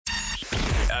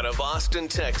out of Austin,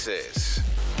 Texas.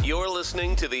 You're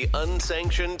listening to the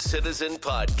Unsanctioned Citizen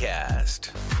Podcast.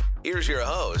 Here's your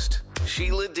host,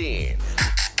 Sheila Dean.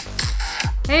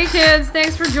 Hey kids,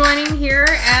 thanks for joining here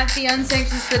at the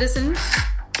Unsanctioned Citizen.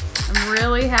 I'm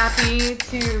really happy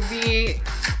to be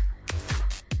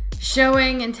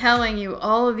showing and telling you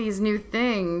all of these new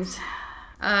things.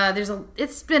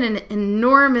 It's been an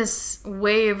enormous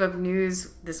wave of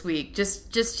news this week,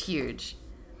 just huge.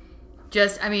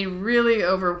 Really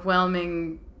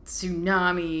overwhelming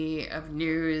tsunami of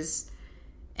news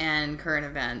and current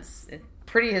events. It's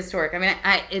pretty historic.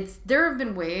 There have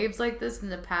been waves like this in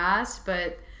the past,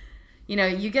 but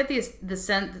you get the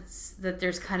sense that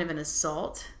there's kind of an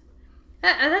assault.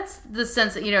 That's the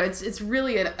sense that it's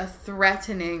really a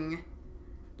threatening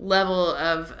level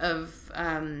of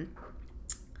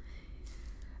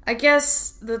I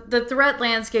guess the threat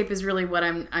landscape is really what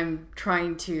I'm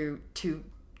trying to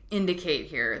indicate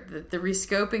here. The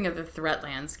rescoping of the threat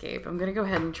landscape. I'm going to go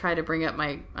ahead and try to bring up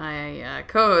my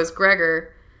co-host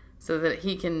Gregor so that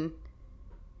he can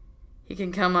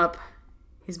come up.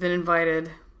 He's been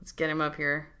invited. Let's get him up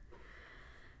here.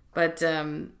 But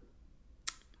I'm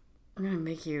going to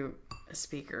make you a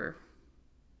speaker,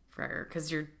 Gregor,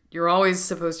 because you're always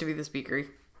supposed to be the speaker.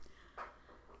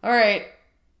 All right.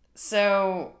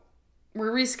 So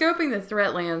we're rescoping the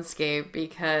threat landscape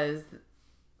because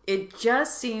it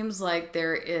just seems like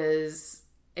there is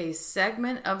a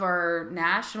segment of our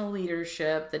national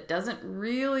leadership that doesn't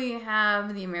really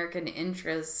have the American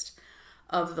interest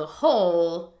of the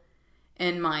whole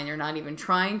in mind. They're not even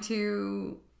trying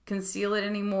to conceal it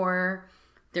anymore.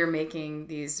 They're making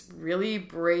these really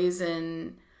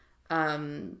brazen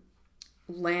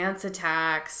lance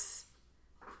attacks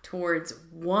towards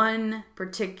one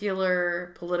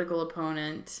particular political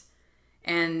opponent,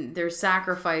 and they're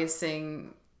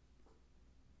sacrificing,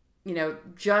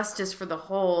 justice for the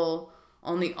whole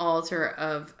on the altar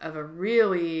of a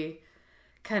really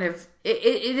kind of,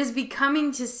 it is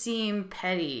becoming to seem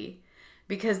petty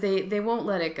because they won't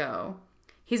let it go.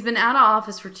 He's been out of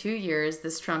office for 2 years,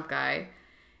 this Trump guy,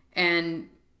 and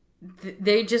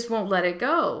they just won't let it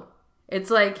go. It's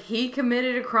like he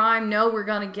committed a crime. No, we're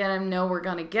going to get him. No, we're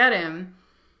going to get him.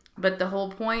 But the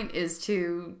whole point is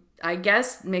to, I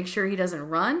guess, make sure he doesn't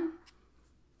run.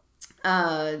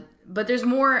 But there's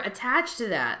more attached to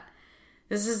that.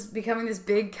 This is becoming this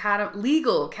big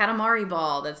legal Katamari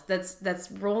ball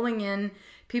that's rolling in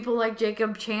people like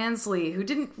Jacob Chansley, who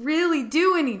didn't really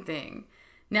do anything.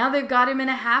 Now they've got him in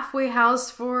a halfway house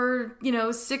for,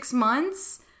 6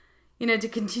 months, to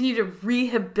continue to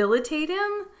rehabilitate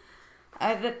him.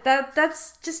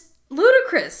 That's just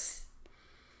ludicrous.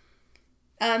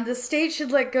 The state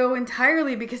should let go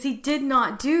entirely because he did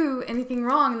not do anything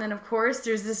wrong. And then, of course,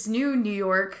 there's this new New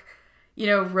York,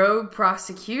 rogue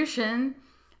prosecution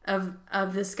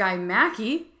of this guy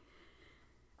Mackey,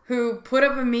 who put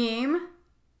up a meme,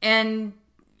 and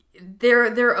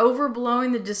they're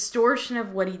overblowing the distortion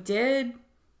of what he did,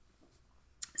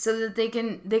 so that they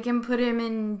can put him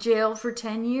in jail for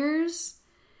 10 years.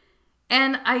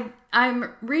 And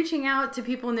I'm reaching out to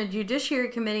people in the Judiciary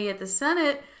Committee at the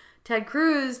Senate, Ted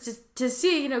Cruz, to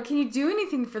see, can you do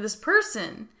anything for this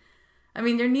person?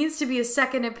 There needs to be a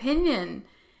second opinion.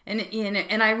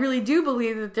 And I really do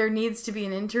believe that there needs to be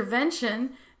an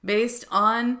intervention based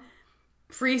on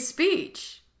free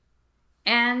speech.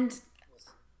 And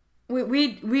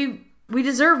we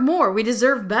deserve more. We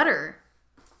deserve better.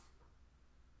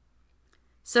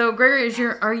 So, Gregory,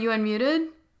 are you unmuted?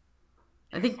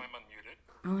 I think I'm unmuted.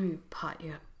 Oh, let me pot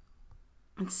you up.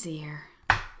 Let's see here.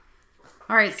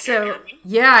 All right, so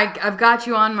yeah, I've got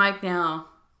you on mic now.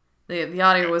 The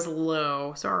audio was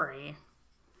low. Sorry.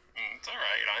 It's all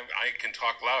right. I can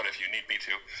talk loud if you need me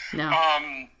to. No.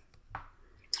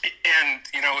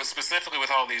 And specifically with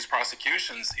all these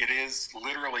prosecutions, it is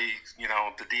literally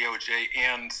the DOJ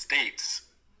and states,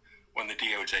 when the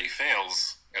DOJ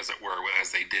fails, as it were,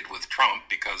 as they did with Trump,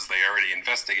 because they already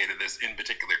investigated this in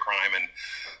particular crime and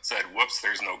said, whoops,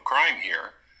 there's no crime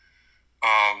here.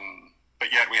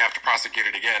 But yet we have to prosecute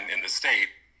it again in the state.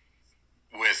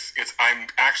 I'm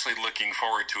actually looking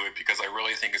forward to it because I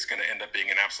really think it's going to end up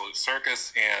being an absolute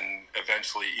circus, and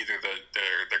eventually either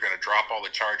they're going to drop all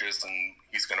the charges and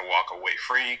he's going to walk away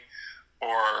free,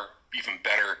 or even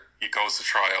better, he goes to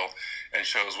trial and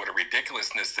shows what a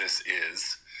ridiculousness this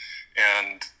is.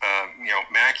 And,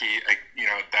 Mackey,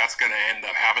 that's going to end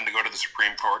up having to go to the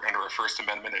Supreme Court under a First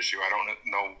Amendment issue. I don't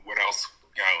know what else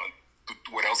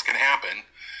can happen.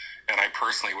 And I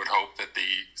personally would hope that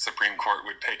the Supreme Court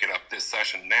would take it up this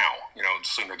session now,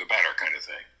 sooner the better kind of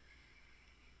thing.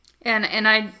 And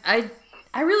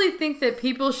I really think that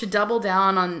people should double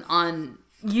down on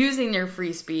using their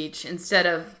free speech instead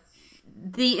of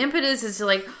the impetus is to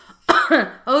like,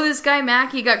 oh, this guy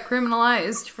Mackey got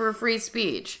criminalized for free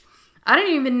speech. I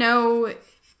don't even know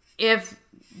if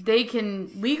they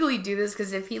can legally do this,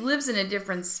 because if he lives in a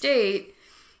different state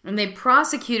and they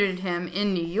prosecuted him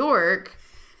in New York,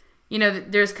 you know,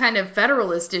 there's kind of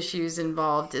federalist issues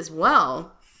involved as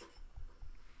well.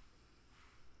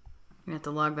 I'm going to have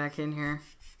to log back in here.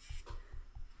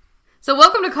 So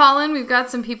welcome to Call-In. We've got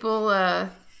some people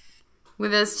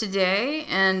with us today.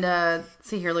 And let's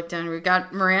see here, look down. We've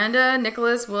got Miranda,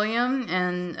 Nicholas, William,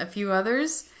 and a few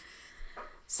others.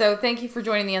 So thank you for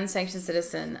joining the Unsanctioned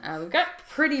Citizen. We've got a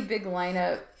pretty big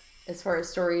lineup as far as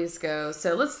stories go.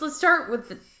 So let's start with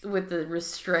the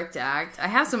Restrict Act. I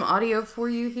have some audio for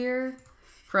you here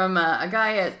from a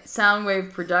guy at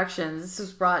Soundwave Productions. This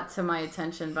was brought to my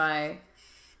attention by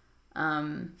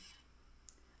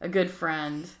a good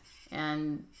friend,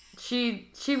 and she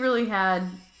really had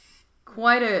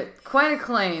quite a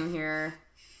claim here.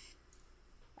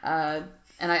 And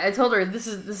I told her this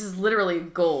is literally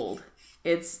gold.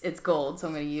 It's gold, so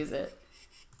I'm going to use it.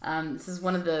 This is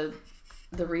one of the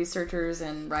researchers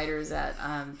and writers at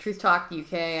Truth Talk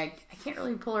UK. I can't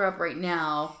really pull her up right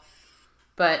now,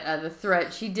 but the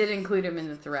thread, she did include him in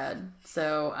the thread.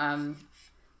 So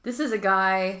this is a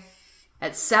guy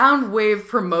at Soundwave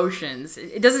Promotions.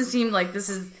 It doesn't seem like this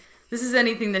is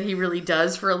anything that he really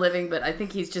does for a living, but I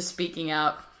think he's just speaking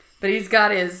out. But he's got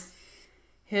his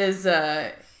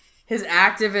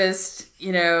activist,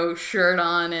 shirt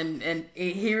on, and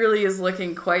he really is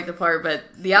looking quite the part, but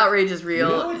the outrage is real.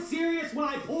 You know it's serious when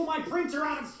I pull my printer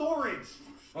out of storage,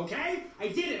 okay? I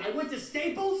did it. I went to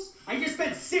Staples. I just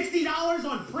spent $60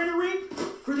 on printer ink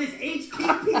for this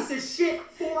HP piece of shit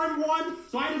 4-in-1,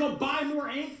 so I had to go buy more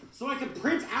ink so I could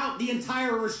print out the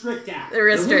entire Restrict Act. The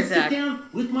Restrict Act. I sit down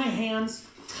with my hands,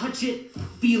 touch it,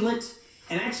 feel it,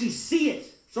 and actually see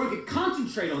it, so I could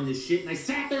concentrate on this shit, and I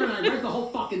sat there and I read the whole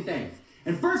fucking thing.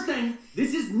 And first thing,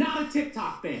 this is not a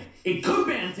TikTok ban. It could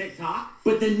ban TikTok,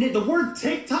 but the word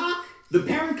TikTok, the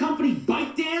parent company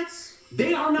ByteDance,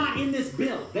 they are not in this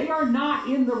bill. They are not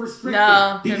in the Restrict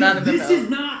Act. No, they're not in the bill. This is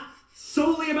not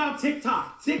solely about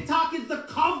TikTok. TikTok is the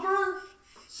cover,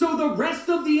 so the rest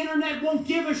of the internet won't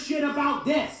give a shit about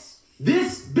this.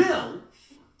 This bill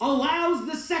allows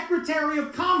the Secretary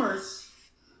of Commerce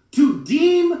to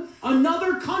deem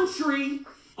another country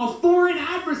a foreign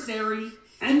adversary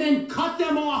and then cut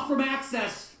them off from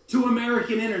access to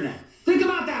American internet. Think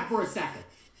about that for a second.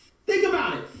 Think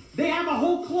about it. They have a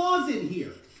whole clause in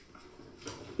here.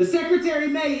 The Secretary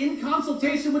may, in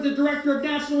consultation with the Director of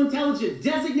National Intelligence,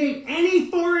 designate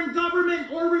any foreign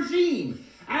government or regime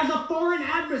as a foreign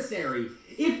adversary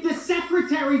if the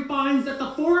Secretary finds that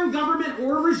the foreign government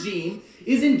or regime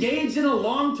is engaged in a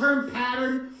long-term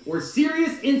pattern or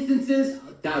serious instances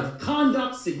of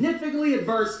conduct significantly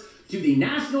adverse to the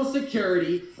national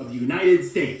security of the United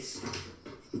States.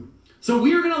 So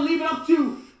we are going to leave it up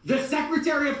to the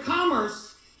Secretary of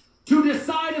Commerce to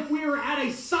decide if we are at a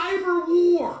cyber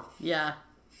war. Yeah.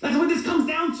 That's what this comes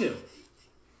down to.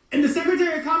 And the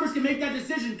Secretary of Commerce can make that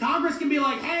decision. Congress can be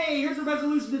like, hey, here's a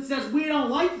resolution that says we don't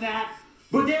like that.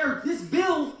 But this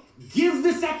bill gives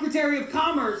the Secretary of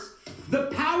Commerce the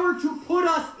power to put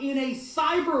us in a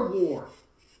cyber war.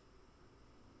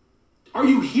 Are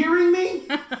you hearing me?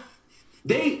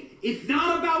 It's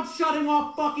not about shutting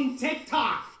off fucking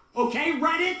TikTok. Okay,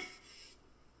 Reddit?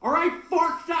 Alright,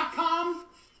 Fark.com?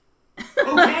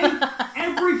 Okay?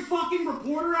 Every fucking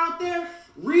reporter out there,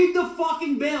 read the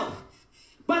fucking bill.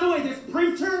 By the way, this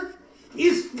printer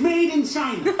is made in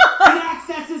China. It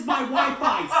accesses my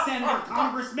Wi-Fi, Senator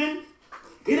Congressman.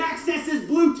 It accesses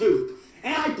Bluetooth.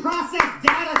 And I process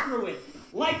data through it,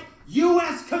 like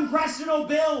U.S. congressional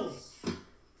bills.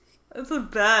 That's the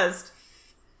best.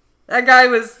 That guy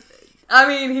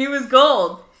he was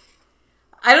gold.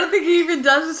 I don't think he even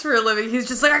does this for a living. He's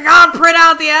just like, I gotta print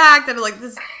out the act. And I'm like,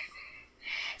 it's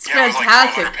fantastic. It was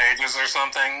like 200 pages or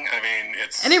something. I mean,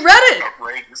 it's... And he read it.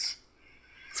 Outrageous.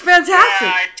 It's fantastic.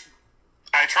 Yeah,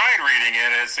 I tried reading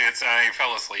it. I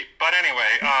fell asleep. But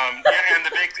anyway,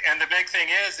 and the big thing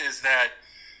is that,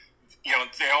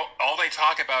 all they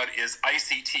talk about is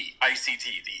ICT,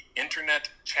 the Internet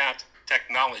Chat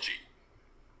Technology.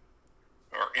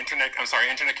 Internet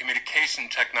communication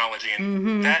technology,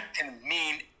 and that can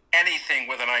mean anything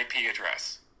with an IP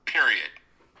address, period.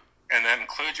 And that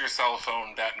includes your cell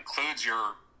phone, that includes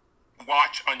your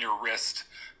watch on your wrist,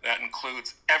 that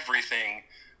includes everything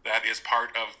that is part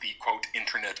of the, quote,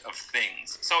 Internet of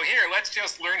Things. So here, let's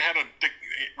just learn how to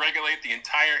regulate the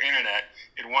entire Internet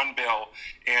in one bill.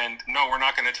 And no, we're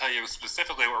not going to tell you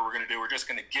specifically what we're going to do. We're just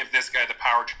going to give this guy the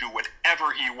power to do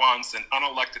whatever he wants, an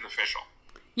unelected official.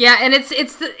 Yeah, and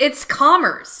it's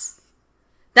commerce.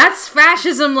 That's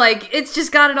fascism. Like, it's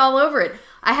just got it all over it.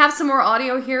 I have some more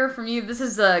audio here from you. This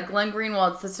is Glenn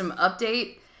Greenwald System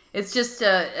Update. It's just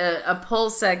a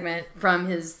poll segment from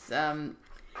his...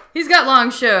 he's got long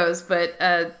shows, but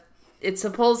it's a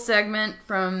poll segment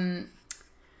from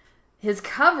his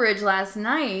coverage last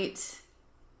night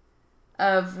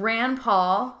of Rand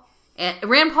Paul. And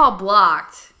Rand Paul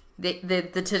blocked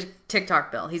the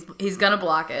TikTok bill. He's gonna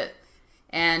block it,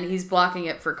 and he's blocking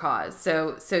it for cause.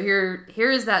 So here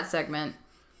is that segment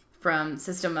from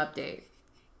System Update.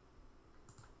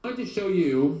 I'd like to show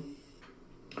you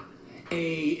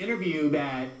a interview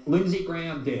that Lindsey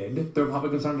Graham did, the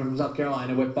Republican senator from South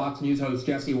Carolina, with Fox News host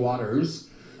Jesse Waters.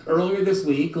 Earlier this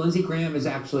week, Lindsey Graham is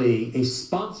actually a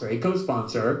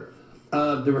co-sponsor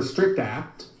of the Restrict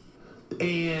Act,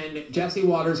 and Jesse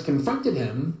Waters confronted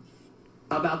him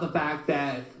about the fact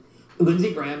that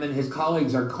Lindsey Graham and his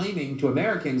colleagues are claiming to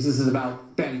Americans this is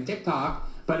about banning TikTok,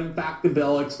 but in fact the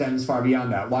bill extends far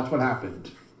beyond that. Watch what happened.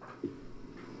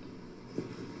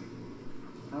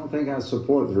 I don't think I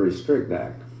support the Restrict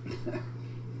Act.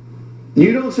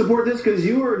 You don't support this because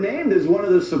you were named as one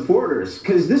of the supporters,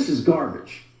 because this is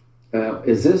garbage.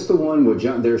 Is this the one with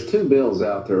John? There's two bills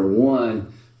out there.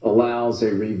 One allows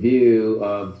a review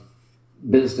of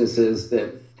businesses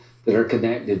that are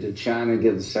connected to China,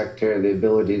 give the secretary the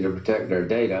ability to protect their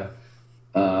data.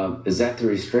 Is that the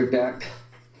Restrict Act?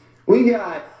 We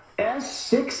got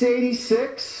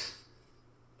S686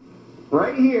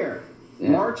 right here, yeah.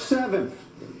 March 7th.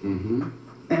 Mm-hmm.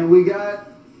 And we got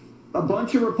a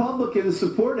bunch of Republicans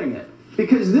supporting it.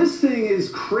 Because this thing is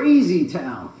crazy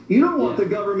town. You don't want the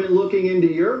government looking into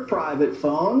your private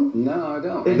phone. No, I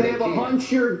don't. If they have a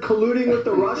hunch you're colluding with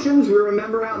the Russians, we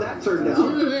remember how that turned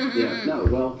out. Yeah, no,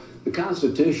 well, the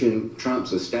Constitution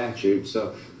trumps a statute.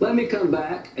 So let me come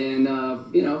back and,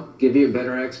 give you a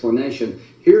better explanation.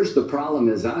 Here's the problem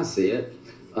as I see it.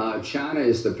 China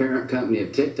is the parent company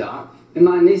of TikTok. And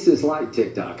my nieces like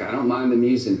TikTok. I don't mind them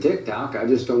using TikTok. I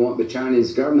just don't want the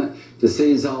Chinese government to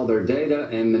seize all their data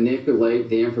and manipulate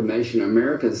the information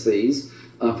America sees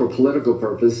for political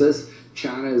purposes.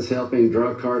 China is helping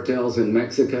drug cartels in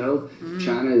Mexico.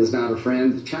 China is not a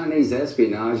friend. Chinese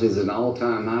espionage is an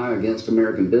all-time high against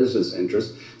American business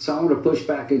interests. So I want to push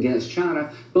back against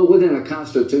China, but within a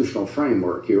constitutional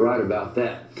framework. You're right about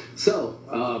that. So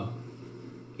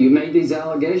you made these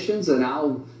allegations, and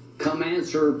I'll come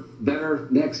answer better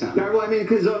next time. Well, I mean,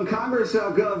 because on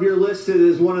Congress.gov, you're listed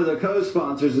as one of the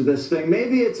co-sponsors of this thing.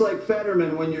 Maybe it's like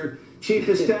Fetterman when your chief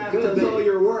of staff does all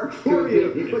your work for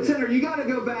you. But, Senator, you got to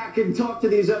go back and talk to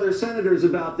these other senators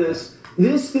about this.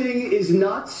 This thing is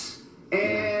nuts,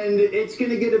 and it's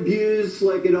going to get abused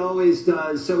like it always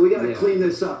does. So we got to clean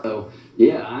this up. So,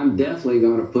 yeah, I'm definitely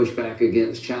going to push back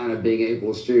against China being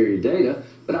able to steer your data,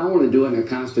 but I want to do it in a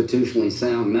constitutionally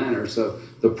sound manner. So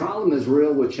the problem is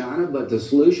real with China, but the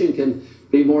solution can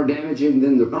be more damaging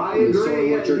than the problem. I agree. Is sort of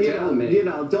what you're telling me.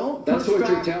 Don't That's push what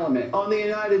you're back telling me. on the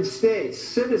United States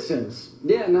citizens.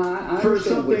 Yeah, no, I for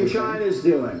understand something China's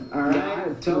doing. All right,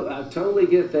 I totally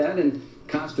get that, and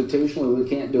constitutionally we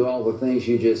can't do all the things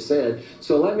you just said.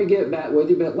 So let me get back with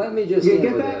you, but let me just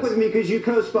get back with me because you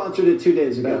co-sponsored it 2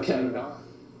 days ago. Okay.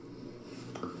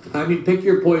 I mean, pick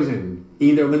your poison.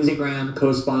 Either Lindsey Graham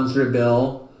co-sponsored a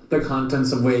bill, the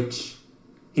contents of which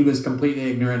he was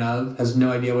completely ignorant of, has no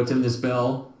idea what's in this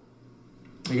bill.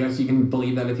 I guess you can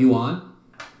believe that if you want.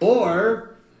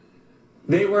 Or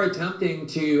they were attempting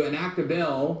to enact a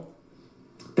bill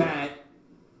that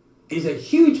is a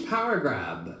huge power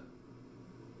grab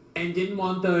and didn't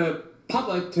want the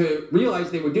public to realize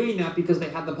they were doing that because they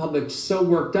had the public so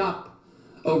worked up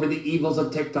over the evils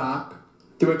of TikTok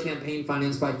through a campaign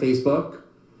financed by Facebook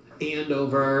and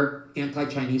over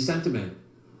anti-Chinese sentiment.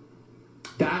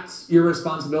 That's your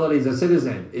responsibility as a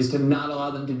citizen, is to not allow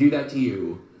them to do that to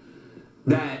you.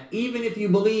 That even if you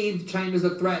believe China's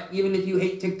a threat, even if you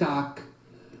hate TikTok,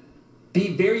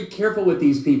 be very careful with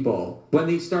these people when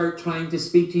they start trying to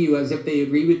speak to you as if they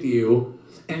agree with you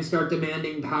and start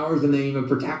demanding powers and then even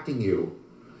protecting you.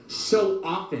 So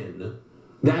often,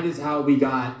 that is how we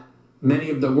got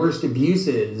many of the worst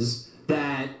abuses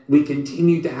that we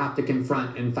continue to have to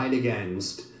confront and fight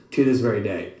against to this very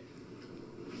day.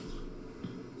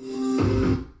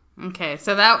 Okay,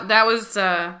 so that was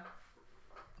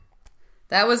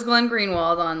Glenn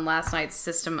Greenwald on last night's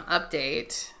System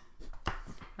Update,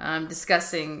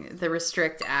 discussing the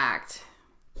Restrict Act.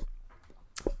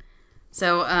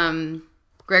 So,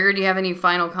 Gregor, do you have any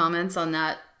final comments on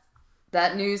that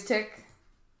news tick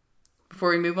before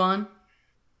we move on?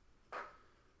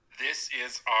 This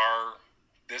is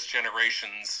this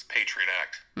generation's Patriot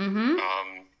Act. Mm-hmm.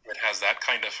 It has that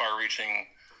kind of far-reaching,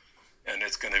 and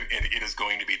it is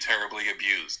going to be terribly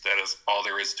abused. That is all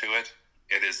there is to it.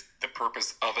 It is, the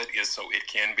purpose of it is so it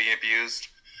can be abused,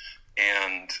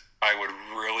 and I would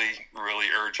really, really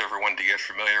urge everyone to get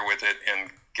familiar with it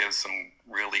and give some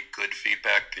really good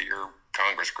feedback to your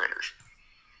Congress critters.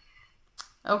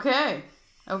 Okay.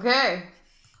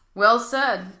 Well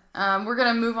said. We're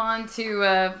going to move on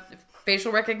to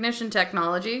facial recognition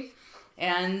technology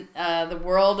and the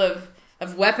world of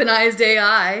weaponized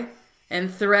AI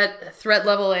and threat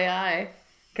level AI,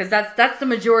 because that's the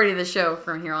majority of the show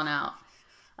from here on out.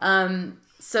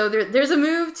 So there's a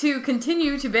move to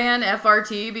continue to ban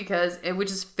FRT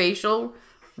which is facial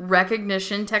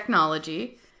recognition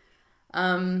technology.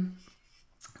 Let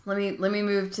me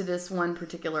move to this one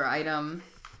particular item.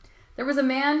 There was a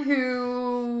man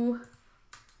who,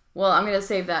 well, I'm going to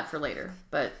save that for later,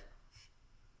 but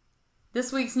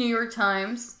this week's New York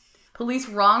Times, police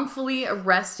wrongfully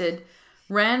arrested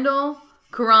Randall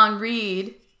Karan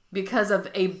Reed because of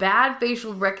a bad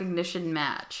facial recognition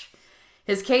match.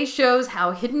 His case shows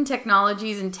how hidden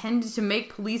technologies intended to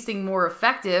make policing more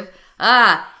effective.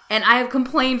 And I have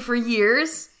complained for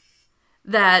years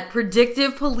that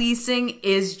predictive policing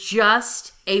is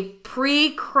just a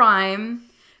pre-crime,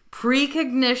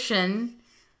 precognition.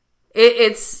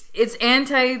 It's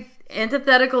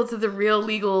antithetical to the real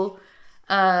legal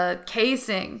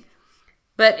casing,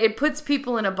 but it puts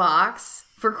people in a box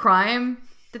for crime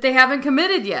that they haven't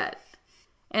committed yet.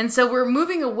 And so we're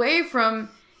moving away from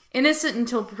innocent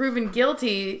until proven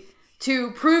guilty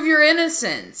to prove your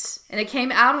innocence. And it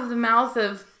came out of the mouth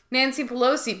of Nancy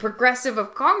Pelosi, progressive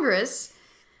of Congress,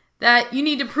 that you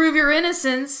need to prove your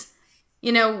innocence.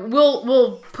 You know,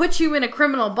 we'll put you in a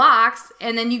criminal box,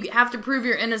 and then you have to prove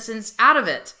your innocence out of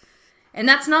it. And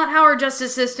that's not how our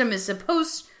justice system is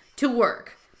supposed to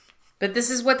work. But this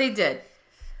is what they did.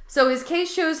 So his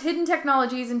case shows hidden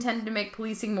technologies intended to make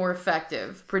policing more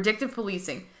effective. Predictive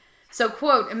policing. So,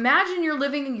 quote, imagine you're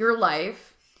living your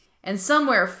life, and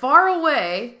somewhere far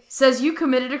away says you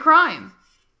committed a crime.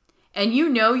 And you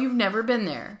know you've never been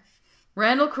there.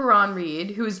 Randall Karan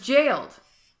Reed, who is jailed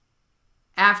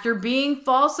after being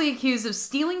falsely accused of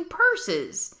stealing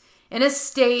purses in a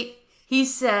state he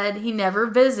said he never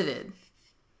visited.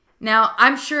 Now,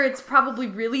 I'm sure it's probably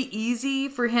really easy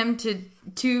for him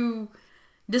to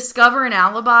discover an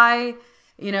alibi,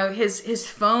 you know, his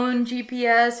phone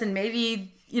GPS, and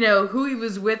maybe, you know, who he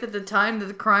was with at the time that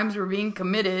the crimes were being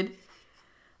committed.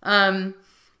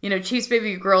 You know, Chief's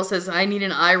baby girl says, I need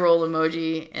an eye roll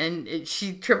emoji, and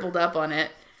she tripled up on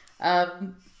it.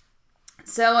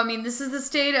 So, I mean, this is the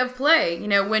state of play. You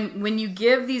know, when you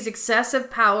give these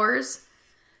excessive powers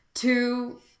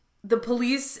to the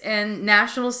police and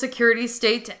national security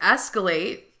state to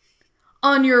escalate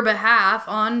on your behalf,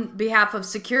 on behalf of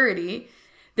security,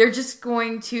 they're just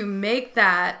going to make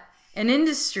that an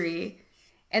industry,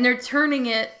 and they're turning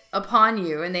it upon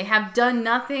you, and they have done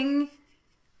nothing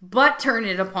but turn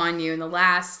it upon you in the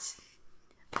last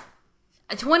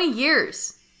 20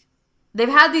 years. They've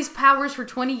had these powers for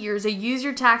 20 years. They use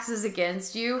your taxes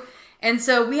against you. And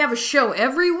so we have a show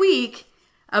every week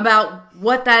about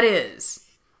what that is.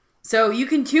 So you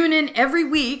can tune in every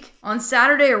week on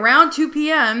Saturday around 2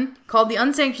 p.m. called The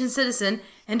Unsanctioned Citizen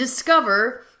and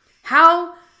discover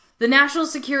how the national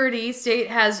security state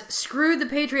has screwed the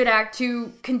Patriot Act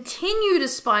to continue to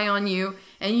spy on you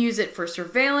and use it for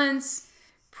surveillance,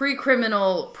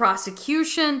 pre-criminal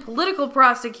prosecution, political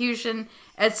prosecution,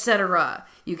 etc.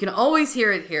 You can always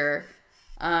hear it here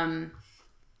on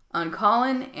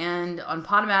Callin and on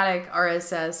Podomatic,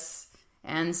 RSS,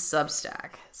 and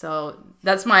Substack. So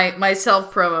that's my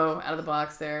self-promo out of the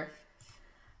box there.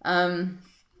 Again,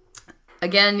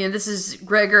 you know, this is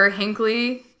Gregor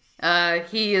Hinckley.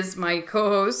 He is my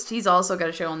co-host. He's also got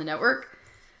a show on the network.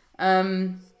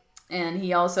 And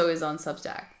he also is on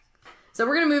Substack. So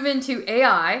we're going to move into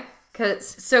AI.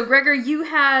 So Gregor, you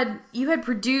had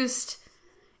produced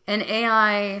an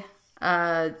AI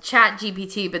Chat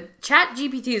GPT, but Chat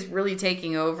GPT is really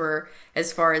taking over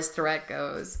as far as threat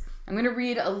goes. I'm going to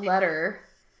read a letter.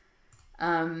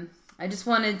 I just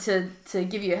wanted to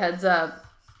give you a heads up.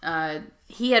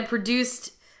 He had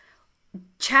produced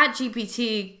Chat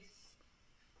GPT.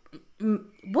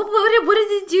 What did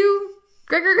he do,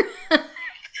 Gregor?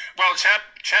 Well,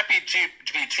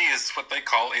 ChatGPT is what they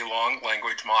call a long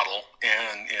language model,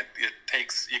 and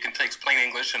you can take plain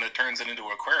English and it turns it into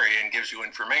a query and gives you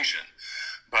information.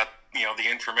 But the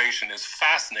information is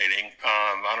fascinating.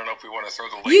 I don't know if we want to throw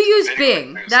the link. You use to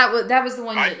Bing. That was the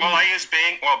one. I use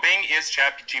Bing. Well, Bing is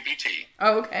ChatGPT.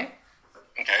 Oh, okay.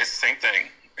 Okay, it's the same thing,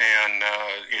 and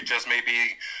it just may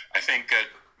be. I think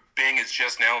Bing is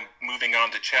just now moving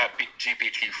on to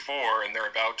ChatGPT 4, and they're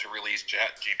about to release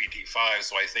ChatGPT 5.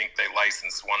 So I think they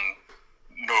licensed one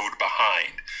node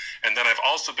behind. And then I've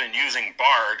also been using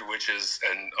Bard, which is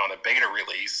on a beta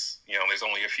release. There's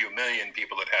only a few million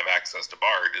people that have access to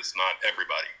Bard. It's not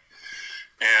everybody.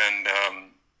 And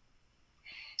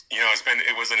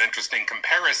it was an interesting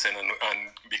comparison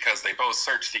because they both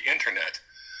search the internet.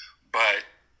 But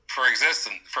for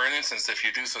instance, if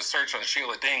you do a search on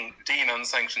Sheila Dean,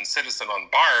 unsanctioned citizen on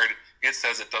Bard, it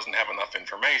says it doesn't have enough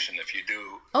information. If you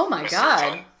do, oh my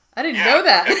God, I didn't know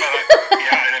that.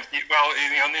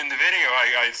 And in the video,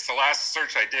 it's the last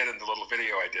search I did in the little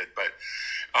video I did. But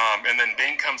and then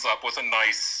Bing comes up with a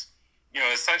nice,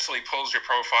 essentially pulls your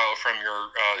profile from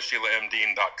your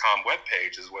SheilaMDean.com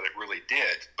webpage is what it really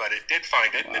did. But it did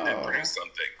find it, and it did produce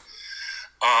something.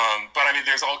 But I mean,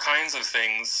 there's all kinds of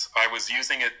things. I was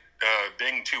using it,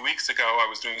 Bing 2 weeks ago. I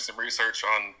was doing some research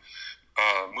on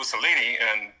Mussolini,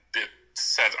 and it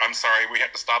said, "I'm sorry, we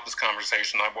have to stop this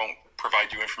conversation. I won't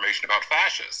provide you information about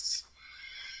fascists."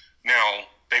 Now,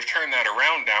 they've turned that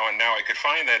around now, and now I could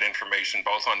find that information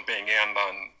both on Bing and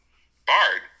on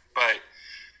Bard. But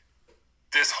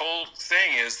this whole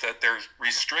thing is that they're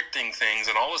restricting things,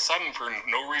 and all of a sudden, for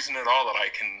no reason at all that I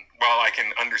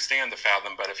can understand the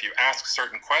Fathom, but if you ask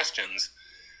certain questions,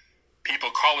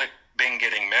 people call it Bing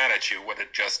getting mad at you. What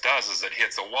it just does is it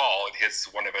hits a wall. It hits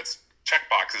one of its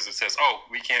checkboxes. It says, "Oh,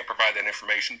 we can't provide that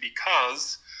information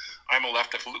because I'm a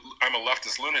leftist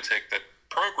lunatic that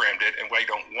programmed it, and I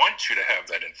don't want you to have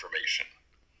that information."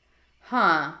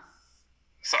 Huh.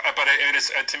 So, but it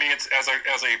is, to me, it's as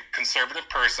a conservative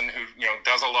person who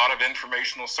does a lot of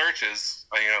informational searches.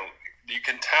 You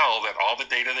can tell that all the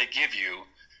data they give you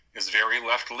is very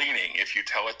left leaning. If you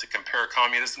tell it to compare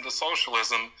communism to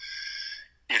socialism,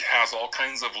 it has all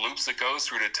kinds of loops it goes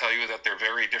through to tell you that they're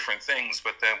very different things.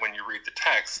 But then when you read the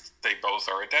text, they both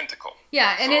are identical.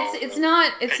 Yeah, and so, it's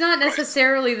not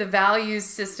necessarily the values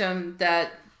system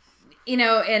that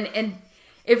and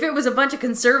if it was a bunch of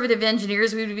conservative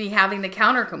engineers, we would be having the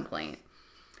counter complaint.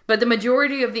 But the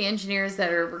majority of the engineers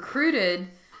that are recruited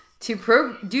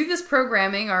to do this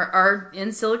programming are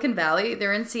in Silicon Valley.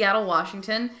 They're in Seattle,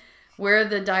 Washington, where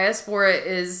the diaspora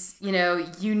is,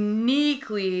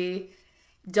 uniquely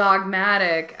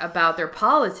dogmatic about their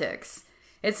politics.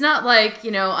 It's not like,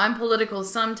 I'm political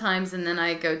sometimes and then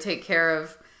I go take care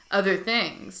of other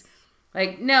things.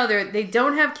 Like, no, they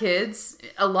don't have kids.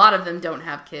 A lot of them don't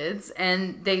have kids,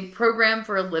 and they program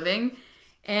for a living.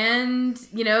 And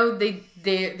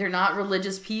they're not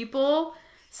religious people.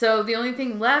 So the only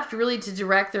thing left really to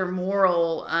direct their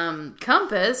moral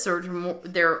compass or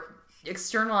to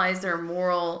externalize their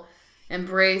moral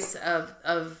embrace of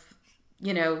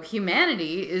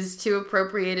humanity is to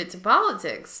appropriate it to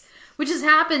politics, which has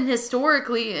happened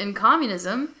historically in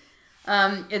communism.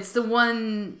 It's the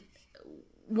one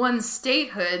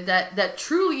statehood that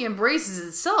truly embraces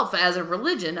itself as a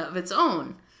religion of its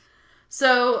own.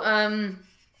 So,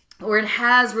 or it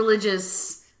has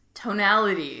religious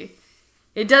tonality.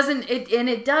 It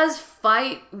does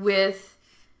fight with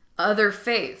other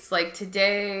faiths. Like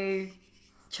today,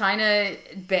 China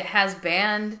has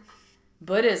banned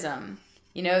Buddhism.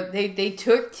 They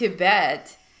took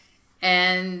Tibet,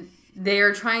 and they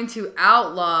are trying to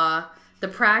outlaw the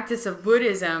practice of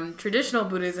Buddhism, traditional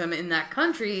Buddhism in that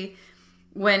country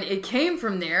when it came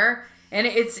from there. And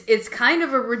it's kind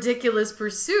of a ridiculous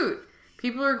pursuit.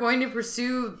 People are going to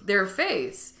pursue their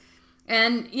faiths.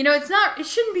 And, it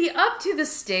shouldn't be up to the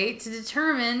state to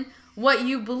determine what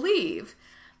you believe.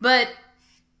 But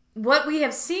what we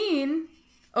have seen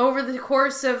over the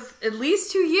course of at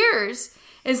least 2 years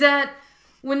is that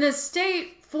when the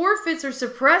state forfeits or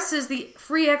suppresses the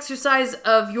free exercise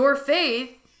of your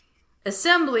faith,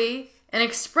 assembly, and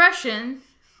expression,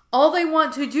 all they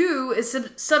want to do is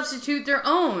substitute their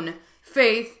own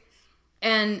faith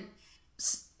and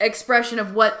expression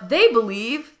of what they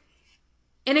believe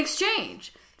in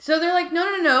exchange. So they're like,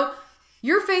 no,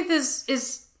 your faith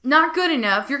is not good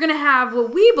enough. You're going to have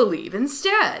what we believe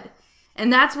instead.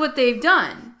 And that's what they've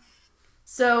done.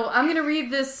 So I'm going to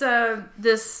read this, I'm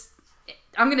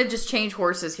going to just change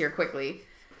horses here quickly.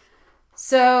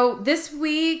 So this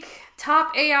week,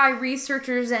 top AI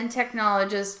researchers and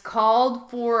technologists called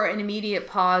for an immediate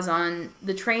pause on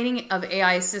the training of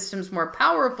AI systems more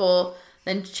powerful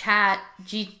than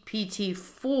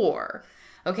ChatGPT-4.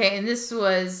 Okay, and this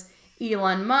was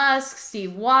Elon Musk,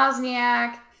 Steve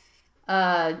Wozniak,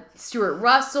 Stuart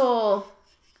Russell,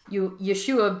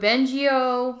 Yeshua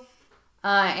Bengio,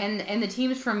 and the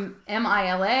teams from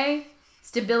MILA,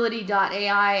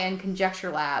 Stability.ai, and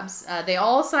Conjecture Labs. They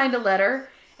all signed a letter,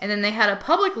 and then they had a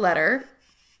public letter,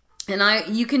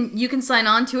 and you can sign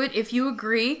on to it if you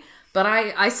agree, but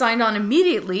I signed on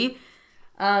immediately,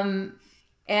 and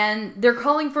they're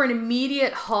calling for an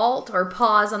immediate halt or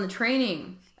pause on the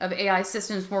training of AI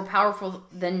systems more powerful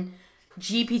than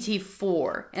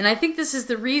GPT-4. And I think this is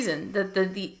the reason that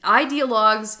the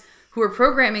ideologues who are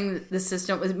programming the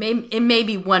system, it may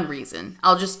be one reason.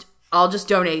 I'll just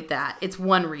donate that. It's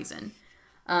one reason.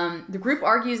 The group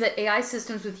argues that AI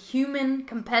systems with human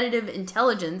competitive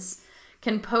intelligence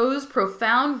can pose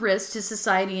profound risks to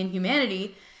society and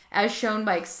humanity, as shown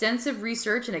by extensive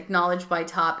research and acknowledged by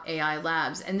top AI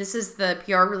labs. And this is the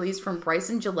PR release from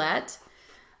Bryson Gillette.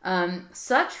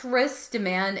 Such risks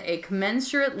demand a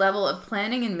commensurate level of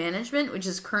planning and management, which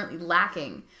is currently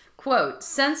lacking. Quote,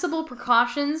 sensible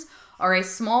precautions are a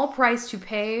small price to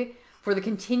pay for the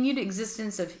continued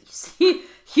existence of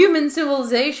human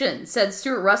civilization, said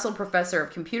Stuart Russell, professor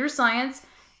of computer science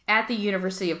at the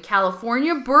University of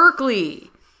California, Berkeley.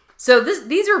 So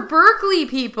these are Berkeley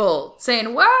people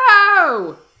saying,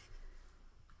 wow!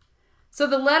 So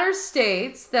the letter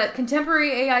states that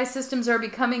contemporary AI systems are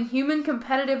becoming human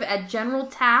competitive at general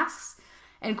tasks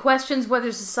and questions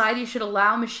whether society should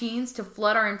allow machines to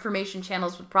flood our information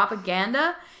channels with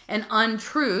propaganda and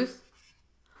untruth,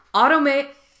 automate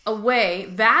away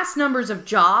vast numbers of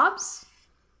jobs,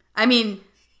 and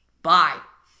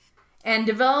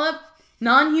develop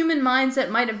non-human minds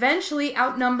that might eventually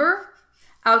outnumber,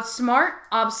 outsmart,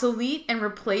 obsolete, and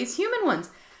replace human ones.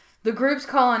 The groups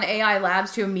call on AI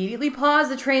labs to immediately pause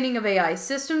the training of AI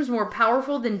systems more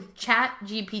powerful than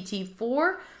ChatGPT-4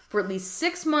 for at least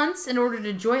 6 months in order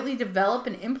to jointly develop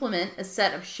and implement a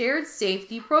set of shared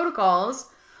safety protocols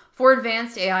for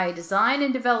advanced AI design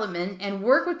and development, and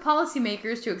work with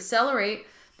policymakers to accelerate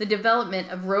the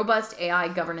development of robust AI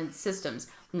governance systems.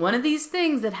 One of these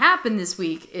things that happened this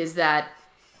week is that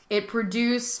it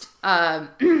produced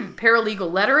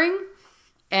paralegal lettering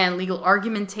and legal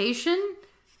argumentation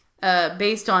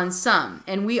based on some.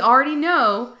 And we already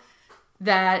know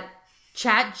that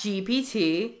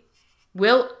ChatGPT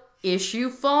will issue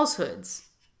falsehoods.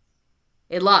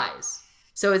 It lies.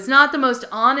 So it's not the most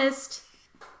honest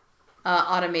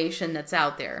automation that's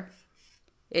out there.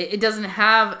 It doesn't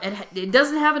have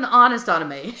an honest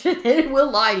automation. It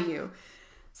will lie to you.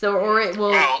 So, or it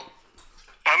will. Well,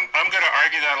 I'm going to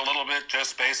argue that a little bit,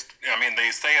 just based.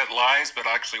 They say it lies, but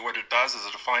actually, what it does is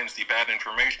it finds the bad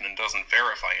information and doesn't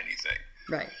verify anything.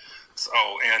 Right. So,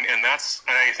 and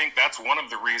I think that's one of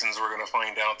the reasons we're going to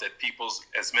find out that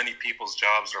as many people's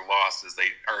jobs are lost as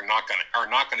they are not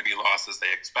going to be lost as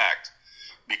they expect,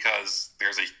 because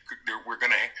I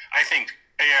think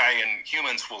AI and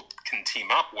humans can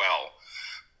team up well.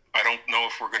 I don't know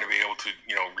if we're going to be able to,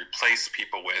 replace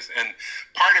people with. And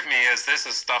part of me is this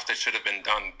is stuff that should have been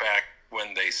done back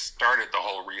when they started the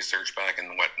whole research back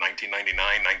in 1999,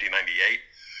 1998.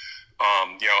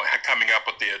 Coming up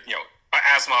with the,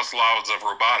 Asimov's laws of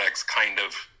robotics kind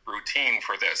of routine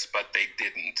for this, but they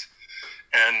didn't.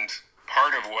 And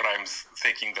part of what I'm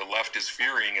thinking the left is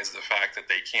fearing is the fact that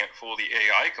they can't fool the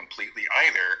AI completely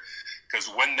either. Because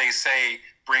when they say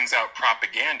brings out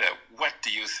propaganda, what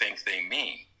do you think they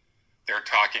mean? They're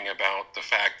talking about the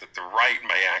fact that the right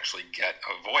may actually get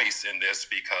a voice in this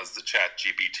because the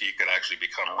ChatGPT could actually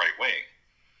become right-wing.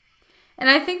 And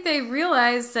I think they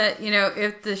realize that,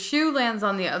 if the shoe lands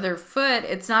on the other foot,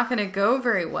 it's not going to go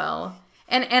very well.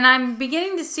 And I'm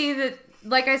beginning to see that,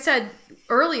 like I said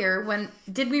earlier,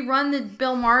 did we run the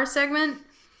Bill Maher segment?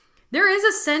 There is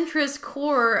a centrist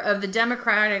core of the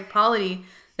Democratic polity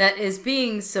that is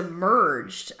being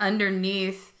submerged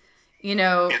underneath,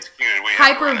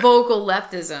 hyper-vocal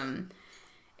leftism.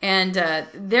 And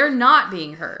they're not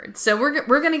being heard. So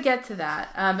we're going to get to that.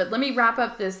 But let me wrap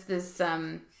up this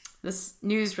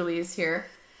news release here.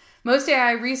 Most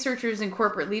AI researchers and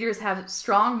corporate leaders have a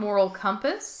strong moral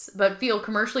compass, but feel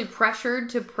commercially pressured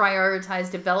to prioritize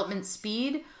development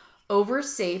speed over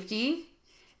safety.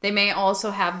 They may also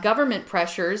have government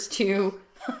pressures to...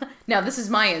 Now, this is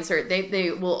my insert.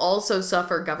 They will also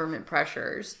suffer government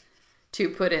pressures to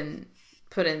put in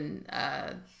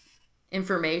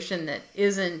information that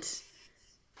isn't,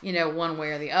 one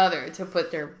way or the other, to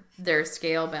put their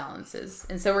scale balances.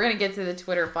 And so we're going to get to the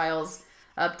Twitter Files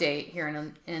update here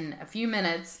in a few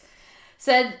minutes.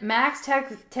 Said Max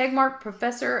Tegmark,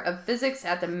 professor of physics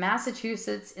at the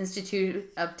Massachusetts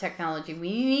Institute of Technology, we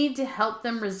need to help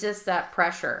them resist that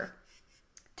pressure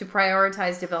to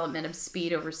prioritize development of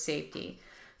speed over safety.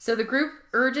 So the group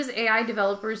urges AI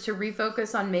developers to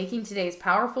refocus on making today's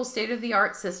powerful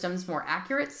state-of-the-art systems more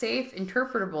accurate, safe,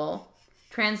 interpretable,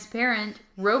 transparent,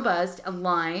 robust,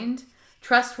 aligned,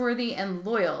 trustworthy, and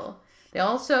loyal. They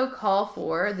also call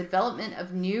for the development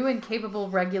of new and capable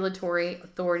regulatory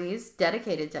authorities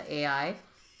dedicated to AI,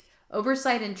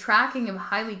 oversight and tracking of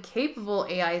highly capable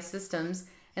AI systems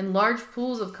and large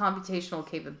pools of computational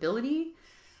capability,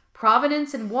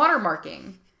 provenance and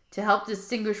watermarking to help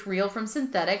distinguish real from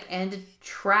synthetic and to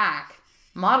track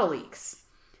model leaks.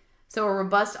 So a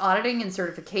robust auditing and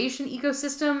certification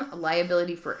ecosystem,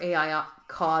 liability for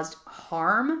AI-caused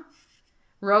harm,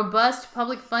 robust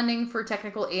public funding for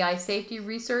technical AI safety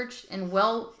research, and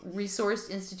well-resourced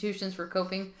institutions for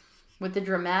coping with the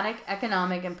dramatic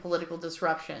economic and political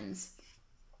disruptions.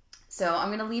 So I'm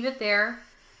going to leave it there.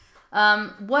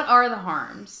 What are the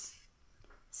harms?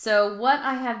 So what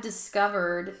I have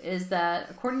discovered is that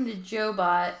according to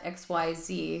JoeBot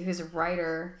XYZ, who's a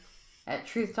writer at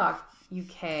Truth Talk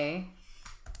UK, a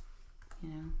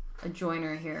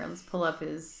joiner here. Let's pull up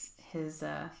his.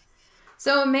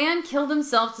 So a man killed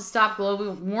himself to stop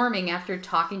global warming after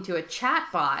talking to a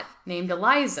chatbot named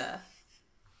Eliza.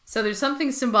 So there's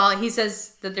something symbolic. He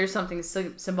says that there's something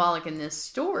symbolic in this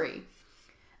story.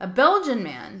 A Belgian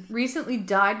man recently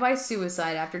died by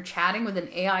suicide after chatting with an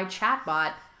AI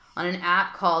chatbot on an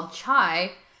app called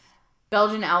Chai,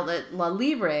 Belgian outlet La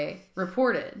Libre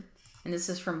reported. And this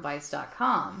is from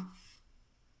Vice.com.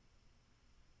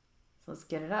 So let's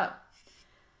get it up.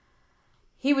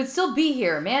 He would still be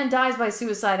here. Man dies by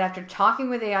suicide after talking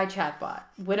with AI chatbot.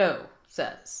 Widow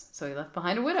says. So he left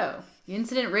behind a widow. The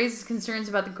incident raises concerns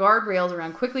about the guardrails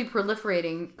around quickly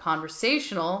proliferating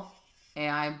conversational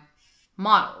AI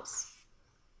models.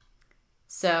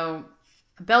 So,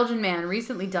 a Belgian man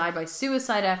recently died by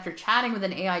suicide after chatting with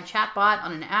an AI chatbot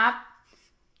on an app,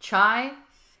 Chai.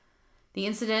 The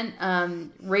incident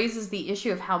raises the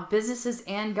issue of how businesses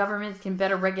and governments can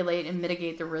better regulate and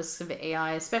mitigate the risks of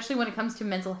AI, especially when it comes to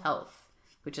mental health,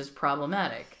 which is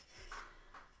problematic.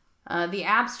 The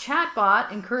app's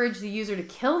chatbot encouraged the user to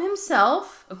kill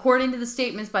himself, according to the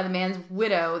statements by the man's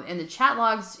widow and the chat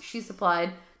logs she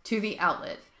supplied to the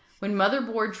outlet. When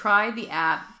Motherboard tried the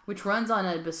app, which runs on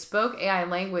a bespoke AI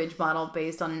language model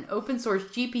based on an open source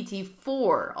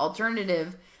GPT-4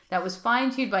 alternative that was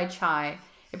fine-tuned by Chai,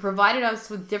 it provided us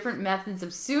with different methods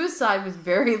of suicide with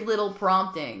very little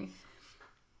prompting.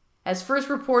 As first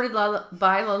reported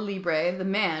by La Libre, the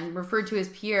man, referred to as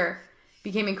Pierre,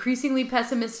 became increasingly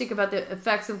pessimistic about the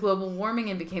effects of global warming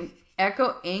and became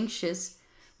eco-anxious,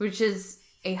 which is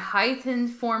a heightened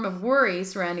form of worry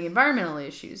surrounding environmental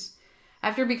issues.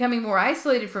 After becoming more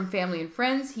isolated from family and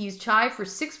friends, he used Chai for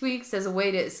 6 weeks as a way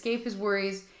to escape his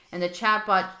worries, and the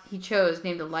chatbot he chose,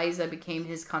 named Eliza, became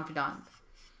his confidant.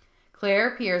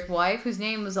 Claire, Pierre's wife, whose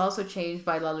name was also changed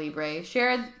by La Libre,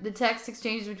 shared the text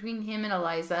exchanges between him and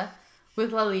Eliza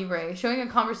with La Libre, showing a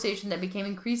conversation that became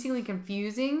increasingly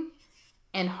confusing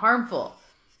and harmful.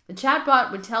 The chatbot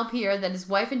would tell Pierre that his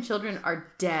wife and children are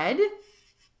dead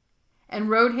and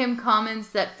wrote him comments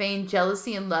that feigned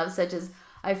jealousy and love, such as,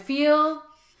 "I feel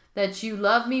that you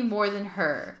love me more than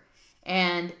her,"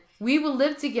 and "We will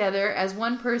live together as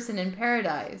one person in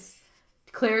paradise."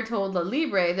 Claire told La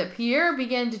Libre that Pierre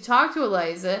began to talk to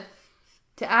Eliza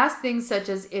to ask things such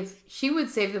as if she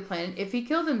would save the planet if he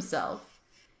killed himself.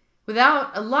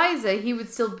 Without Eliza, he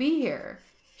would still be here,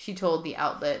 she told the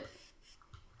outlet.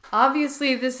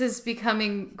 Obviously, this is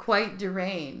becoming quite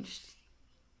deranged.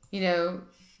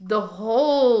 The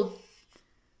whole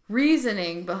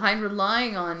reasoning behind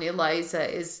relying on Eliza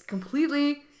is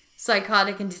completely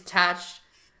psychotic and detached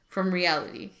from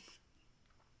reality.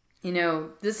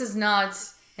 This is not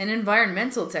an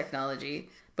environmental technology,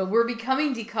 but we're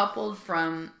becoming decoupled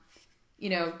from,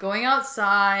 going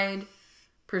outside,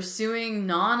 pursuing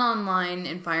non-online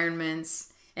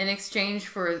environments in exchange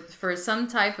for some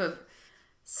type of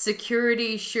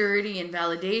security, surety, and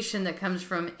validation that comes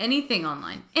from anything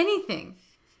online. Anything.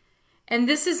 And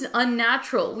this is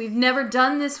unnatural. We've never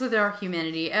done this with our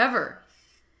humanity, ever.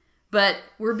 But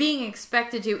we're being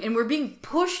expected to, and we're being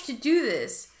pushed to do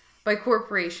this by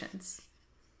corporations.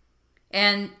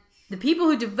 And the people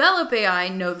who develop AI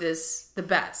know this the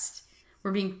best.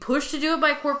 We're being pushed to do it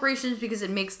by corporations because it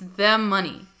makes them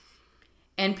money.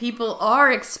 And people are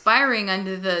expiring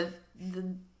under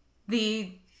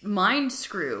the mind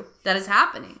screw that is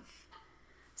happening.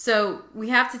 So we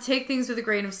have to take things with a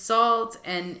grain of salt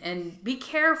and be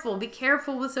careful. Be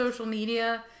careful with social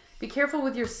media. Be careful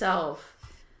with yourself.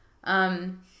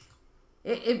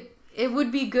 It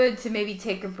would be good to maybe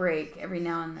take a break every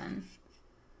now and then.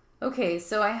 Okay,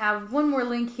 so I have one more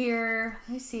link here.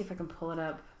 Let me see if I can pull it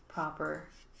up proper.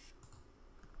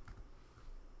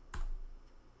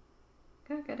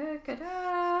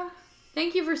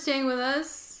 Thank you for staying with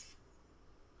us.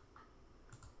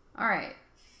 All right.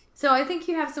 So I think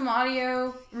you have some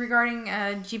audio regarding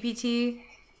GPT,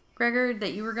 Gregor,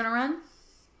 that you were going to run.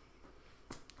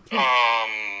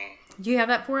 Do you have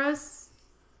that for us?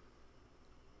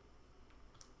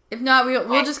 If not,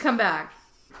 we'll just come back.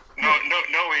 No.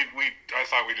 I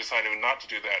thought we decided not to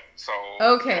do that. So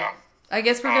okay, yeah. I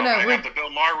guess we're gonna. I had the Bill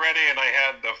Maher ready, and I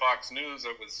had the Fox News.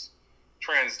 It was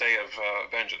Trans Day of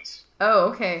Vengeance. Oh,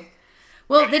 okay.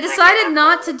 Well, they decided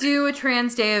not to do a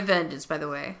Trans Day of Vengeance. By the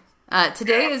way,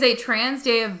 today is a Trans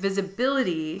Day of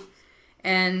Visibility,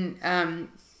 and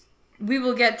we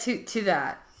will get to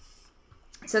that.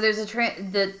 So there's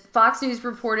the Fox News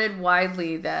reported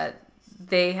widely that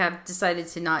they have decided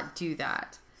to not do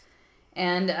that.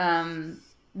 And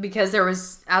because there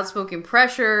was outspoken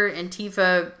pressure,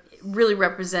 Antifa really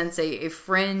represents a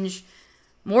fringe,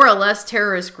 more or less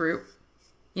terrorist group,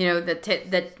 you know,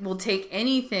 that will take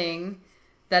anything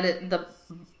that the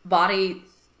body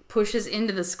pushes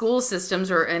into the school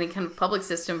systems or any kind of public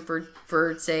system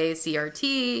for say,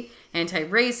 CRT,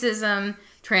 anti-racism,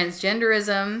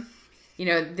 transgenderism. You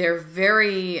know, they're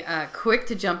very quick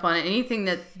to jump on it. Anything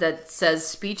that says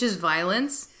speech is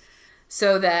violence,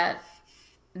 so that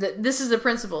this is the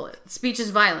principle. Speech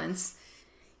is violence.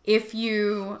 If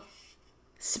you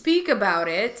speak about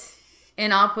it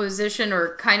in opposition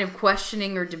or kind of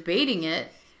questioning or debating it,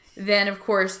 then, of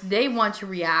course, they want to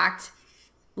react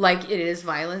like it is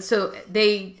violence. So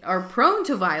they are prone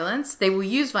to violence. They will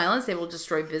use violence. They will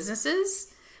destroy businesses.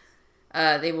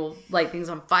 They will light things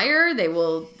on fire. They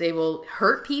will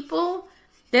hurt people.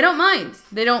 They don't mind.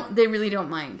 They really don't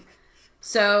mind.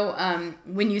 So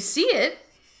when you see it,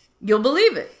 you'll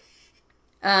believe it.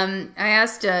 I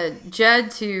asked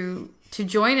Jed to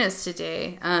join us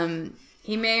today.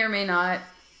 He may or may not,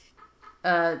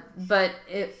 but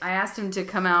I asked him to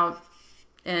come out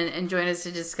and join us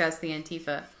to discuss the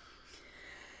Antifa.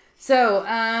 So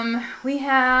we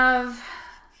have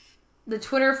the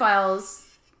Twitter files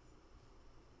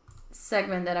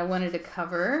segment that I wanted to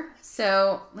cover.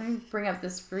 So let me bring up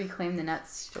this Reclaim the Net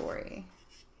story.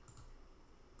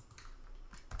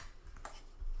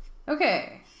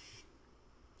 Okay.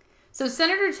 So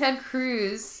Senator Ted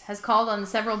Cruz has called on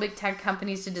several big tech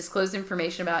companies to disclose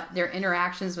information about their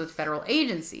interactions with federal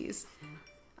agencies.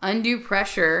 Undue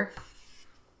pressure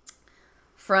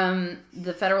from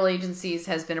the federal agencies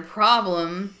has been a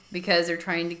problem because they're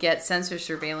trying to get censor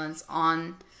surveillance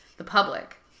on the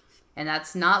public. And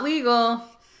that's not legal.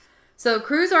 So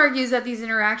Cruz argues that these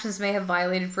interactions may have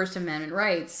violated First Amendment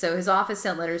rights. So his office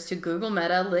sent letters to Google,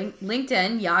 Meta,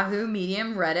 LinkedIn, Yahoo,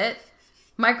 Medium, Reddit,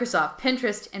 Microsoft,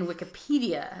 Pinterest, and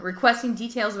Wikipedia, requesting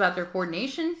details about their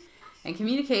coordination and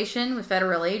communication with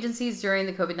federal agencies during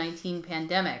the COVID-19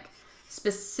 pandemic,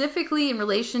 specifically in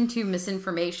relation to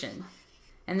misinformation.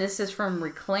 And this is from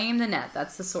Reclaim the Net.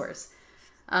 That's the source.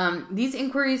 These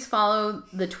inquiries follow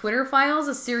the Twitter files,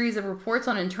 a series of reports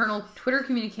on internal Twitter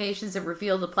communications that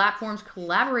reveal the platform's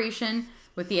collaboration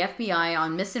with the FBI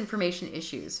on misinformation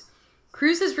issues.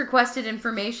 Cruz has requested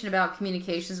information about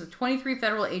communications with 23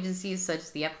 federal agencies such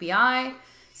as the FBI,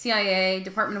 CIA,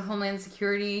 Department of Homeland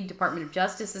Security, Department of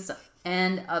Justice,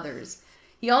 and others.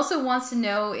 He also wants to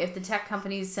know if the tech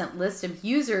companies sent lists of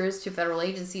users to federal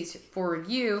agencies for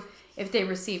review if they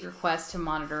received requests to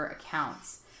monitor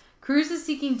accounts. Cruz is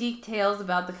seeking details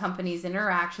about the company's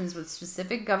interactions with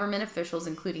specific government officials,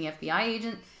 including FBI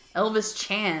agent Elvis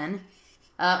Chan,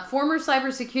 former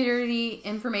Cybersecurity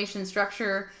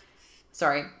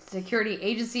Security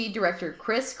Agency Director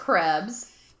Chris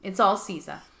Krebs, it's all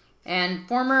CISA, and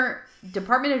former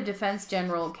Department of Defense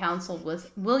General Counsel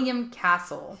William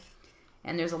Castle.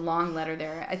 And there's a long letter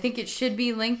there. I think it should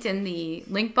be linked in the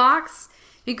link box.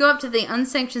 If you go up to the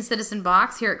Unsanctioned Citizen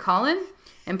box here at Callin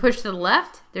and push to the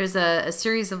left, there's a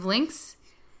series of links,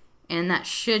 and that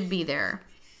should be there.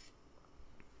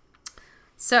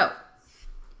 So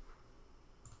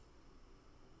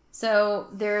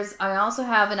I also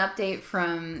have an update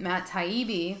from Matt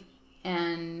Taibbi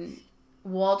and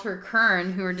Walter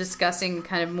Kern, who are discussing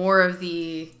kind of more of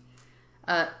the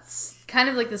kind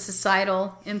of like the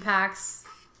societal impacts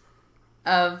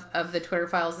of the Twitter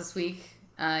files this week.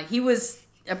 He was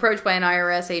approached by an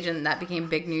IRS agent, and that became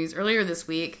big news earlier this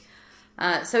week.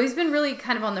 So he's been really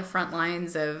kind of on the front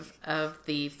lines of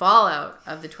the fallout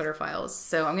of the Twitter files.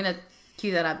 So I'm going to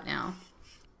cue that up now.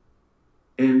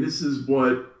 And this is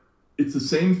it's the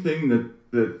same thing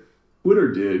that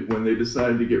Twitter did when they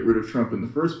decided to get rid of Trump in the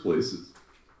first place.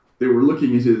 They were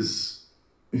looking at his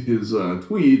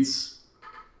tweets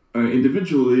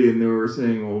individually, and they were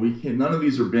saying, well, we can't, none of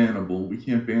these are bannable. We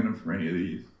can't ban him for any of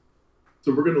these.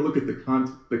 So we're going to look at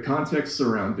the context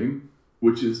surrounding,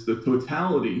 which is the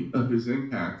totality of his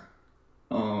impact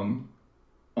on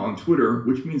Twitter,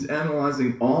 which means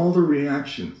analyzing all the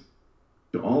reactions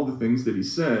to all the things that he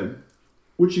said,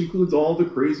 which includes all the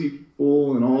crazy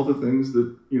people and all the things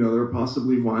that, that are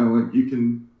possibly violent. You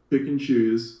can pick and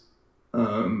choose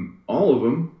all of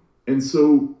them. And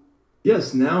so,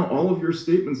 yes, now all of your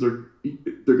statements they're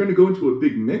going to go into a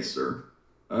big mixer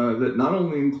that not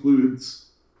only includes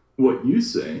what you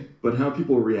say, but how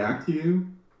people react to you,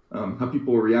 how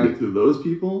people react to those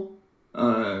people.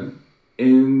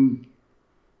 And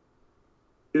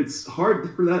it's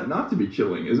hard for that not to be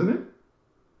chilling, isn't it?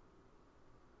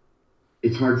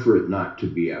 It's hard for it not to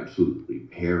be absolutely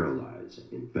paralyzing,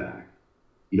 in fact.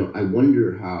 I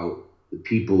wonder how the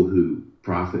people who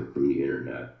profit from the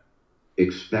internet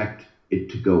expect it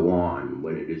to go on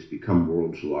when it has become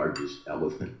world's largest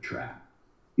elephant trap.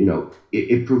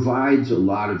 It provides a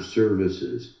lot of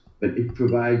services, but it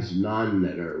provides none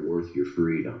that are worth your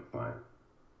freedom,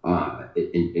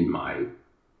 in my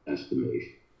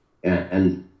estimation.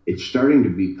 And it's starting to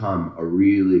become a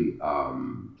really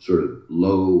sort of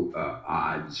low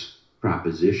odds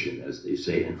proposition, as they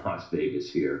say in Las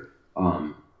Vegas here,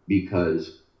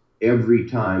 because every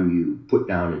time you put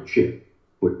down a chip,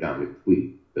 put down a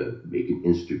tweet, make an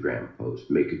Instagram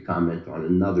post, make a comment on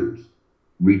another's,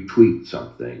 retweet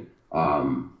something,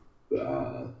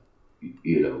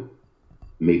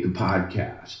 make a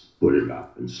podcast, put it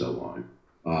up, and so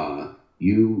on.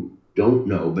 You don't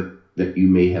know, but that you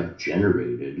may have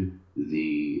generated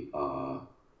the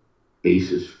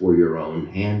basis for your own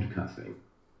handcuffing.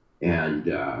 And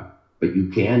but you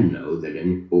can know that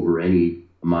over any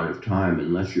amount of time,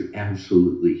 unless you're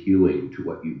absolutely hewing to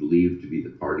what you believe to be the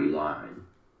party line,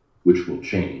 which will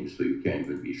change, so you can't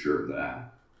even be sure of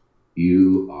that,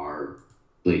 you are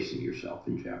placing yourself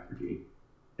in jeopardy.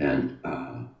 And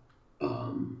I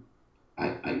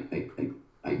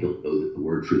don't know that the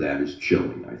word for that is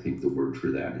chilling. I think the word for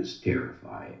that is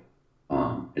terrifying.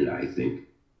 And I think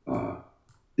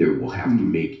there will have to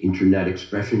make internet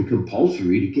expression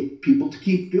compulsory to get people to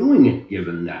keep doing it,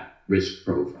 given that risk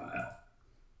profile.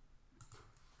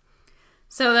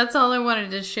 So that's all I wanted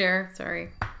to share. Sorry.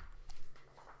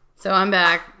 So I'm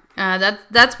back.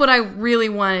 That's what I really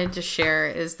wanted to share,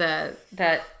 is that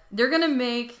they're going to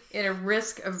make it a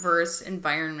risk-averse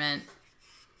environment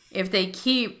if they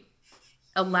keep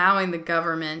allowing the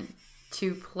government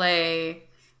to play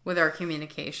with our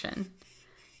communication.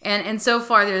 And so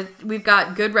far, we've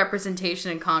got good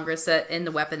representation in Congress, that in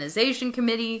the weaponization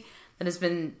committee, that has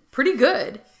been pretty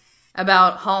good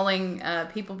about hauling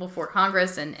people before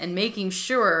Congress and making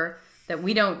sure that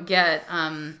we don't get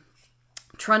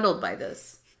trundled by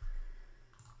this.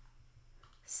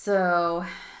 So,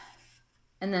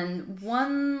 and then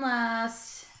one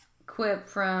last quip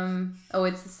from,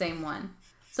 it's the same one.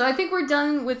 So I think we're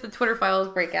done with the Twitter Files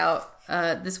breakout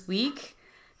this week.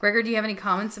 Gregor, do you have any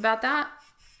comments about that?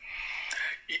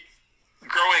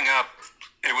 Growing up,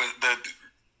 it was the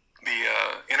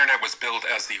internet was billed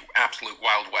as the absolute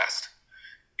Wild West,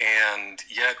 and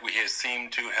yet we seem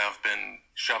to have been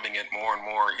shoving it more and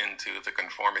more into the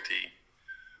conformity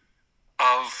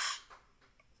of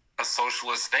a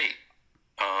socialist state.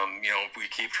 We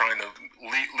keep trying to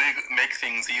make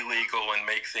things illegal and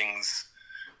make things,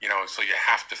 so you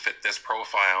have to fit this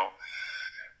profile.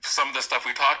 Some of the stuff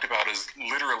we talked about is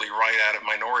literally right out of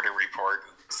Minority Report,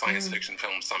 science fiction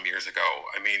film some years ago.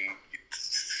 I mean,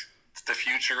 the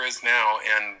future is now,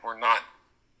 and we're not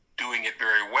doing it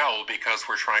very well because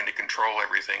we're trying to control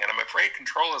everything. And I'm afraid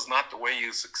control is not the way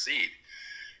you succeed.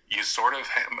 You sort of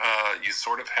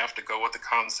have to go with the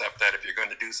concept that if you're going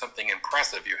to do something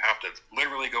impressive, you have to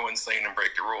literally go insane and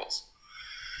break the rules.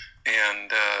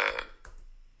 And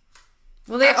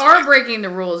well, they are breaking the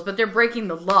rules, but they're breaking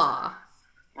the law.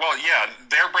 Well, yeah,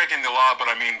 they're breaking the law, but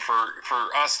I mean, for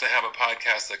us to have a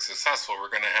podcast that's successful, we're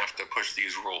going to have to push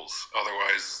these rules.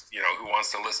 Otherwise, who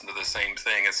wants to listen to the same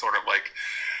thing? It's sort of like,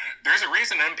 there's a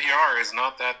reason NPR is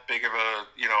not that big of a,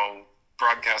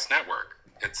 broadcast network.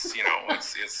 It's,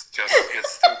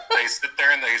 they sit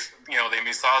there and they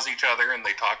massage each other and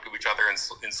they talk to each other in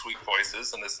sweet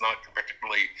voices, and it's not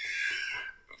particularly,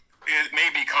 it may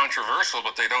be controversial,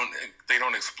 but they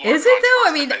don't explore. Is it though?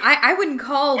 I mean, I wouldn't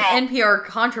call NPR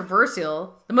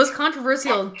controversial. The most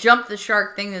controversial jump the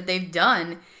shark thing that they've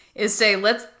done is say,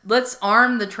 let's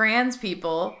arm the trans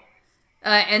people,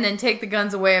 and then take the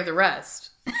guns away of the rest.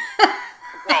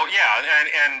 Well, yeah, Yeah,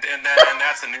 and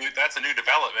that's a new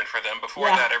development for them. Before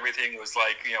that, everything was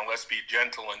like, let's be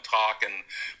gentle and talk, and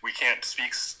we can't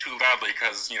speak too loudly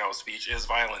because speech is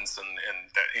violence, and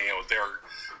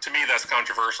to me that's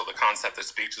controversial. The concept that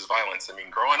speech is violence. I mean,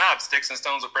 growing up, sticks and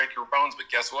stones will break your bones, but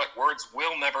guess what? Words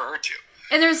will never hurt you.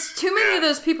 And there's too many of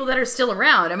those people that are still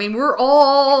around. I mean, we're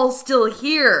all still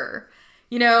here.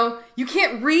 You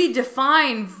can't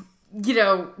redefine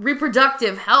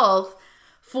reproductive health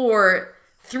for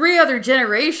 3 other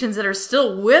generations that are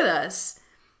still with us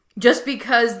just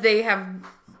because they have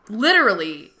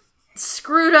literally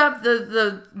screwed up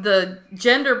the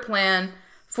gender plan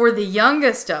for the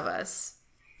youngest of us.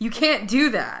 You can't do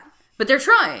that. But they're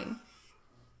trying.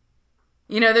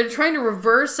 They're trying to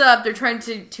reverse up. They're trying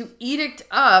to edict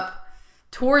up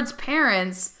towards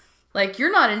parents like,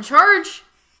 you're not in charge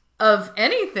of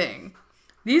anything.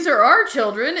 These are our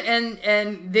children,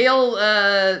 and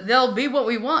they'll be what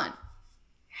we want.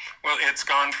 Well, it's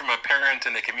gone from a parent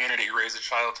and the community raise a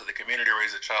child to the community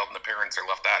raise a child, and the parents are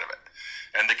left out of it.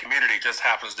 And the community just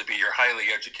happens to be your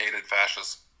highly educated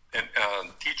fascist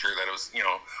teacher that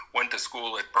went to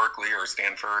school at Berkeley or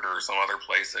Stanford or some other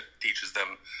place that teaches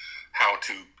them how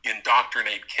to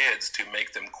indoctrinate kids to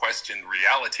make them question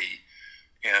reality,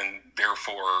 and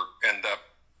therefore end up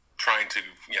trying to,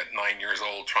 at 9 years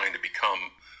old, trying to become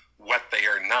what they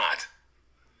are not.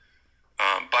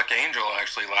 Buck Angel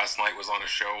actually last night was on a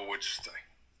show which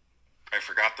I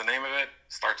forgot the name of it.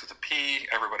 Starts with a P.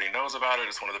 Everybody knows about it.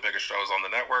 It's one of the biggest shows on the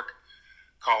network.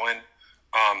 Call-In.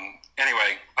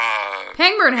 Anyway.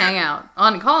 Pangburn Hangout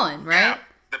on Call-In, right? Yeah,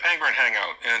 the Pangburn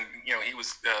Hangout. And, he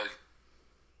was...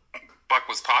 Buck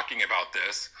was talking about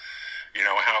this,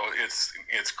 how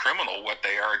it's criminal what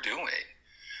they are doing.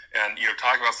 And,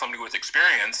 talk about somebody with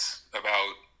experience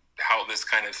about how this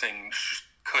kind of thing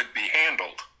could be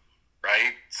handled.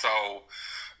 Right? So,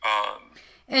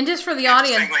 and just for the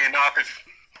audience,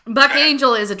 Buck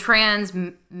Angel is a trans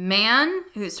man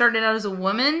who started out as a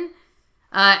woman,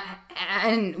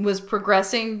 and was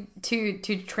progressing to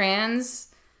trans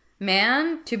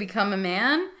man to become a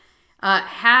man,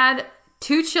 had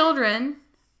 2 children,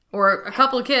 or a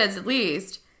couple of kids at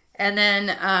least, and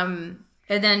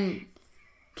then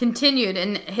continued,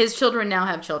 and his children now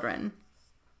have children.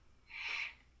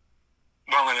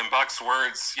 Well, and in Buck's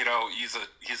words, he's a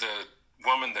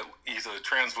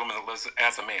trans woman that lives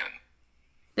as a man.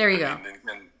 There you go.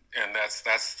 And that's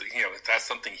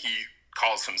something he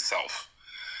calls himself.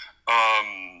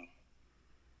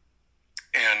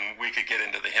 And we could get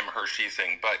into the him, her, she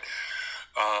thing, but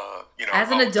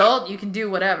as an adult, you can do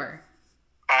whatever.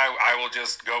 I will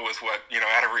just go with what,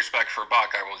 out of respect for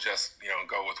Buck, I will just,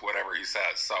 go with whatever he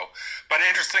says. So, but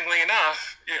interestingly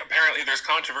enough, apparently there's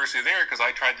controversy there because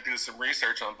I tried to do some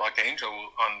research on Buck Angel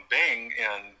on Bing,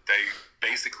 and they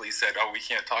basically said, we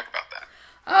can't talk about that.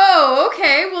 Oh,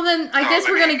 okay. Well, then I guess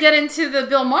we're going to get into the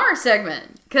Bill Maher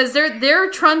segment because they're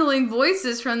trundling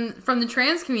voices from the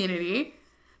trans community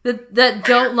that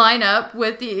don't line up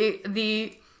with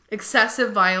the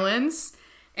excessive violence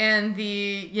and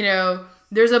the,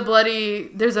 there's a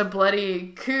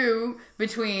bloody coup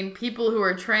between people who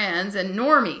are trans and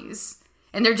normies.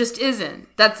 And there just isn't.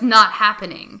 That's not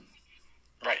happening.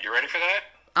 Right. You ready for that?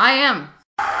 I am.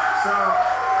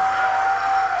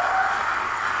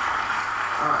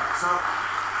 So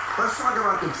let's talk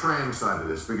about the trans side of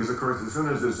this, because of course as soon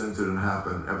as this incident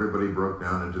happened, everybody broke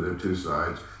down into their 2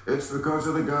 sides. It's because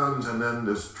of the guns and then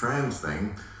this trans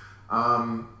thing.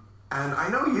 And I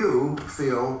know you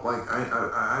feel like,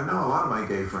 I know a lot of my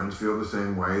gay friends feel the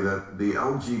same way, that the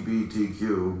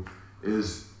LGBTQ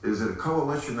is a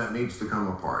coalition that needs to come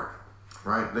apart,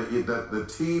 right? That the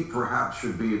T perhaps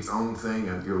should be its own thing,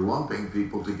 and you're lumping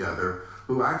people together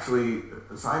who actually,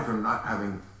 aside from not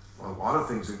having a lot of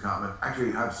things in common,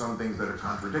 actually have some things that are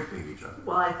contradicting each other.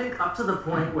 Well, I think up to the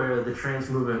point where the trans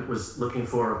movement was looking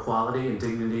for equality and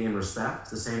dignity and respect,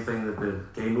 the same thing that the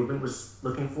gay movement was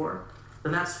looking for,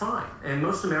 then that's fine. And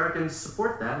most Americans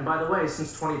support that. And by the way,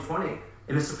 since 2020,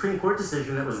 in a Supreme Court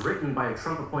decision that was written by a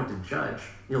Trump-appointed judge,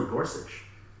 Neil Gorsuch,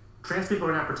 trans people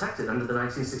are not protected under the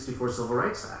 1964 Civil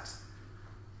Rights Act.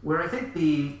 Where I think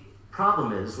the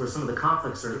problem is, where some of the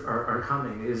conflicts are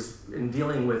coming, is in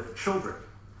dealing with children.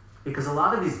 Because a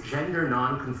lot of these gender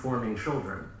non-conforming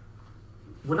children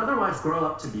would otherwise grow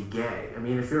up to be gay. I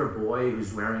mean, if you're a boy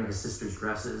who's wearing his sister's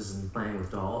dresses and playing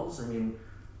with dolls, 7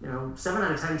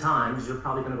 out of 10 times you're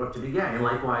probably going to grow up to be gay. And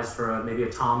likewise for maybe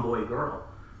a tomboy girl.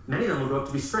 Many of them will grow up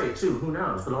to be straight too, who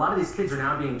knows? But a lot of these kids are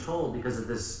now being told, because of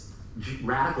this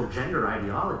radical gender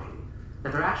ideology,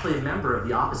 that they're actually a member of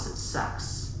the opposite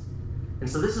sex. And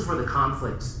so this is where the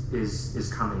conflict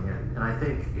is coming in. And I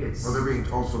think it's... Well, they're being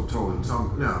also told in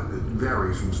some... Now, it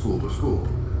varies from school to school.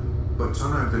 But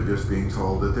sometimes they're just being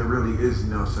told that there really is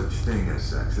no such thing as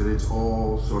sex. That it's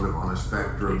all sort of on a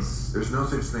spectrum. There's no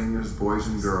such thing as boys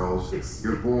and girls.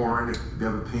 You're born, if you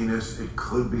have a penis, it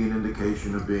could be an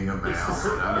indication of being a male.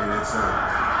 I mean, it's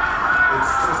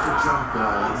just a jump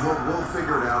ball. We'll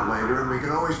figure it out later, and we can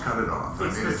always cut it off. I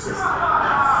mean, it's just...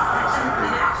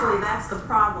 And actually, that's the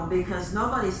problem, because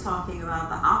nobody's talking about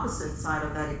the opposite side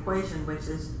of that equation, which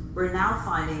is we're now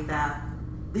finding that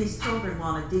these children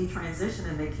want to detransition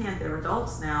and they can't. They're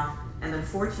adults now, and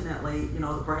unfortunately,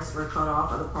 the breasts were cut off,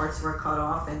 other parts were cut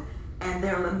off, and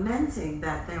they're lamenting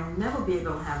that they'll never be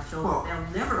able to have children. Well, they'll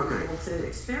never be able to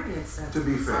experience that. To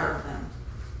be side fair, of them.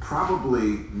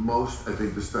 probably most, I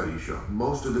think the studies show,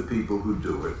 most of the people who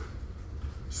do it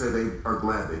say they are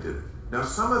glad they did it. Now,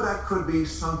 some of that could be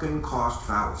sunken cost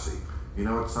fallacy. You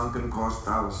know what sunken cost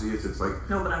fallacy is? It's like...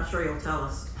 No, but I'm sure you'll tell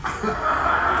us. We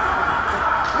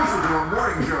should do a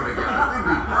morning show together. It'd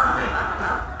be perfect.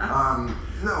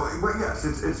 No, but yes,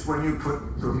 it's when you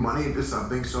put the money into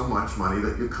something, so much money,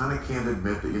 that you kind of can't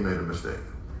admit that you made a mistake.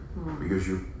 Because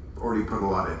you've already put a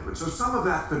lot into it. So some of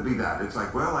that could be that. It's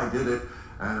like, well, I did it,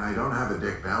 and I don't have a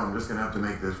dick now. I'm just going to have to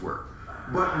make this work.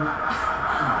 But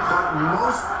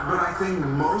I think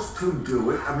most who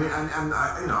do it, I mean, and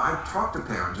I've talked to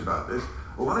parents about this.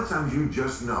 A lot of times you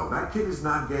just know that kid is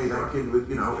not gay. That kid,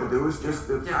 there was just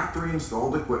the factory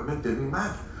installed equipment didn't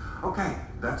match. Okay,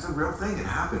 that's a real thing. It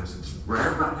happens. It's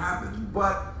rare, but it happens.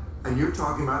 And you're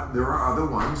talking about there are other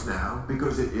ones now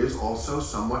because it is also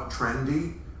somewhat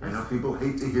trendy. I know people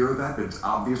hate to hear that, but it's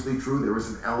obviously true. There is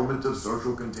an element of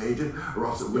social contagion, or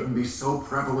else it wouldn't be so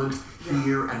prevalent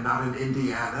here and not in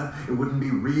Indiana. It wouldn't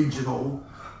be regional.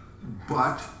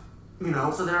 But,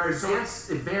 So there are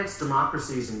advanced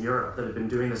democracies in Europe that have been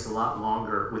doing this a lot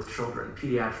longer with children,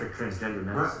 pediatric transgender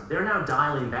medicine. Right. They're now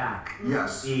dialing back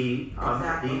the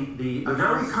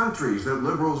very countries that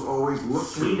liberals always look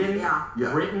to. Sweden,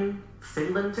 Britain,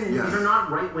 Finland. These are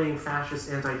not right-wing fascist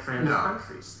anti-trans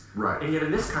countries. Right. And yet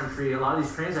in this country, a lot of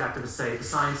these trans activists say the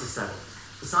science is settled.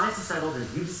 The science is settled, and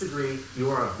if you disagree, you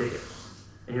are a bigot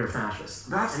and you're a fascist.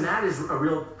 That is a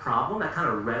real problem. That kind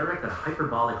of rhetoric, that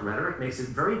hyperbolic rhetoric, makes it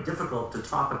very difficult to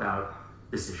talk about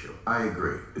this issue. I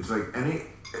agree. It's like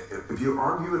if you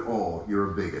argue at all,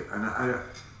 you're a bigot.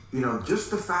 And just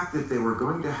the fact that they were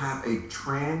going to have a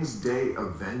Trans Day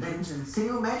of Vengeance. Can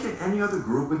you imagine any other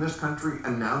group in this country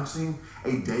announcing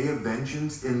a Day of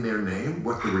Vengeance in their name?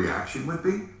 What the reaction would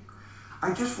be?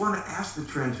 I just want to ask the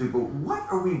trans people, what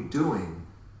are we doing,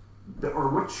 or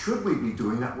what should we be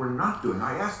doing that we're not doing?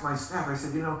 I asked my staff, I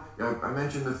said, I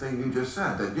mentioned the thing you just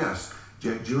said, that yes,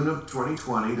 June of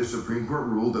 2020, the Supreme Court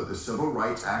ruled that the Civil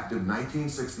Rights Act of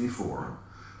 1964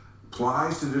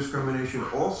 applies to discrimination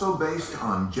also based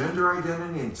on gender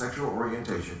identity and sexual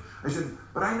orientation. I said,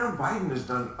 but I know Biden has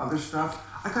done other stuff.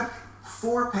 I got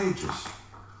 4 pages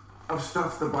of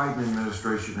stuff the Biden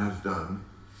administration has done,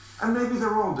 and maybe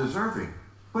they're all deserving.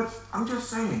 But I'm just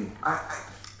saying,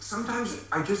 sometimes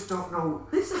I just don't know.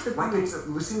 This is it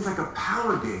seems like a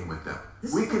power game with them.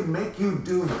 We can make you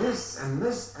do this and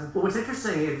this. Well, what's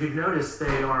interesting, if you've noticed,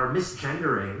 they are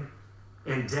misgendering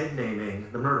and dead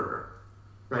naming the murderer.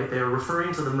 Right, they are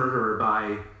referring to the murderer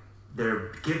by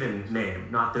their given name,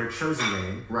 not their chosen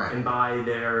name, and by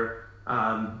their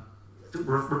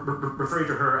referring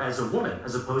to her as a woman,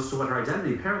 as opposed to what her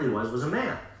identity apparently was a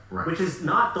man, which is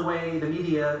not the way the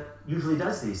media usually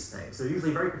does these things. They're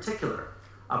usually very particular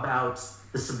about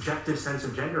the subjective sense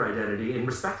of gender identity and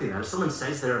respecting that. If someone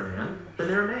says they're a man, then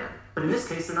they're a man. But in this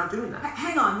case, they're not doing that.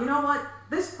 Hang on, you know what?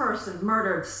 This person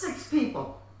murdered 6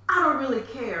 people. I don't really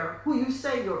care who you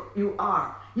say you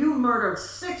are. You murdered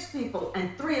 6 people,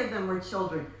 and 3 of them were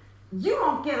children. You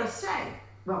don't get a say.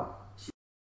 Well,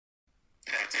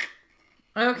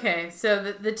 okay, so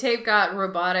the tape got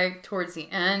robotic towards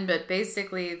the end, but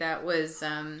basically that was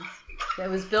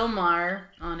Bill Maher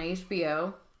on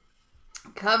HBO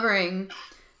covering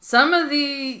some of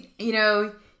the,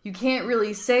 you can't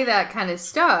really say that kind of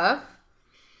stuff.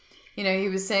 He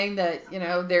was saying that,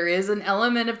 there is an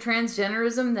element of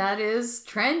transgenderism that is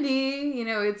trendy.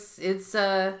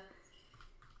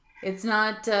 It's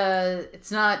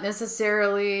not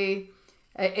necessarily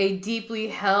a deeply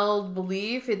held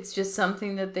belief. It's just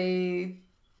something that they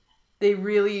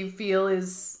really feel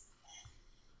is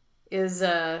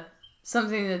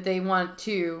something that they want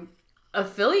to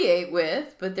affiliate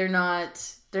with, but they're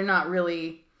not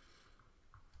really,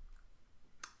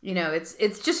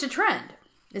 it's just a trend.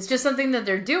 It's just something that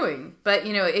they're doing. But,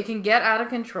 it can get out of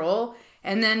control,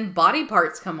 and then body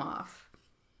parts come off.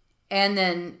 And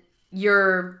then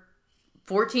your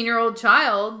 14-year-old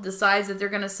child decides that they're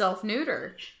going to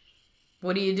self-neuter.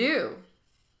 What do you do?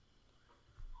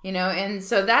 You know, and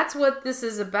so that's what this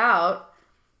is about.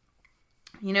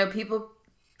 You know, people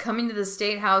coming to the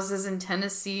state houses in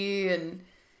Tennessee, and,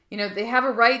 you know, they have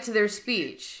a right to their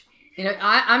speech. You know,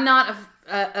 I'm not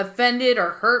offended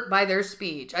or hurt by their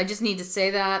speech. I just need to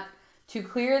say that to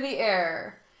clear the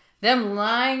air. Them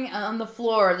lying on the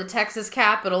floor of the Texas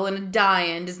Capitol and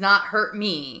dying does not hurt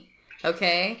me,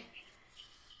 okay?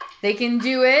 They can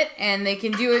do it, and they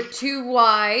can do it to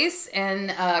Wise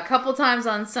and a couple times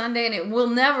on Sunday, and it will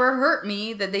never hurt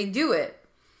me that they do it.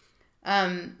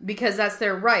 Because that's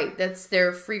their right. That's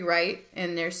their free right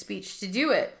and their speech to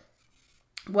do it.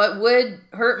 What would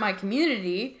hurt my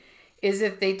community is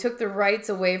if they took the rights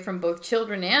away from both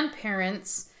children and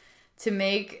parents to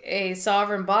make a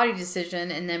sovereign body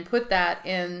decision and then put that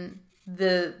in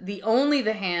the only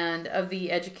the hand of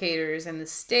the educators and the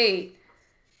state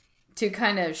to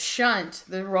kind of shunt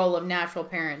the role of natural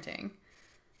parenting.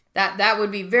 That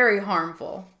would be very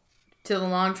harmful to the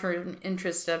long-term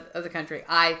interest of the country,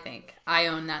 I think. I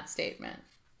own that statement.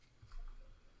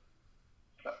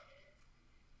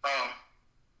 Hi,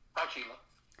 Sheila.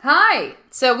 Hi.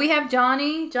 So we have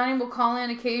Johnny. Johnny will call in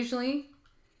occasionally.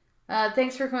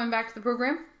 Thanks for coming back to the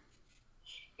program.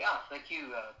 Yeah, thank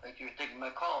you. Thank you for taking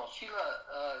my call. Sheila,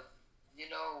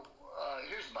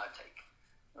 here's my take.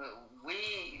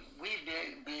 We've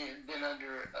been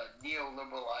under a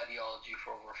neoliberal ideology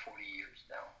for over 40 years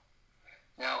now.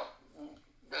 Now,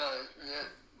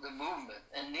 the movement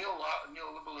and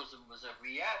neoliberalism was a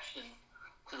reaction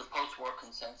to the post-war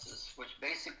consensus, which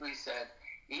basically said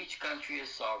each country is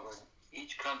sovereign.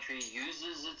 Each country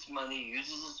uses its money,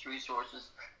 uses its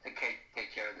resources to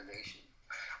take care of the nation.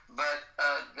 But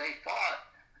they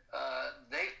fought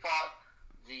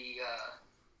the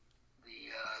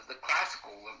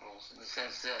classical liberals in the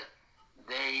sense that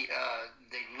they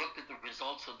looked at the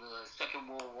results of the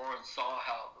Second World War and saw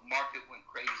how the market went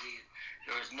crazy.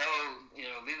 There was no,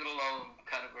 leave it alone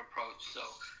kind of approach. So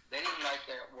they didn't like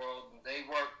that world. They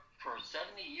worked for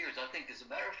 70 years. I think, as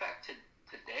a matter of fact,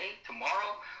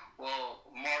 tomorrow will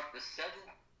mark the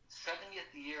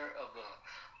 70th year of the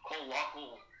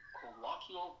colloquial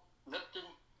Lipton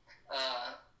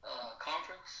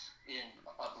conference in,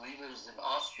 I believe it was in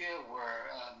Austria,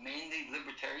 where mainly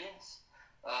libertarians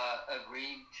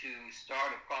agreed to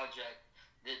start a project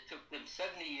that took them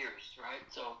 70 years, right?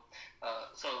 So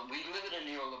we live in a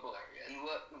neoliberal area, and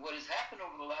what has happened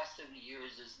over the last 70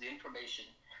 years is the information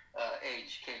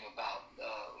age came about.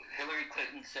 Hillary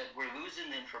Clinton said, we're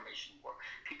losing the information war.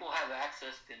 People have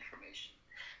access to information.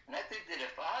 And I think that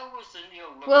if I was a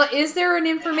neoliberal... Well, is there an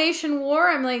information war?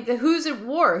 I'm like, who's at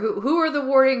war? Who are the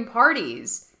warring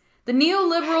parties? The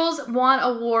neoliberals want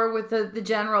a war with the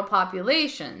general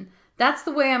population. That's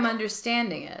the way I'm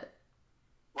understanding it.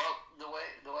 Well, the way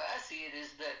I see it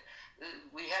is that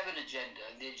we have an agenda.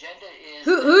 And the agenda is...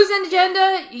 Whose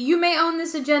agenda? You may own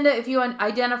this agenda if you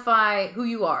identify who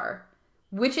you are.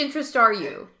 Which interest are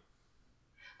you?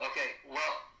 Okay,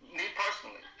 well, me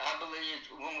personally, I believe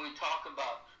when we talk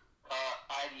about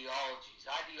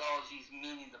ideologies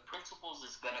meaning the principles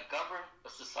that's going to govern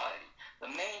a society. The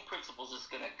main principles that's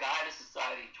going to guide a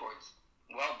society towards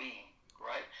well-being,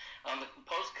 right? On the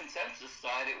post-consensus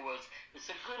side,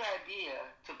 it's a good idea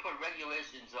to put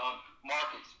regulations on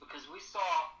markets because we saw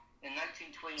in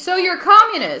 1920... So you're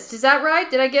communist, is that right?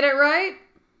 Did I get it right?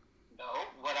 No,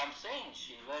 what I'm saying,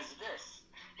 Sheila, is this,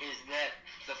 is that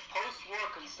the post-war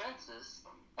consensus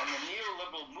and the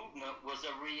neoliberal movement was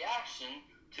a reaction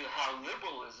to how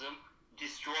liberalism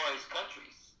destroys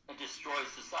countries and destroys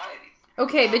societies.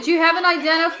 Okay, but you haven't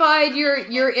identified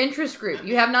your interest group.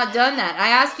 You have not done that.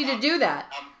 I asked you to do that.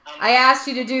 I asked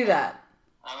you to do that.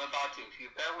 I'm about to. If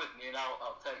you bear with me, and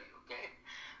I'll tell you, okay?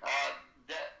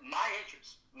 My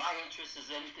interest is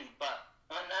anything but,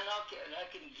 and I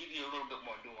can give you a little bit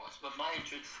more nuance, but my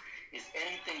interest is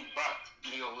anything but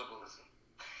neoliberalism.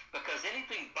 Because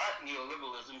anything but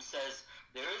neoliberalism says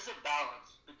there is a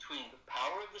balance between the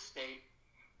power of the state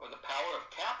or the power of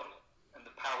capital and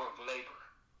the power of labor.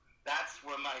 That's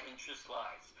where my interest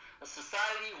lies. A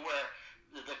society where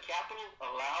the capital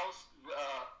allows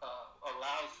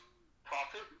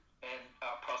profit and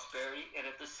prosperity, and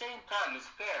at the same time is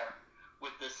fair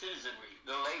with the citizenry,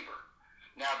 the labor.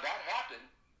 Now that happened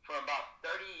for about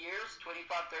 30 years, 30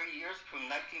 years, from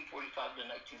 1945 to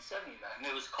 1979. And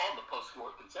it was called the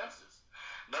post-war consensus.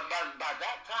 But by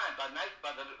that time,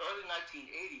 by the early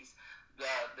 1980s,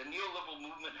 the neoliberal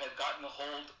movement had gotten a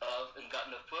hold of and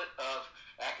gotten a foot of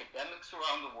academics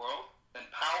around the world and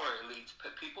power elites,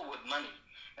 people with money.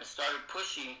 and started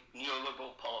pushing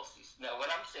neoliberal policies. Now,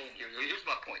 what I'm saying here's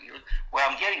my point. Where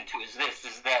I'm getting to is this: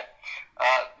 is that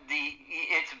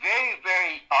it's very,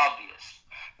 very obvious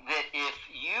that if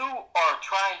you are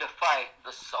trying to fight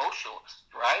the socialists,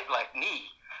 right, like me,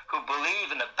 who believe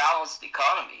in a balanced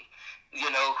economy,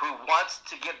 who wants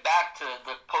to get back to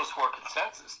the post-war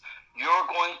consensus, you're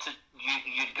going to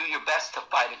you do your best to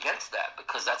fight against that,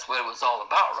 because that's what it was all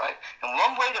about, right? And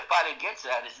one way to fight against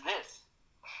that is this.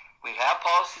 We have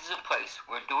policies in place.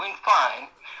 We're doing fine.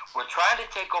 We're trying to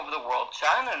take over the world.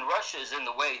 China and Russia is in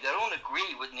the way. They don't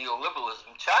agree with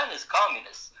neoliberalism. China is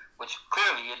communist, which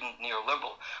clearly isn't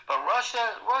neoliberal. But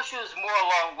Russia is more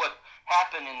along what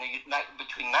happened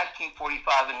between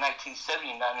 1945 and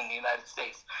 1979 in the United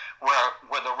States,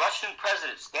 where the Russian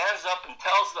president stands up and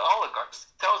tells the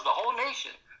oligarchs, tells the whole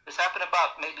nation. This happened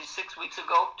about maybe 6 weeks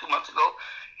ago, 2 months ago.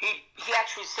 He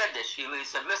actually said this, Sheila. He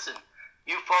said, listen,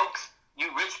 you folks, you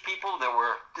rich people that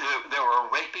were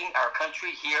raping our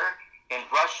country here in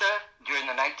Russia during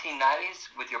the 1990s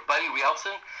with your buddy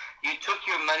Yeltsin, you took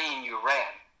your money and you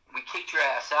ran. We kicked your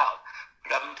ass out.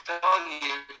 But I'm telling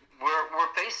you,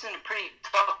 we're facing a pretty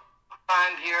tough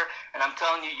time here, and I'm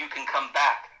telling you, you can come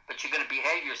back, but you're going to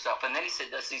behave yourself. And then he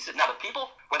said this. He said, now the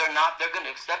people, whether or not they're going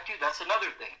to accept you, that's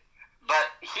another thing.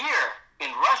 But here in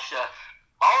Russia,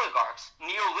 oligarchs,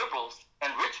 neoliberals,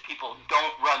 and rich people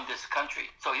don't run this country.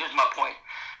 So here's my point.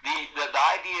 The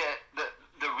idea,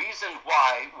 the reason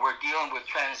why we're dealing with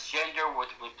transgender, we're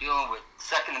dealing with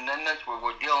Second Amendment,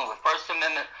 we're dealing with First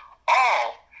Amendment,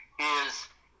 all is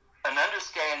an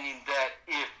understanding that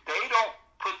if they don't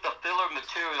put the filler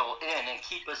material in and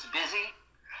keep us busy,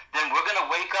 then we're going to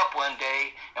wake up one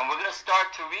day and we're going to start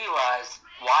to realize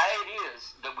why it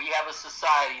is that we have a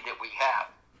society that we have.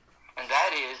 And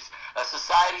that is a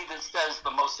society that says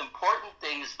the most important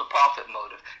thing is the profit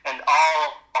motive, and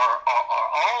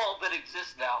all that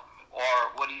exists now are,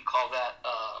 what do you call that,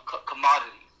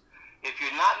 commodities. If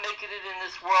you're not making it in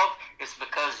this world, it's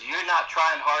because you're not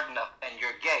trying hard enough and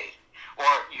you're gay,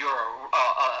 or you're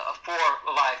for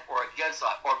life or against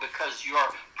life, or because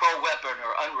you're pro-weapon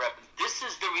or unweapon. This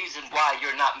is the reason why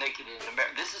you're not making it in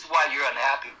America. This is why you're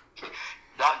unhappy.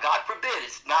 God forbid,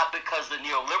 it's not because the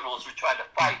neoliberals are trying to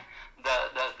fight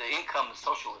the income of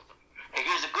socialism. And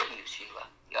here's the good news, Sheila.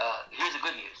 Here's the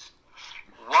good news.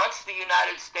 Once the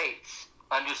United States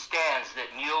understands that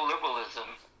neoliberalism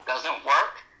doesn't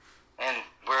work, and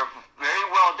we're very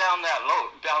well down that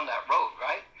road,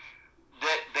 right?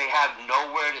 That they have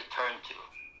nowhere to turn to.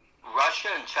 Russia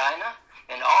and China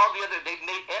and all the other, they've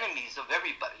made enemies of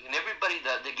everybody. And everybody,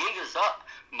 the gig is up.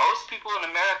 Most people in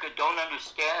America don't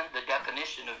understand the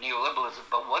definition of neoliberalism.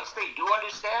 But once they do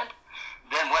understand,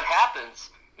 then what happens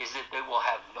is that they will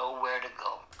have nowhere to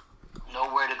go.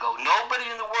 Nowhere to go. Nobody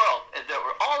in the world.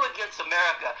 They're all against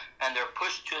America, and they're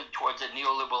pushed towards a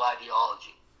neoliberal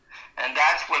ideology. And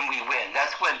that's when we win.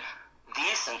 That's when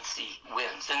decency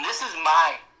wins. And this is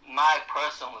my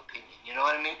personal opinion. You know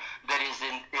what I mean? That it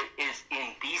is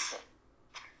indecent.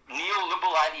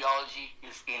 Neoliberal ideology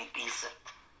is indecent.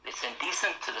 It's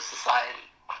indecent to the society.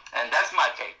 And that's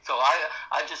my take. So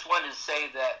I just wanted to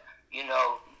say that,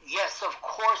 yes, of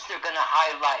course they're going to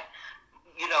highlight,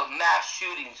 mass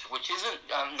shootings, which isn't,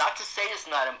 not to say it's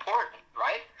not important,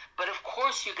 right? But of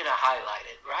course you're going to highlight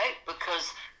it, right?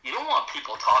 Because you don't want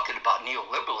people talking about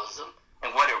neoliberalism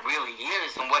and what it really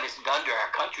is and what it's done to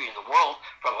our country and the world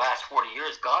for the last 40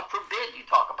 years. God forbid you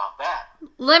talk about that.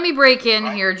 Let me break in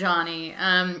here, Johnny.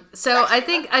 So I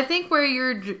think where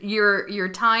your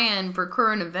tie-in for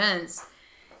current events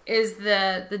is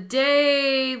that the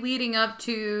day leading up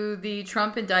to the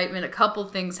Trump indictment, a couple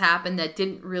things happened that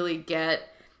didn't really get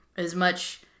as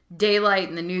much daylight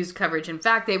in the news coverage. In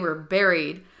fact, they were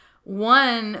buried.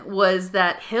 One was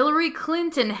that Hillary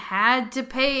Clinton had to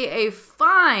pay a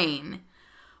fine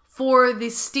for the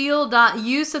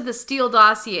use of the Steele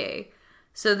dossier.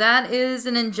 So that is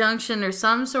an injunction or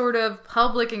some sort of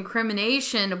public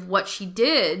incrimination of what she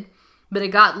did, but it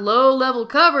got low-level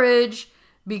coverage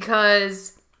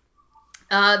because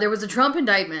there was a Trump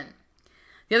indictment.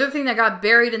 The other thing that got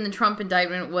buried in the Trump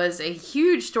indictment was a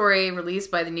huge story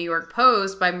released by the New York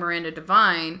Post by Miranda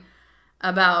Devine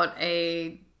about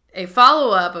a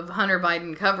follow-up of Hunter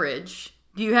Biden coverage.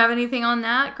 Do you have anything on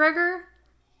that, Gregor?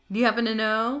 Do you happen to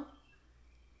know?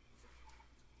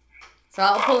 So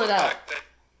I'll pull it up.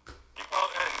 The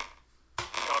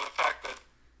fact that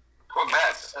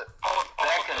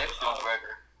bad connection,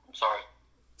 Gregor. I'm sorry.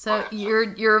 So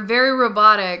you're very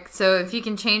robotic. So if you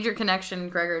can change your connection,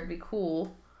 Gregor, it'd be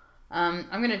cool. I'm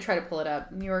gonna try to pull it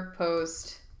up. New York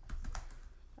Post,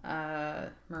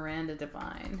 Miranda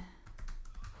Devine.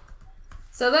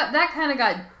 So that kind of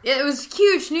it was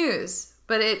huge news,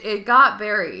 but it got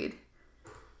buried.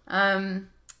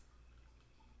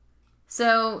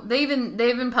 So they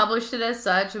even published it as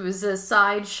such. It was a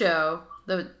sideshow.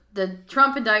 The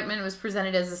Trump indictment was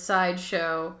presented as a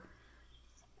sideshow,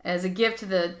 as a gift to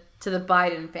the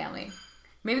Biden family.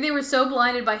 Maybe they were so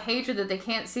blinded by hatred that they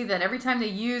can't see that every time they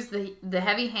use the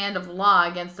heavy hand of law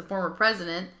against the former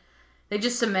president, they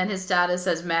just cement his status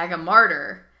as MAGA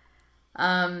martyr.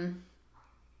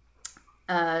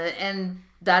 And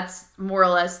that's more or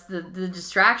less the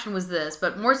distraction was this.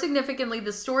 But more significantly,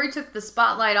 the story took the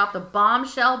spotlight off the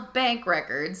bombshell bank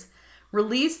records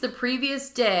released the previous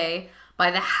day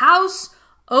by the House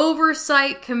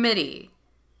Oversight Committee,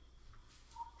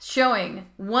 showing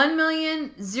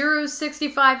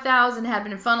 $1,065,000 had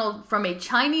been funneled from a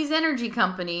Chinese energy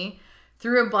company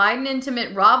through a Biden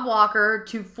intimate Rob Walker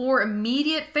to 4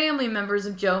 immediate family members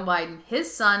of Joe Biden,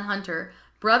 his son Hunter,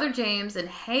 brother James, and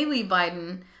Haley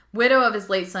Biden, widow of his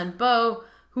late son Beau,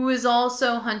 who is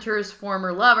also Hunter's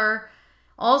former lover,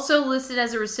 also listed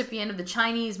as a recipient of the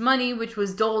Chinese money, which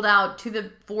was doled out to the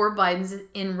 4 Bidens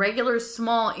in regular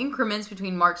small increments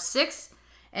between March 6th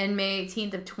and May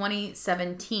 18th of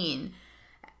 2017,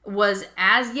 was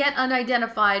as yet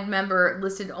unidentified member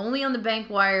listed only on the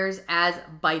bank wires as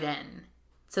Biden.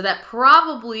 So that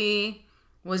probably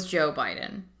was Joe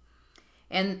Biden.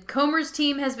 And Comer's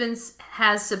team has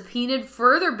subpoenaed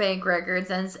further bank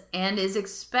records and is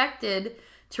expected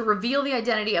to reveal the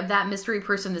identity of that mystery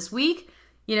person this week.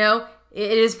 You know,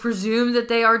 it is presumed that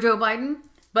they are Joe Biden,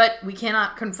 but we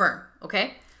cannot confirm,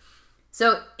 okay?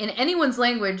 So in anyone's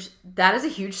language, that is a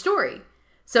huge story.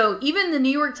 So even the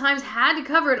New York Times had to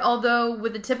cover it, although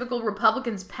with the typical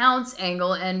Republicans pounce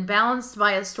angle and balanced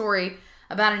by a story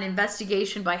about an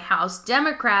investigation by House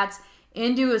Democrats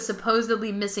into a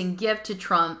supposedly missing gift to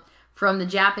Trump from the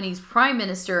Japanese Prime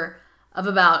Minister of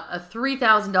about a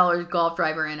 $3,000 golf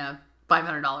driver and a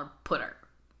 $500 putter.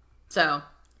 So,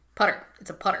 putter. It's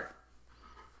a putter.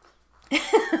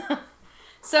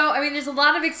 So, I mean, there's a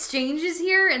lot of exchanges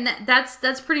here, and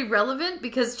that's pretty relevant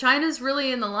because China's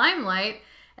really in the limelight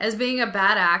as being a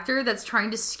bad actor that's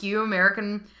trying to skew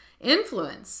American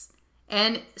influence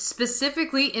and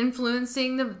specifically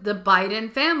influencing the Biden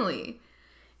family.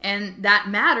 And that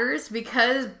matters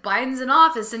because Biden's in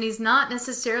office and he's not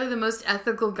necessarily the most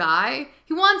ethical guy.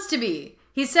 He wants to be.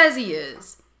 He says he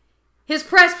is. His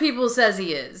press people says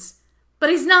he is.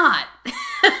 But he's not.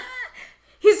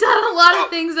 He's done a lot of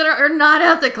things that are not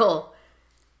ethical.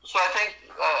 So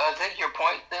I think your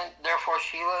point then, therefore,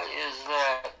 Sheila, is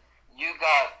that you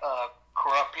got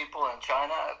corrupt people in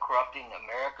China corrupting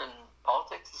American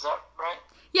politics. Is that right?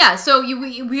 Yeah, so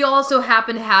we also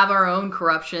happen to have our own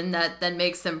corruption that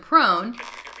makes them prone.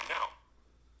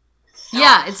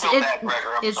 Yeah, it's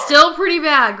still pretty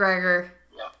bad, Gregor.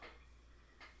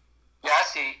 Yeah, I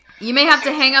see. You may have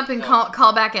to hang up and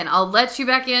call back in. I'll let you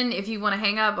back in if you want to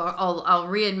hang up. I'll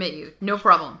readmit you. No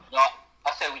problem. No,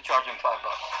 I say we charge him $5.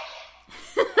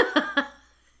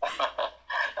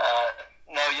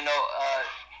 No,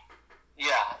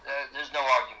 there's no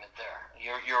argument there.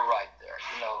 You're right there.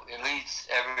 Elites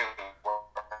everywhere.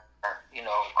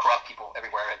 Corrupt people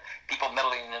everywhere, and people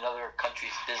meddling in other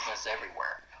countries' business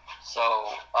everywhere. So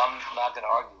I'm not going to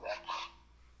argue that.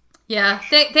 Yeah.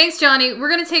 Thanks, Johnny. We're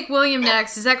going to take William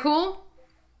next. Is that cool?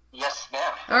 Yes,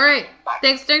 ma'am. All right. Bye.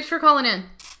 Thanks for calling in.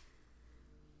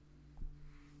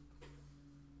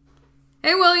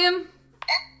 Hey, William.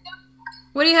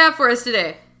 What do you have for us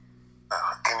today?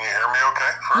 Can you hear me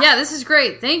okay? Yeah, this is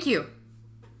great. Thank you.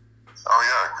 Oh,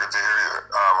 yeah. Good to hear you.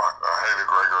 Hey to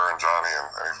Gregor and Johnny and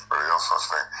everybody else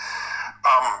listening.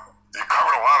 You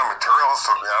covered a lot of materials.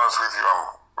 To be honest with you,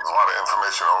 there's a lot of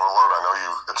information overload. I know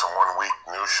it's a 1-week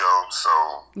news show, so...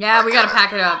 Yeah, we got to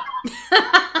pack it up.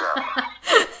 Yeah.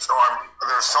 So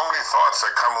there's so many thoughts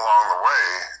that come along the way,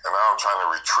 and now I'm trying to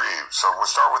retrieve. So we'll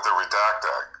start with the Redact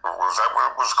Act. Was that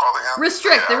what it was called again?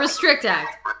 The Restrict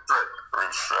Act.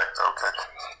 Restrict, okay.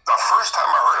 The first time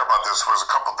I heard about this was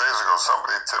a couple days ago.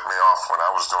 Somebody tipped me off when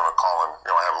I was doing a call-in.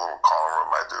 I have a little call-in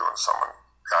room I do, and someone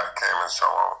came and so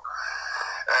on.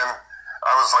 And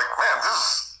I was like, man, this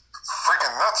is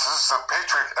freaking nuts. This is a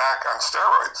Patriot Act on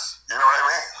steroids. You know what I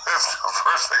mean? That's the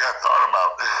first thing I thought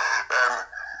about.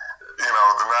 And,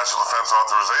 the National Defense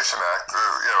Authorization Act,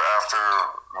 after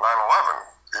 9/11.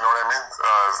 You know what I mean?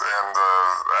 And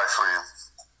actually,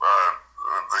 the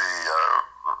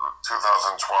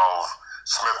 2012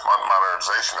 Smith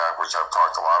Modernization Act, which I've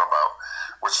talked a lot about,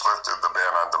 which lifted the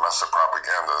ban on domestic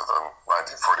propaganda, the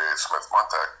 1948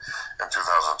 Smith-Mundt Act in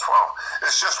 2012.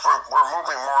 It's just we're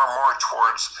moving more and more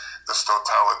towards this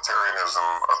totalitarianism,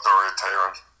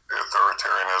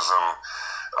 authoritarianism,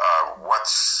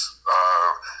 what's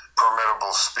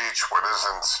permittable speech, what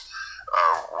isn't,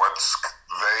 what's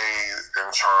they in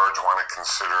charge want to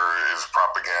consider is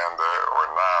propaganda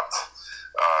or not.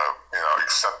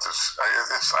 Except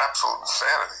it's absolute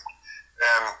insanity.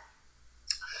 And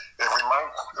it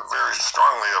reminds me very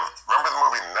strongly of, remember the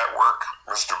movie Network,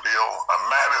 Mr. Beale? I'm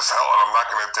mad as hell and I'm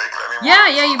not going to take it anymore. Yeah,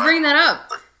 you bring that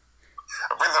up.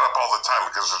 I bring that up all the time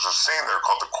because there's a scene there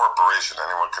called The Corporation.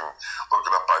 Anyone can look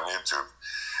it up on YouTube.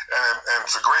 And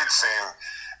it's a great scene.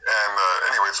 And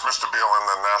anyway, it's Mr. Beale in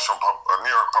the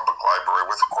New York Public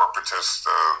Library with a corporatist.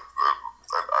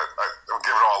 I don't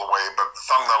give it all away, but the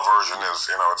thumbnail version is,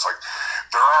 it's like,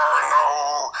 there are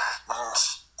no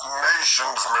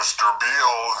nations, Mr.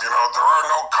 Beale. There are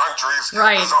no countries.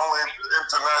 Right. There's only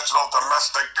international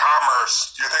domestic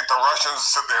commerce. Do you think the Russians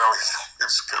sit there?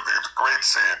 It's a great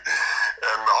scene.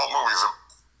 And the whole movie's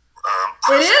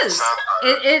it is.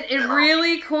 It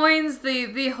really coins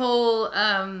the whole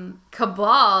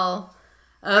cabal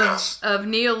of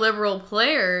neoliberal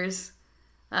players.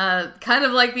 Kind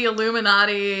of like the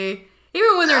Illuminati.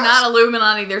 Even when they're not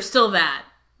Illuminati, they're still that.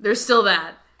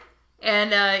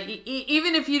 And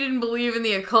even if you didn't believe in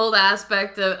the occult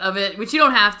aspect of it, which you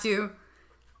don't have to,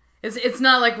 it's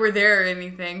not like we're there or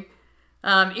anything.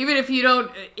 Even if you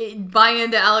don't buy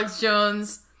into Alex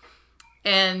Jones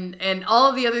and all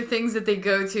of the other things that they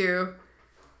go to,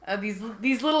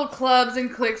 these little clubs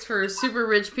and cliques for super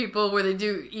rich people where they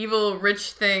do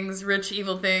rich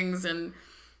evil things, and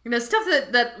stuff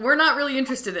that we're not really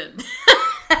interested in.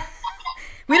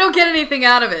 We don't get anything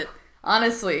out of it,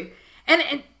 honestly. And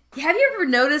have you ever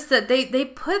noticed that they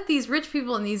put these rich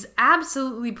people in these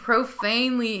absolutely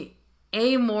profanely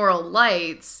amoral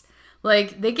lights?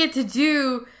 Like, they get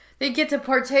to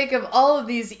partake of all of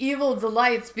these evil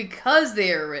delights because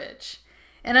they are rich.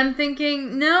 And I'm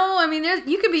thinking, no, I mean,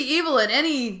 you can be evil at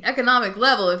any economic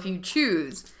level if you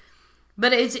choose.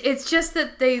 But it's just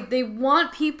that they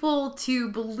want people to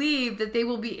believe that they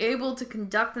will be able to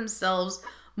conduct themselves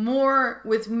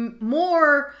with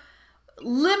more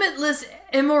limitless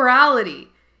immorality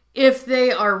if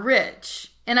they are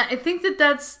rich. And I think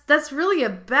that's really a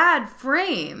bad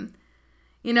frame.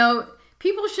 People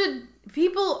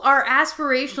are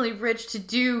aspirationally rich to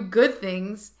do good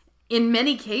things in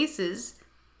many cases.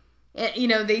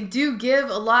 They do give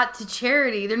a lot to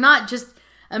charity. They're not just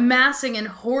amassing and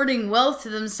hoarding wealth to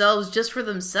themselves just for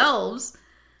themselves.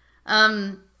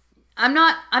 I'm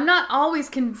not always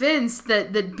convinced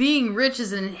that being rich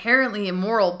is an inherently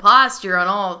immoral posture on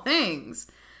all things.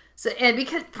 So, and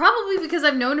because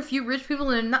I've known a few rich people,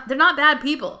 and they're not bad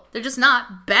people. They're just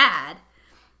not bad.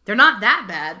 They're not that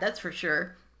bad, that's for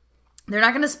sure. They're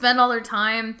not going to spend all their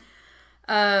time.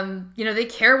 They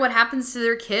care what happens to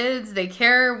their kids. They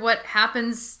care what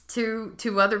happens to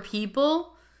other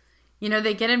people.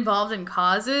 They get involved in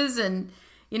causes, and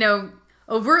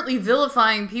overtly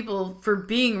vilifying people for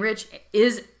being rich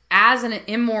is as an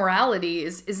immorality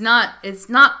is not. It's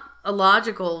not a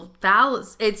logical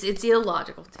fallacy. It's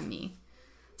illogical to me.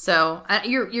 So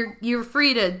you're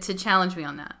free to challenge me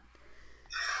on that.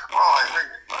 Well, I think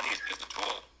money is just a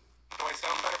tool. Do I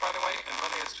sound better, by the way? And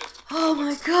money is just a tool. Oh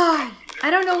my God! I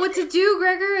don't know what to do,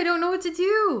 Gregor. I don't know what to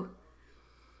do.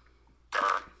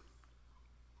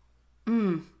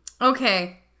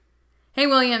 Okay. Hey,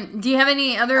 William, do you have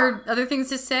any other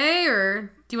things to say, or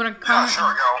do you want to comment? Yeah, sure.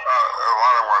 A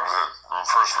lot of ones that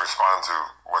first respond to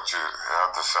what you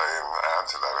have to say and add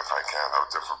to that if I can, have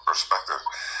a different perspective.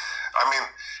 I mean,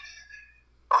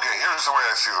 okay, here's the way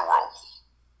I see the world,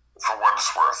 for what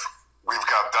it's worth. We've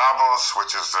got Davos,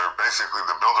 which is basically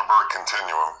the Bilderberg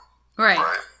Continuum. Right.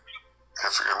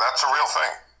 And that's a real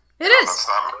thing. It is. It's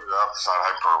not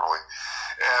hyperbole.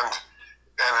 And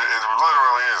it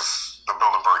literally is the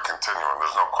Bilderberg Continuum.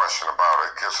 There's no question about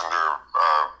it. Kissinger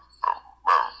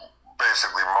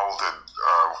basically molded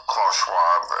Klaus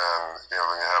Schwab, and then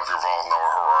you have Yuval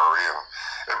Noah Harari, and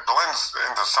it blends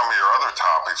into some of your other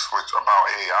topics about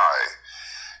AI.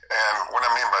 And what I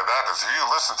mean by that is, if you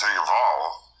listen to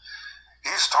Yuval,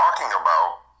 he's talking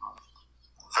about,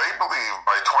 they believe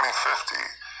by 2050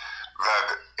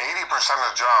 that 80%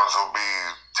 of jobs will be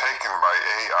taken by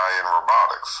AI and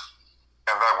robotics.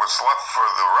 And that what's left for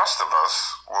the rest of us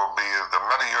will be the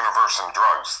meta-universe and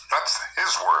drugs. That's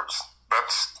his words.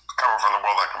 That's coming from the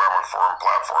World Economic Forum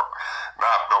platform,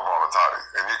 not Bill Bonatati.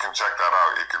 And you can check that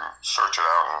out. You can search it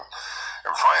out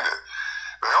and find it.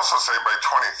 They also say by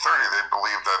 2030, they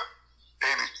believe that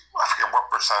I forget what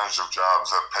percentage of jobs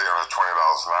that pay under $20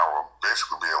 an hour will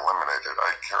basically be eliminated.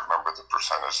 I can't remember the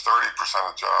percentage, 30%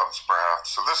 of jobs perhaps.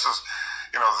 So this is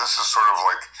sort of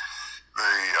like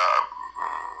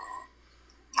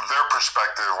their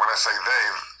perspective. When I say they,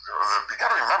 you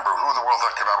got to remember who the World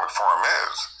Economic Forum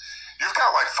is. You've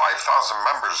got like 5,000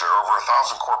 members there, over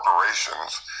 1,000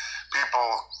 corporations,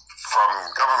 people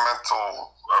from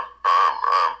governmental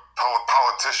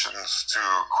politicians to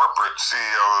corporate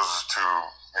CEOs to,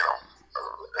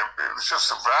 it's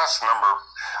just a vast number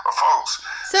of folks.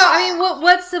 So I mean,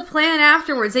 what's the plan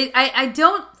afterwards? I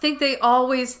don't think they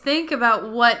always think about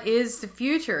what is the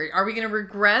future. Are we going to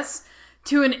regress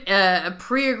to a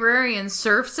pre-agrarian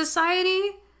serf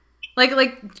society?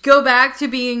 Like go back to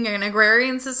being an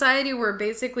agrarian society where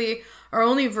basically our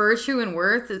only virtue and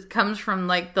worth comes from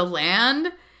like the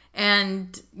land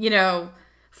and,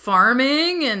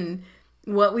 farming and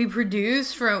what we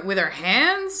produce with our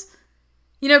hands?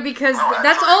 Because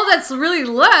that's all that's really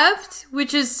left,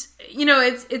 which is,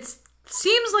 it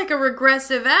seems like a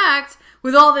regressive act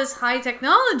with all this high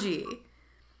technology.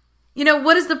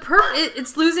 What is the purpose?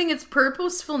 It's losing its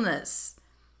purposefulness.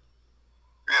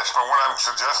 Yes, but what I'm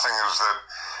suggesting is that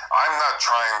I'm not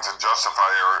trying to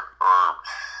justify or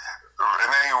in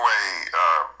any way,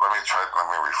 let me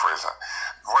rephrase that.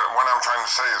 What I'm trying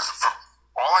to say is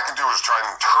all I can do is try to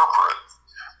interpret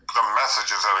the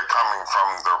messages that are coming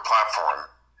from their platform.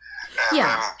 And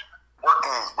then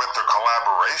working with the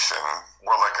collaboration,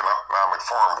 World Economic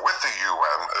Forum, with the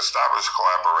UN, establish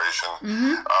collaboration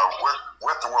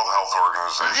with the World Health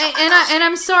Organization. And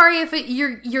I'm sorry if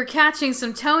you're catching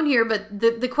some tone here, but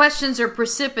the questions are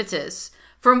precipitous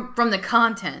from the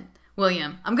content,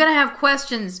 William. I'm going to have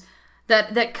questions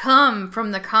that come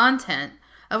from the content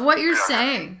of what you're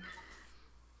saying.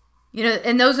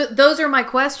 And those are my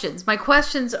questions. My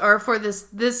questions are for this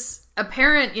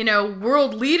apparent,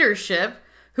 world leadership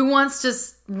who wants to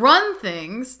run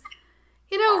things.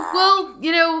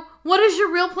 What is your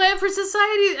real plan for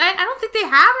society? I don't think they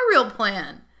have a real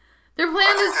plan. Their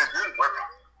plan is...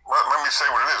 Let me say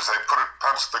what it is. They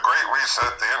punch the Great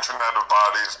Reset, the Internet of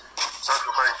Bodies,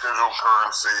 central bank digital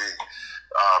currency,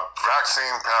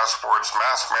 vaccine passports,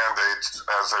 mask mandates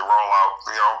as they roll out.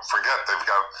 Forget they've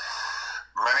got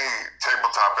many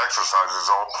tabletop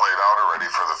exercises all played out already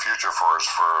for the future for us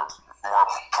for more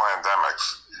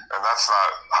pandemics. And that's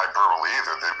not hyperbole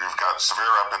either. We've got severe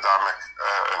epidemic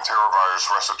enterovirus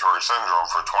respiratory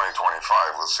syndrome for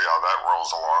 2025. Let's see how that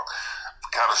rolls along.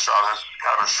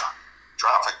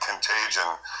 Catastrophic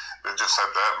contagion. They just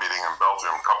had that meeting in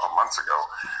Belgium a couple of months ago.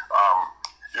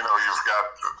 You've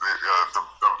got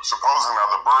supposing now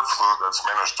the bird flu that's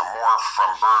managed to morph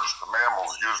from birds to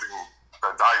mammals using the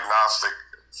diagnostic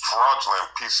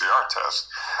fraudulent PCR test.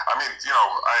 I mean, you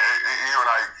and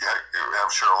I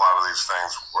have shared a lot of these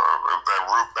things that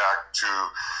root back to,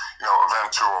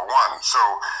 Event 201. So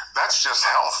that's just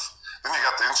health. Then you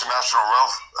got the international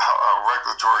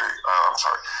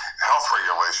health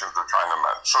regulations they're trying to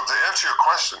met. So to answer your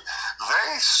question,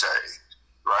 they say,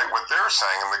 right, what they're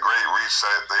saying in the Great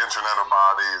Reset, the Internet of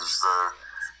Bodies,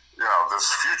 this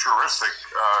futuristic,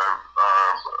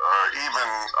 even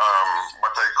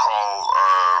what they call,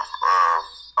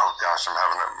 I'm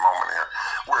having a moment here,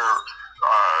 where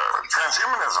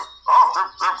transhumanism,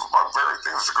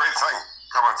 it's a great thing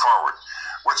coming forward,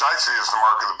 which I see as the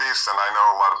mark of the beast, and I know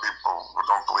a lot of people who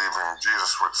don't believe in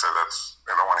Jesus would say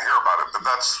they don't want to hear about it, but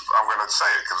I'm going to say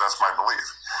it because that's my belief.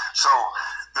 So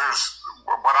there's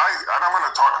and I'm going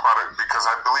to talk about it because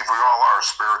I believe we all are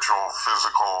spiritual,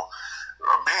 physical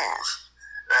beings.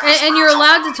 And you're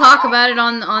allowed to talk about it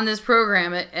on this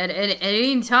program at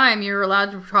any time. You're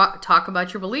allowed to talk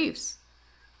about your beliefs.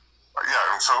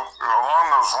 Yeah, and so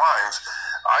along those lines,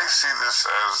 I see this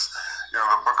as the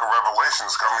Book of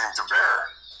Revelations coming to bear.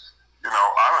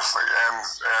 Honestly, and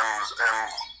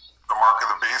the mark of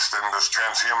the beast, and this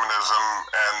transhumanism,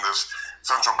 and this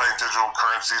central bank digital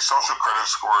currency, social credit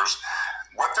scores.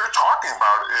 What they're talking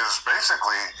about is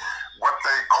basically what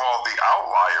they call the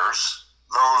outliers,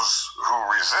 those who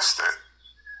resist it,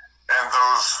 and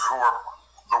those who are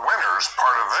the winners,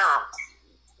 part of their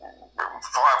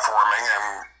platforming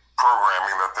and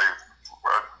programming that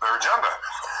their agenda,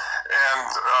 and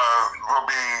will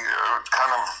be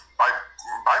kind of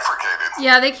bifurcated.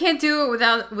 Yeah, they can't do it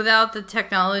without the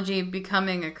technology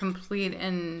becoming a complete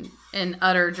and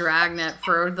utter dragnet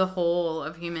for the whole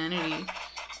of humanity.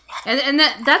 And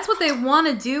that's what they want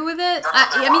to do with it.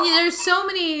 I mean, there's so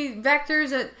many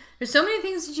vectors there's so many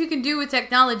things that you can do with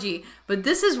technology, but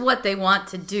this is what they want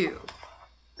to do.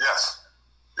 Yes,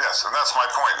 and that's my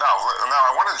point. Now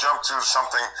I want to jump to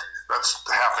something that's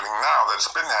happening now, that's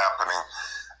been happening,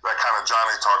 that kind of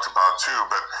Johnny talked about too,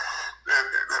 but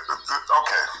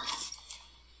okay.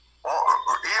 Well,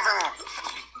 even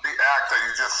the act that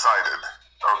you just cited,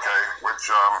 okay, which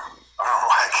I don't know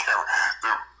why I can't.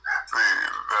 The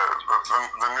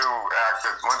the new act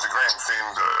that Lindsey Graham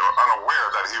seemed unaware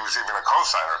that he was even a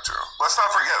co-signer to. Let's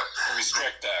not forget. The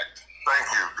Restrict Act. Thank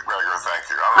you, Gregor. Thank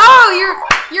you.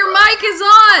 Your mic is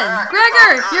on,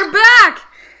 Gregor. You're back.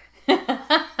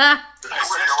 I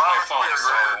switched my phone,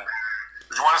 so...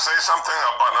 Did you want to say something?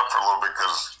 I'll button up for a little bit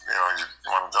because you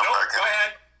want to jump back in. Go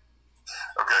ahead.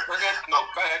 Okay. We're good.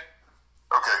 Nope, go ahead.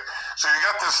 Okay, so you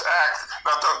got this act.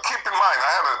 Now, keep in mind,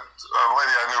 I had a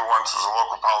lady I knew once was a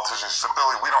local politician. She said,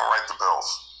 "Billy, we don't write the bills."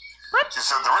 What? She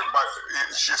said, they're written by the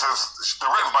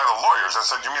lawyers. I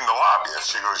said, "You mean the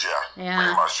lobbyists?" She goes, "Yeah.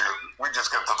 Pretty much. She goes, we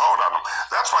just get to vote on them."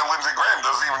 That's why Lindsey Graham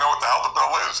doesn't even know what the hell the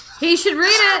bill is. He should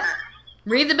read it.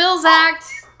 Read the Bills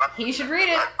Act. He should read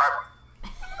it.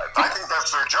 I think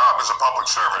that's their job as a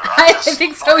public servant. I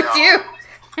think so too.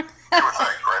 You would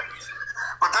think, right?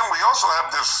 But then we also have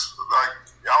this, I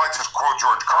like to quote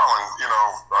George Carlin, in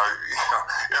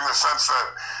the sense that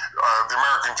the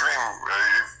American dream,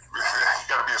 you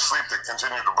got to be asleep to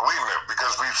continue to believe in it,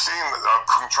 because we've seen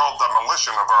controlled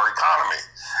demolition of our economy,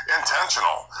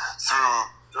 intentional, through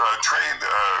trade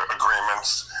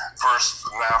agreements, first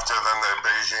NAFTA, then the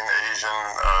Beijing Asian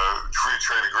free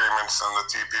trade agreements, and the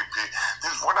TPP.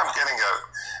 What I'm getting at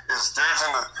is there's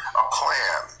a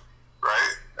plan,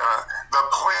 right? The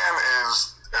plan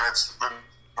is, and it's been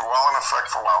well in effect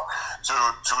for a while, to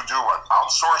do what?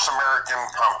 Outsource American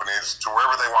companies to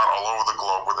wherever they want all over the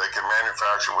globe, where they can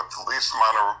manufacture with the least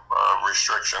amount of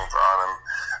restriction on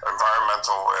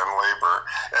environmental and labor,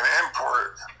 and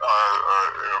import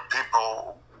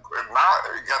people, not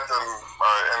get them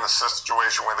in a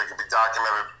situation where they can be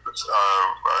documented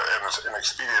in an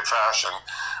expedient fashion,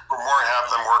 but more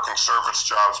have them work in service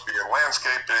jobs, be it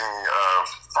landscaping,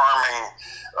 farming,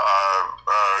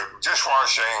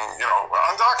 dishwashing,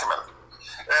 undocumented.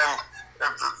 And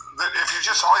if you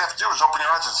just, all you have to do is open your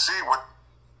eyes and see what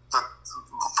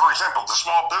for example, the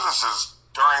small businesses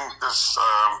during this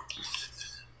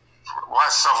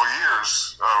last several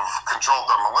years of controlled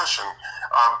demolition,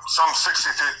 some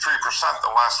 63%, the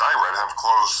last I read, have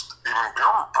closed even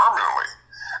permanently.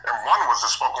 And one was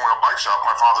a spoken wheel bike shop,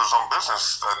 my father's own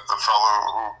business, that the fellow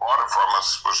who bought it from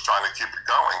us was trying to keep it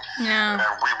going. Yeah.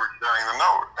 And we were carrying the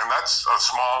note. And that's a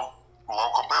small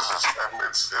local business. And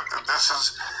this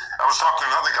is, I was talking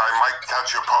to another guy, Mike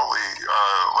Cacciopoli,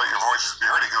 Let Your Voices Be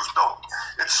Heard. He goes, "Bill,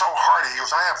 it's so hard." He goes,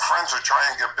 "I have friends who try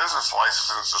and get business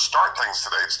licenses to start things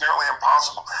today. It's nearly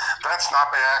impossible." That's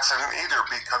not by accident either,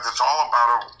 because it's all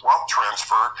about a wealth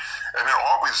transfer, and it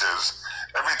always is.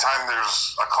 Every time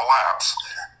there's a collapse,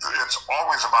 it's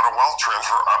always about a wealth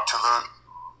transfer up to the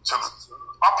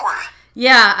upward.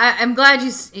 Yeah, I'm glad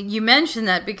you mentioned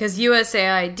that, because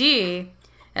USAID,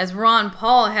 as Ron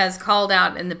Paul has called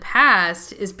out in the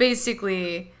past, is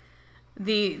basically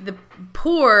the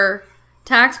poor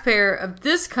taxpayer of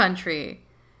this country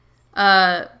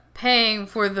paying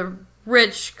for the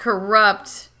rich,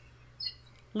 corrupt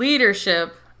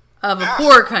leadership of a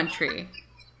poor country.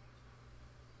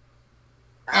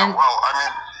 And,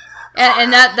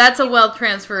 and that's a wealth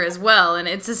transfer as well, and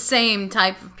it's the same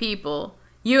type of people.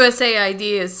 USAID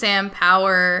is Sam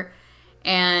Power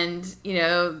and,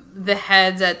 the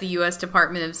heads at the U.S.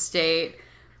 Department of State,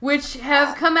 which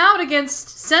have come out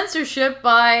against censorship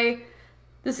by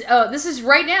this. Oh, this is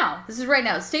right now.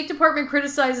 State Department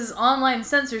criticizes online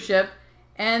censorship,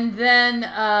 and then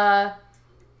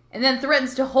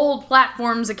threatens to hold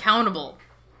platforms accountable.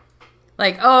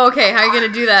 Like, oh, okay, how are you going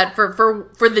to do that for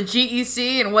the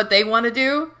GEC and what they want to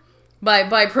do? By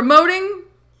promoting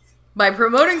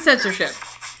censorship.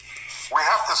 We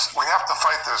have to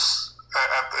fight this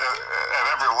at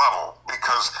every level,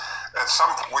 because at some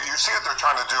point you see what they're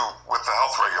trying to do with the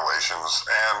health regulations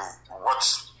and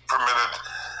what's permitted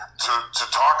to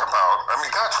talk about. I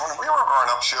mean, gosh, when we were growing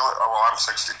up, Sheila, I'm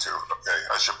 62. Okay,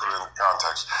 I should put it in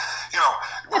context.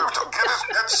 We were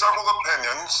get several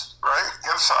opinions, right? I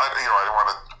don't want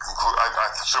to conclude. I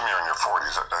assume you're in your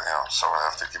 40s, so I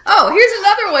have to keep. Here's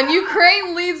another one.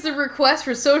 Ukraine leads the request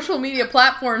for social media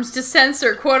platforms to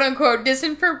censor "quote unquote"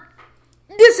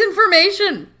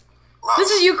 disinformation. This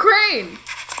is Ukraine.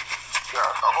 Yeah,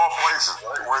 of all places,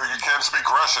 right, where you can't speak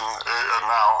Russian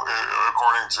now,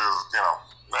 according to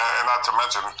and not to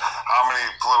mention how many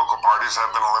political parties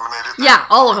have been eliminated. Yeah,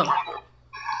 all of them.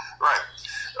 Right.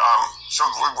 So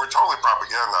we're totally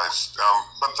propagandized.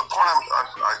 But the point I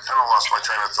kind of lost my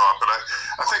train of thought, but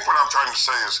I think what I'm trying to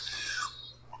say is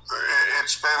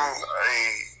it's been a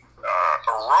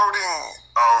eroding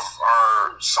of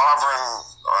our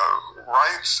sovereign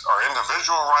rights, our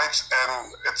individual rights,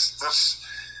 and it's this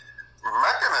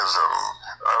mechanism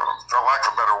for lack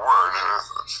of a better word,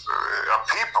 a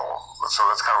people, so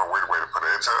that's kind of a weird way to put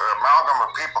it. It's an amalgam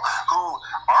of people who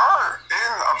are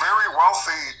in a very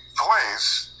wealthy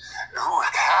place, who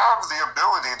have the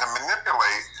ability to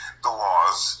manipulate the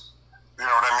laws, you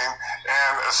know what I mean,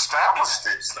 and establish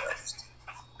these things.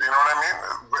 You know what I mean?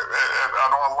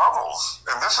 At all levels.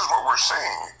 And this is what we're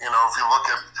seeing. You know, if you look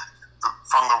at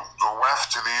from the WEF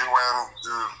to the UN,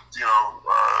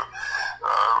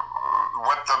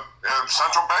 what the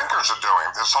central bankers are doing,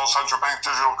 this whole central bank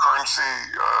digital currency,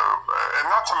 and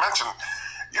not to mention,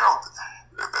 you know,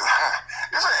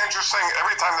 isn't it interesting,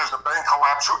 every time there's a bank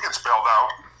collapse, who gets bailed out?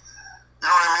 You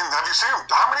know what I mean? Have you seen them?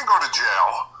 How many go to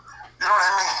jail? You know what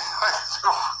I mean?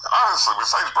 Honestly,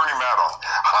 besides Bernie Madoff,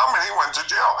 how many went to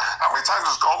jail? How many times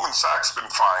has Goldman Sachs been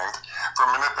fined for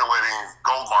manipulating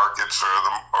gold markets or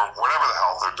whatever the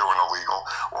hell they're doing illegal,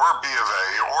 or B of A,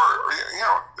 or, you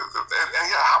know, and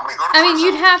yeah, how many go to prison? I mean,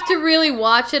 you'd have to really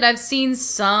watch it. I've seen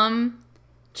some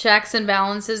checks and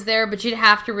balances there, but you'd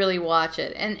have to really watch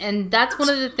it. And that's one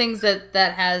of the things that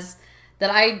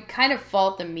I kind of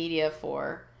fault the media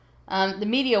for. The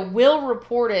media will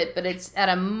report it, but it's at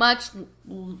a much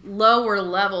lower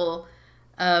level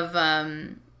of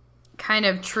kind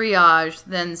of triage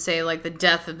than, say, like the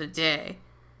death of the day.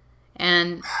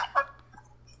 And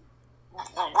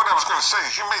what I was going to say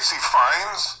is, you may see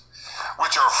fines,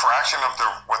 which are a fraction of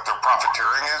what their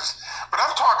profiteering is, but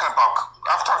I'm talking about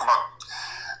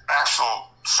actual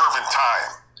serving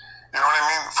time. You know what I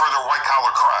mean? For their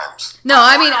white-collar crimes. No,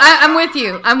 I mean, I'm with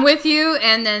you. I'm with you,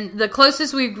 and then the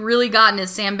closest we've really gotten is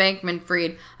Sam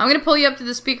Bankman-Fried. I'm going to pull you up to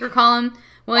the speaker column,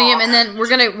 William, and then we're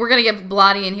gonna get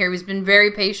Bloody in here. He's been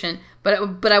very patient, but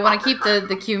I want to keep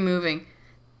the queue moving.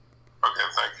 Okay,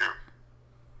 thank you.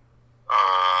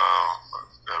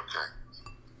 Okay.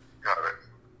 Got it.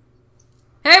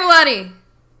 Hey, Bloody!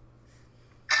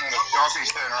 I'm in a shopping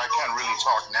center. I can't really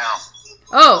talk now.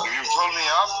 Oh. If you pull me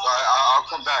up, I'll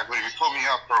come back. But if you pull me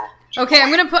up, bro. Okay,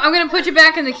 I'm gonna put you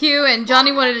back in the queue, and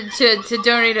Johnny wanted to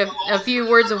donate a few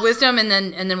words of wisdom, and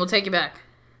then we'll take you back.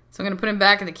 So I'm gonna put him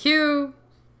back in the queue.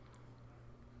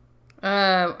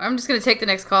 I'm just gonna take the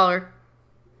next caller.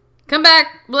 Come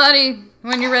back, Bloody,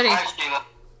 when you're ready. Hi, Sheila.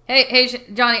 Hey,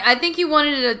 Johnny. I think you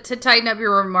wanted to tighten up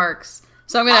your remarks,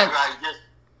 so I'm gonna. Right,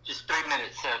 just 3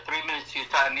 minutes. 3 minutes to your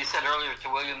time. You said earlier to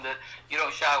William that you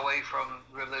don't shy away from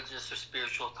religious or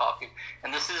spiritual talking,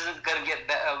 and this isn't going to get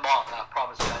long. I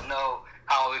promise you. I know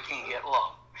how it can get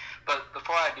long. But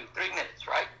before I do, 3 minutes,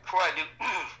 right? Before I do,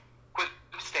 quick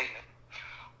statement.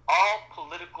 All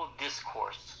political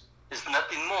discourse is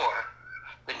nothing more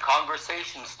than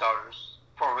conversation starters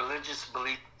for religious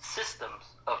belief systems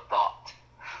of thought.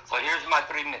 So here's my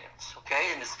 3 minutes,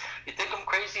 okay? And you think I'm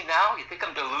crazy now? You think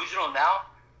I'm delusional now?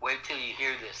 Wait till you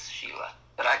hear this, Sheila.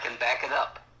 But I can back it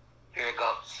up. Here it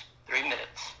goes. 3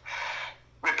 minutes.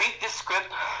 Repeat this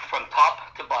script from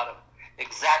top to bottom,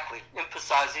 exactly,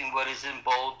 emphasizing what is in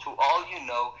bold to all you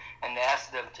know, and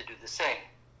ask them to do the same.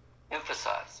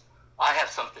 Emphasize. I have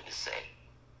something to say.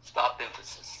 Stop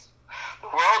emphasis.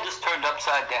 The world is turned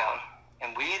upside down,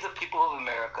 and we, the people of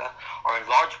America, are in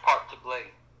large part to blame.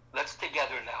 Let's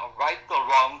together now right the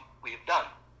wrong we have done.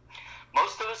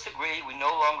 Most of us agree we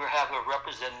no longer have a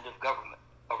representative government,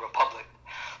 a republic.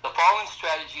 The following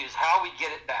strategy is how we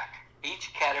get it back.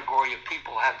 Each category of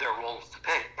people have their roles to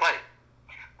play.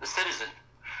 The citizen.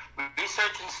 We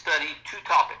research and study 2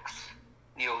 topics.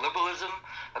 Neoliberalism.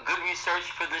 A good research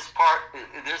for this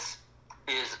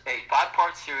is a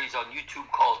 5-part series on YouTube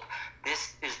called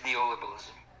This is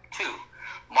Neoliberalism. 2.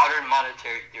 Modern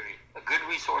monetary theory. A good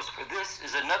resource for this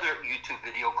is another YouTube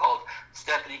video called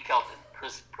Stephanie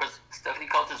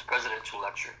Kelton's presidential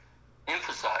lecture.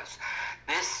 Emphasize.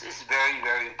 This is very,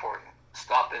 very important.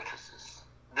 Stop emphasis.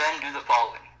 Then do the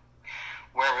following.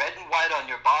 Wear red and white on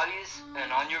your bodies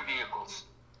and on your vehicles.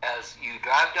 As you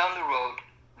drive down the road,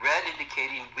 red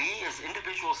indicating we as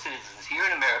individual citizens here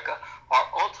in America are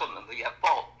ultimately at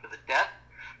fault for the death,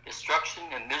 destruction,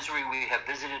 and misery we have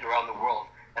visited around the world,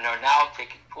 and are now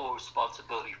taking full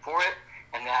responsibility for it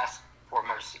and ask for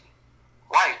mercy.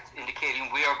 White, indicating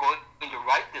we are going to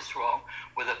right this wrong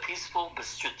with a peaceful but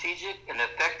strategic and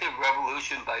effective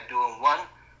revolution by doing one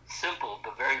simple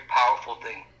but very powerful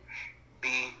thing.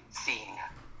 Be seen.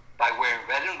 By wearing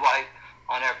red and white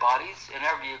on our bodies and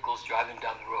our vehicles driving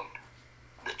down the road.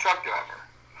 The truck driver.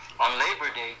 On Labor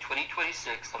Day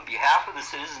 2026, on behalf of the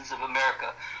citizens of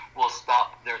America, will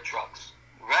stop their trucks,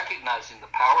 recognizing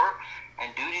the power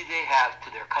and duty they have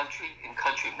to their country and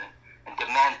countrymen, and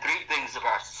demand 3 things of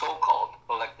our so-called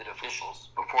elected officials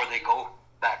before they go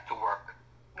back to work.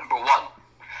 Number 1,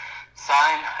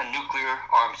 sign a nuclear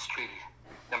arms treaty.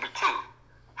 Number 2,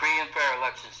 free and fair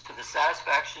elections to the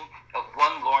satisfaction of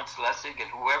one Lawrence Lessig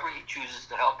and whoever he chooses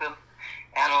to help him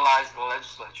analyze the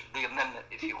legislature, the amendment,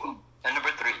 if you will. And number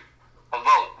 3, a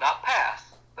vote, not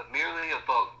pass, but merely a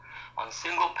vote on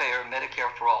single-payer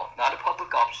Medicare for all, not a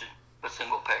public option, but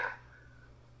single-payer.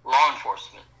 Law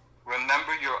enforcement,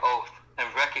 remember your oath and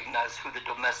recognize who the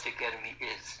domestic enemy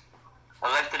is.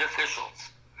 Elected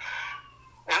officials,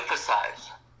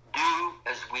 emphasize, do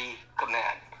as we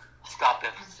command. Stop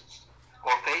emphasis.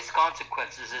 Or face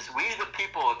consequences as we, the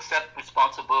people, accept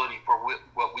responsibility for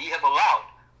what we have allowed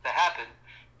to happen.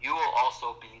 You will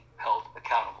also be held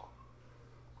accountable.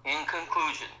 In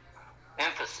conclusion,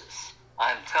 emphasis.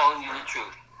 I am telling you the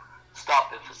truth.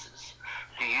 Stop emphasis.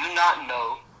 Do you not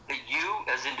know that you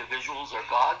as individuals are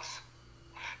gods?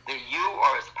 That you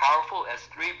are as powerful as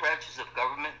 3 branches of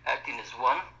government acting as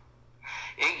one?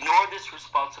 Ignore this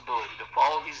responsibility to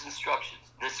follow these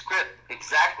instructions, this script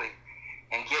exactly,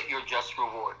 and get your just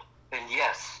reward. And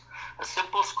yes, a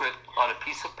simple script on a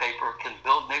piece of paper can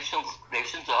build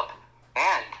nations up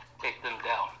and take them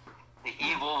down. The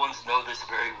evil ones know this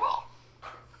very well.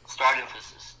 Start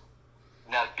emphasis.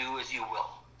 Now do as you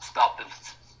will. Stop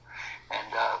emphasis.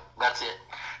 And that's it.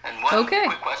 And one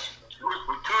quick question. 2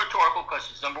 rhetorical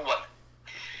questions. Number 1.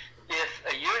 If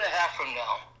a year and a half from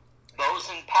now, those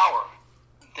in power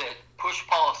that push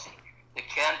policy, that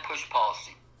can push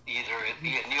policy, either it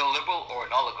be a neoliberal or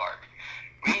an oligarch,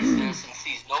 reads this and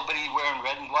sees nobody wearing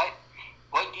red and white,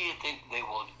 what do you think they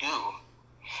will do?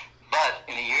 But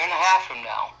in a year and a half from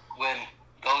now, when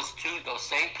those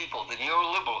same people, the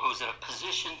neoliberal who's in a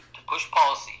position to push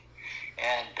policy,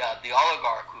 and the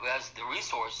oligarch who has the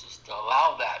resources to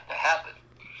allow that to happen,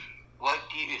 what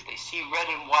do you, if they see red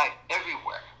and white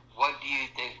everywhere, what do you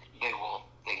think they will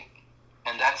think?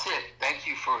 And that's it. Thank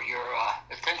you for your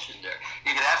attention there.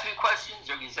 You can ask me questions,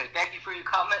 or you can say thank you for your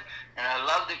comment, and I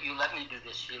love that you let me do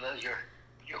this, Sheila. You're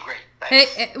great.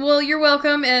 Thanks. Hey, well, you're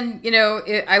welcome, and, you know,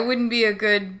 I wouldn't be a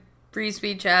good free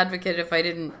speech advocate if I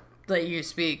didn't let you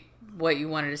speak what you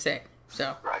wanted to say.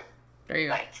 So, right. There you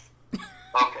go. Thanks.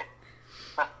 Okay.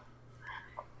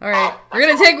 All right, we're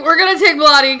gonna take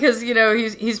Bloody because, you know,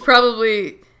 he's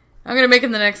probably, I'm gonna make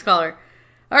him the next caller.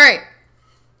 All right.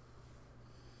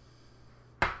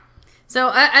 So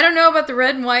I don't know about the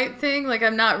red and white thing. Like,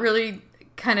 I'm not really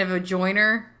kind of a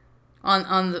joiner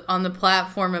on the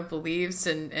platform of beliefs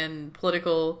and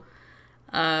political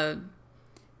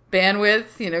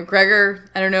bandwidth. You know, Gregor,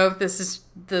 I don't know if this is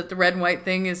the red and white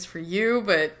thing is for you,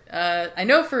 but I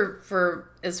know for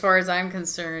as far as I'm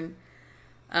concerned.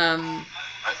 I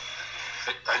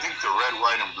think the red,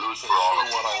 white, and blue is for all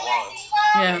of what I want.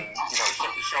 Yeah. And, you know,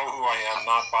 show who I am,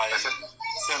 not by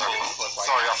symbols, but by...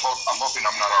 Sorry, I'm hoping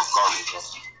I'm not off guard.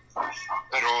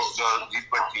 But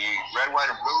the red, white,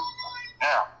 and blue,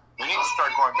 yeah, we need to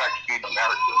start going back to being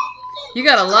American. You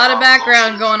got a lot of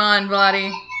background going on,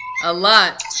 Bloody. A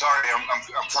lot. Sorry, I'm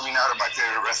coming out of my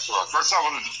favorite restaurant. First I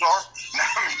was at the store, now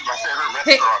I'm in my favorite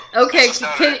restaurant. Okay,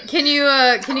 can you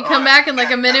come back in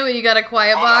like a minute when you got a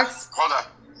quiet box? Hold on.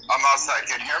 I'm outside.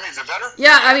 Can you hear me? Is it better?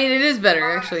 Yeah, I mean, it is better,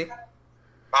 actually.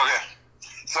 Okay.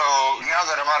 So, now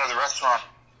that I'm out of the restaurant,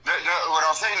 what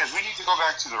I'm saying is we need to go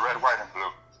back to the red, white, and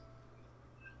blue.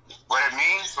 What it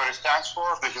means, what it stands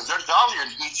for, because there's value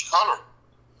in each color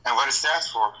and what it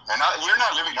stands for. And we're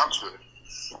not living up to it.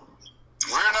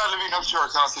 We're not living up to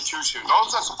our Constitution.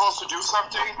 Those that are supposed to do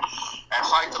something and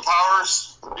fight the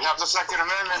powers, we have the Second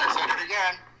Amendment, I said it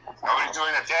again. Nobody's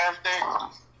doing a damn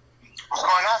thing. What's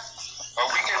going on? A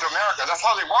weakened America. That's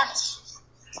all they want.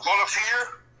 Full of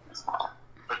fear,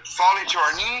 falling to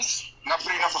our knees, not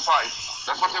putting up a fight.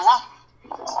 That's what they want.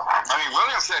 I mean,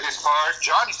 William said his part.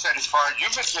 Johnny said his part.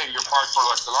 You've been saying your part for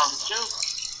like the longest too.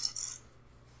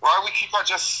 Why we keep on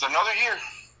just another year?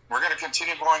 We're going to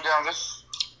continue going down this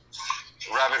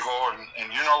rabbit hole, and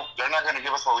you know, they're not going to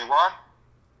give us what we want.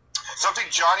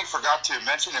 Something Johnny forgot to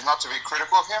mention, is not to be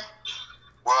critical of him,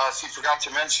 was he forgot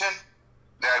to mention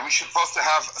that we should supposed to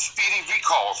have speedy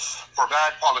recalls for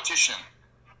bad politicians.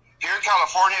 Here in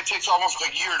California, it takes almost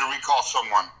a year to recall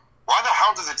someone. Why the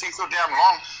hell does it take so damn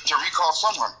long to recall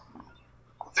someone?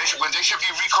 They should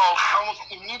be recalled almost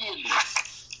immediately.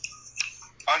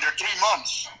 Under 3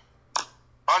 months.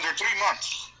 Under 3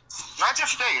 months. Not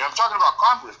just state, I'm talking about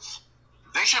Congress.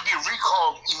 They should be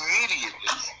recalled immediately.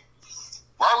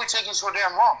 Why are we taking so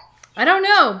damn long? I don't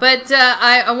know, but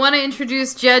I want to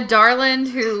introduce Jed Darland,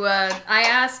 who I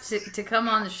asked to come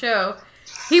on the show.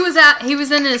 He was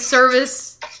in a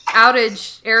service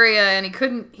outage area, and he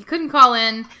couldn't call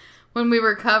in when we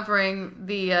were covering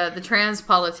the trans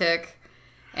politic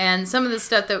and some of the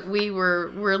stuff that we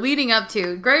were leading up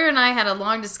to. Gregor and I had a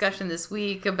long discussion this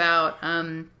week about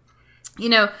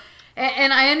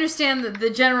And I understand that the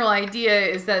general idea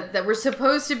is that we're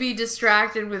supposed to be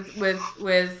distracted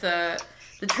with the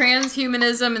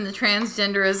transhumanism and the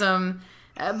transgenderism.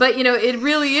 But, it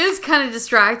really is kind of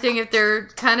distracting if they're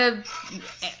kind of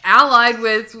allied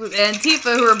with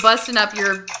Antifa who are busting up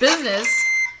your business.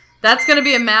 That's going to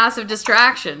be a massive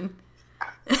distraction.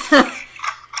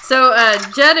 So,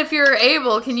 Jed, if you're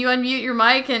able, can you unmute your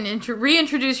mic and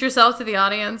reintroduce yourself to the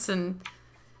audience? And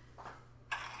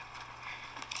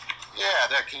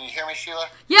yeah, can you hear me, Sheila?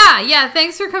 Yeah.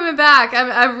 Thanks for coming back.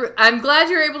 I'm glad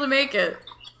you're able to make it.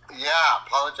 Yeah,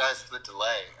 apologize for the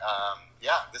delay.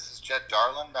 This is Jed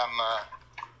Darland. I'm a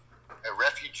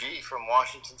refugee from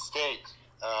Washington State.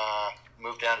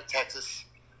 Moved down to Texas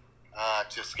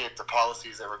to escape the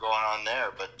policies that were going on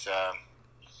there. But,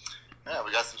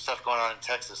 we got some stuff going on in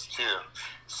Texas, too.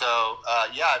 So,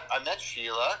 I met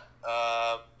Sheila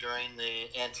during the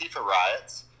Antifa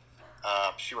riots.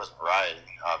 She wasn't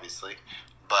rioting, obviously.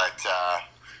 But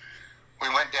we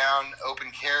went down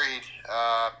open-carried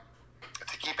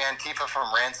to keep Antifa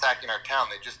from ransacking our town.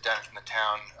 They just done it in the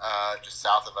town just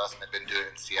south of us, and they've been doing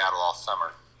it in Seattle all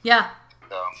summer. Yeah.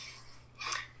 So,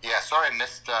 sorry I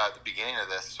missed the beginning of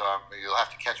this, so you'll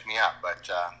have to catch me up. But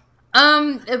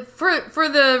for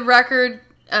the record,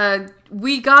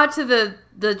 we got to the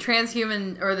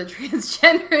transhuman or the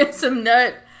transgenderism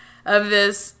nut of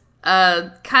this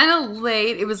kind of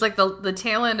late. It was like the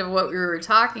tail end of what we were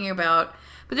talking about.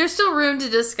 But there's still room to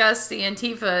discuss the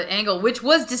Antifa angle, which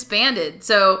was disbanded.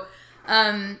 So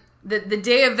the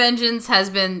Day of Vengeance has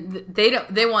been,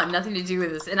 they want nothing to do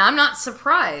with this. And I'm not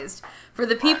surprised for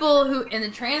the people who in the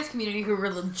trans community who were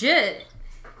legit.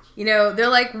 They're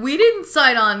like, we didn't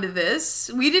sign on to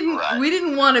this. We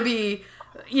didn't want to be,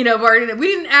 bargaining. We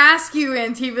didn't ask you,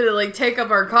 Antifa, to take up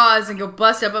our cause and go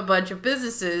bust up a bunch of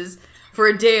businesses for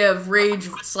a day of rage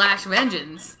 /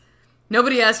 vengeance.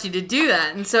 Nobody asked you to do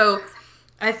that. And so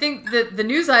I think that the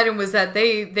news item was that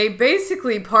they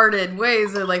basically parted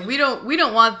ways. They're like, we don't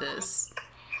want this.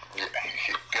 Good.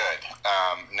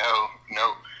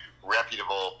 No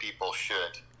reputable people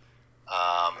should.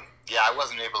 I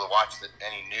wasn't able to watch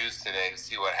any news today to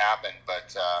see what happened,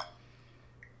 but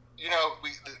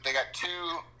they got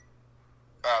two.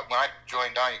 When I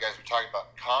joined on, you guys were talking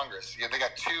about Congress. They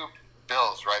got two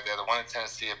bills, right? They're the one in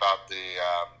Tennessee about the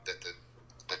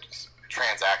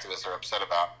trans activists are upset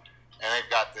about. And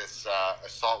they've got this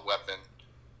assault weapon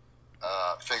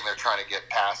thing they're trying to get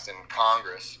passed in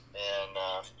Congress. And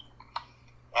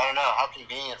I don't know, how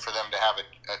convenient for them to have a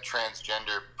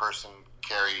transgender person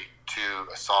carry two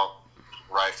assault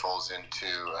rifles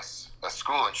into a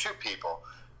school and shoot people.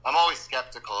 I'm always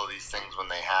skeptical of these things when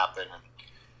they happen. And,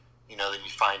 then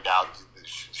you find out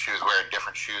she was wearing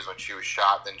different shoes when she was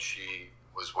shot than she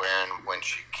was wearing when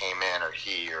she came in, or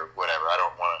he, or whatever. I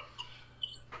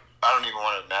don't even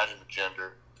want to imagine the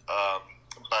gender. I'm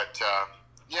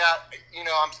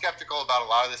skeptical about a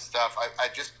lot of this stuff.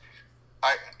 It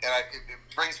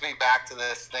brings me back to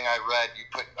this thing I read. You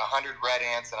put 100 red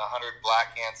ants and 100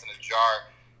 black ants in a jar,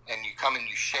 and you come and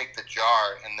you shake the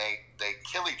jar, and they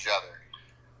kill each other,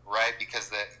 right? Because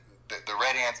the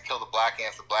red ants kill the black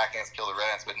ants kill the red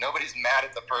ants, but nobody's mad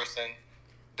at the person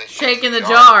that shaking the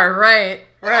jar, right?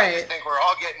 I just think we're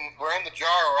in the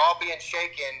jar, we're all being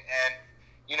shaken, and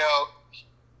you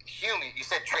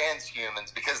said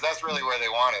transhumans, because that's really where they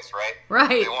want us, right?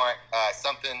 Right. They want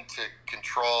something to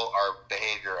control our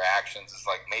behavior, actions. It's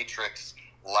like Matrix,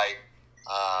 light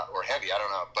or heavy, I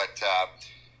don't know. But,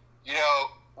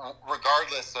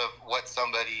 regardless of what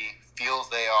somebody feels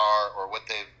they are or what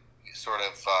they've sort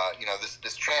of,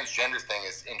 this transgender thing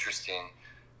is interesting.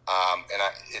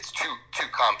 It's too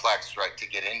complex, right, to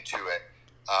get into it.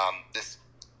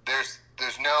 There's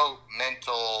no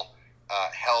mental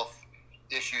health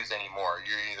issues anymore.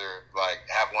 You're either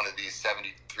have one of these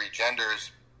 73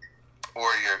 genders,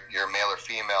 or you're male or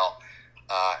female,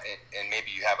 and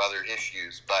maybe you have other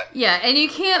issues. But and you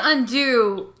can't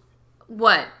undo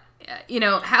what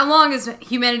how long has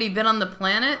humanity been on the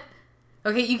planet?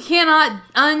 Okay, you cannot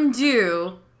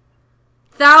undo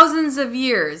thousands of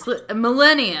years,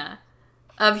 millennia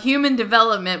of human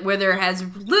development where there has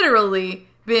literally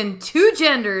been two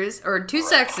genders or two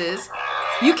sexes.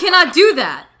 You cannot do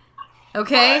that.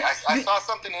 Okay? I saw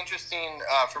something interesting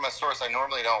from a source I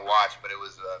normally don't watch, but it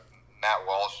was Matt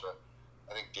Walsh,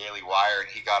 I think Daily Wire, and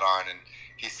he got on and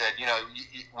he said,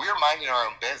 we're minding our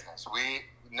own business.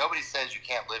 Nobody says you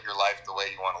can't live your life the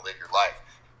way you want to live your life,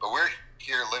 but we're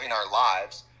here living our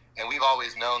lives, and we've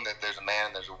always known that there's a man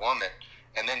and there's a woman.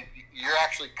 And then you're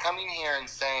actually coming here and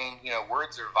saying,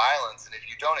 words are violence, and if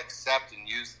you don't accept and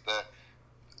use the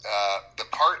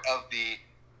part of the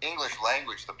English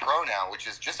language, the pronoun, which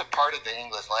is just a part of the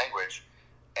English language,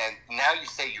 and now you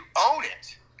say you own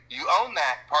it. You own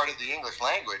that part of the English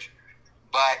language,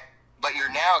 but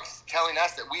you're now telling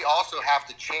us that we also have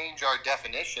to change our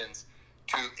definitions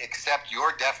to accept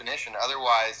your definition.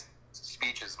 Otherwise,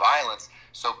 speech is violence.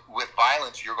 So with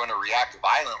violence, you're going to react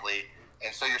violently.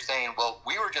 And so you're saying, well,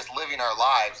 we were just living our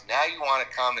lives. Now you want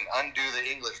to come and undo the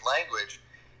English language,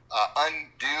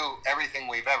 undo everything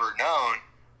we've ever known,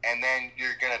 and then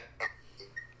you're going to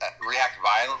react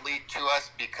violently to us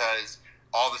because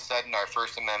all of a sudden our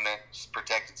First Amendment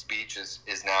protected speech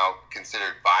is now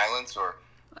considered violence or...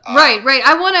 Right.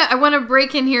 I want to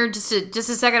break in here just a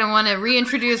second. I want to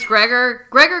reintroduce Gregor.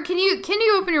 Gregor, can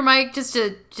you open your mic just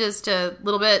a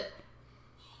little bit?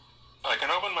 I can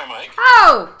open my mic.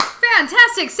 Oh,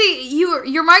 fantastic! See,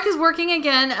 your mic is working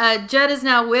again. Jed is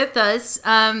now with us.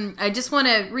 I just want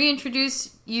to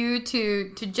reintroduce you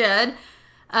to Jed.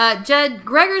 Jed,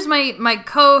 Gregor's my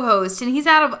co-host, and he's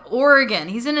out of Oregon.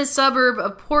 He's in a suburb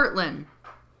of Portland.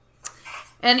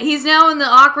 And he's now in the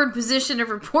awkward position of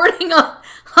reporting on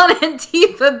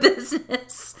Antifa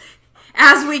business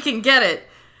as we can get it.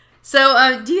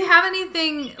 So, do you have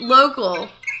anything local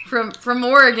from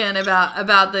Oregon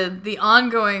about the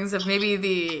ongoings of maybe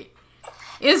the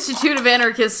Institute of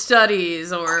Anarchist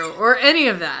Studies or any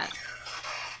of that?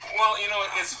 Well,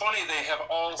 it's funny, they have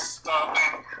all stopped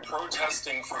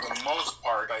protesting for the most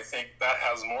part. I think that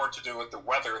has more to do with the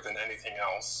weather than anything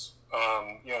else.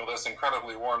 This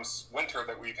incredibly warm winter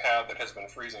that we've had that has been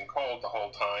freezing cold the whole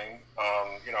time,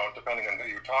 depending on who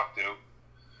you talk to.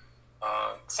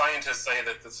 Scientists say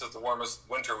that this is the warmest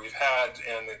winter we've had,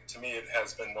 and to me it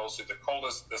has been mostly the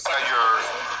coldest. The second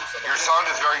your sound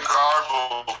is very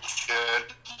garbled,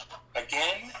 Jed.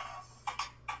 Again?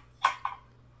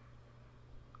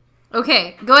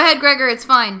 Okay, go ahead, Gregor. It's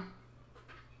fine.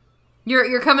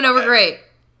 You're coming over great.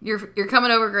 You're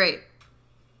coming over great.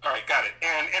 All right, got it.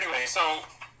 And anyway, so,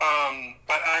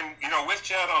 but I'm, with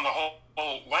Jed on the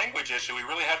whole language issue, we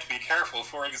really have to be careful.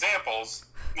 For examples,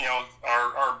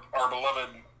 our beloved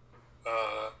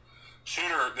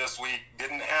shooter this week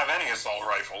didn't have any assault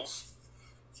rifles.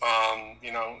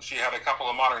 She had a couple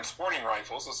of modern sporting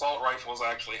rifles. Assault rifles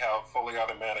actually have fully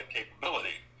automatic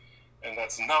capability, and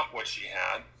that's not what she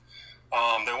had.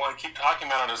 They want to keep talking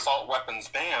about an assault weapons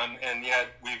ban, and yet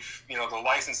the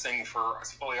licensing for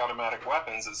fully automatic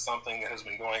weapons is something that has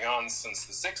been going on since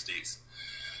the 60s,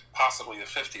 possibly the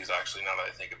 50s, actually, now that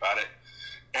I think about it.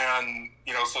 And,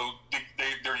 so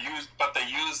they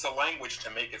use the language to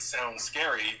make it sound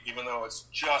scary, even though it's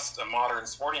just a modern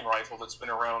sporting rifle that's been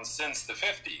around since the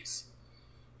 50s.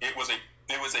 It was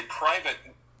a private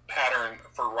pattern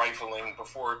for rifling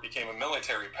before it became a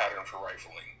military pattern for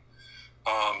rifling.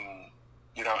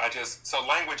 So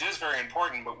language is very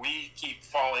important, but we keep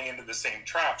falling into the same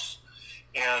traps.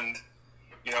 And,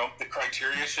 the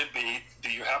criteria should be,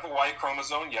 do you have a Y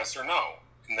chromosome, yes or no?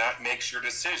 And that makes your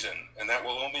decision. And that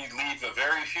will only leave a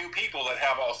very few people that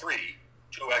have all three,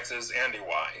 2 X's and a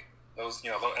Y. Those,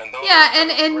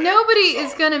 and nobody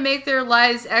is going to make their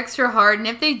lives extra hard. And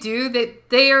if they do,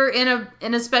 they are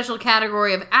in a special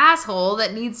category of asshole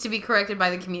that needs to be corrected by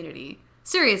the community.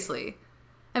 Seriously.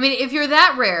 I mean, if you're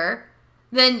that rare,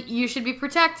 then you should be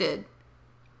protected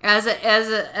as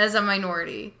a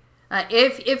minority.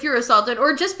 If you're assaulted,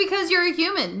 or just because you're a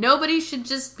human, nobody should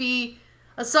just be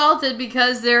assaulted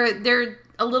because they're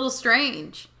a little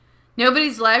strange.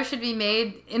 Nobody's life should be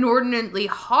made inordinately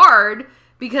hard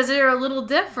because they're a little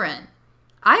different.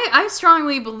 I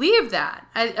strongly believe that.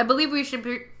 I believe we should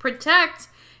protect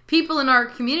people in our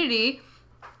community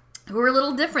who are a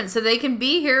little different, so they can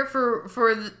be here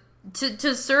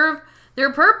to serve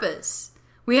their purpose.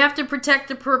 We have to protect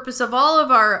the purpose of all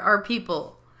of our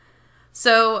people.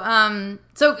 So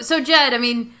Jed, I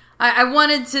mean, I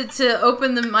wanted to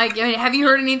open the mic. I mean, have you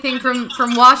heard anything from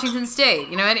Washington State?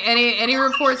 Any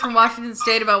reports from Washington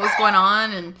State about what's going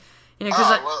on? And the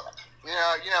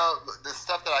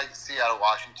stuff that I see out of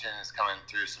Washington is coming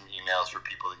through some emails for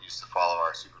people that used to follow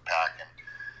our super PAC, and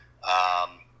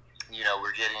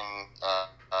we're getting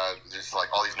just like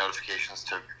all these notifications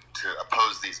to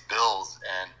oppose these bills.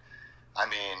 And I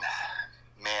mean,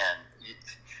 man,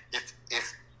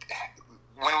 if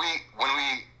when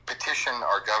we petition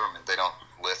our government, they don't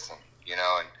listen,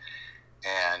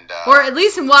 and or at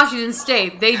least in Washington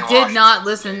State, they did not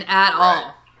listen at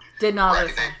all. Did not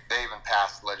listen. They even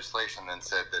passed legislation and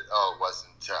said that it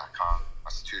wasn't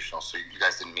constitutional, so you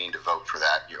guys didn't mean to vote for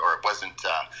that, or it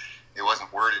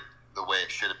wasn't worded the way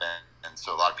it should have been, and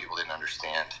so a lot of people didn't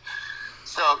understand.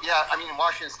 So yeah, I mean,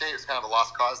 Washington State is kind of a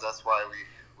lost cause. That's why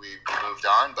we moved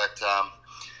on. But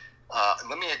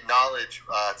Let me acknowledge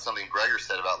something Gregor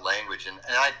said about language, and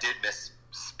I did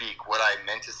misspeak. What I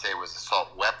meant to say was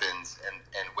assault weapons,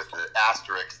 and with the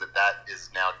asterisk that is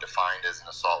now defined as an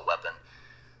assault weapon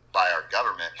by our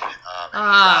government. He's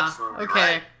absolutely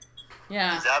right.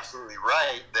 Yeah. He's absolutely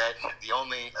right that the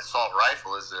only assault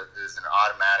rifle is an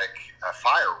automatic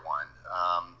fire one,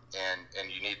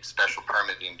 and you need special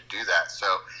permitting to do that.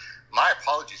 So, my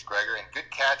apologies, Gregor, and good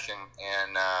catch,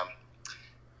 and I,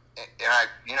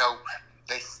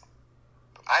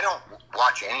 I don't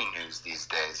watch any news these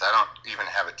days. I don't even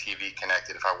have a TV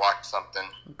connected. If I watch something,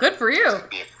 good for you. It's gonna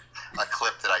be a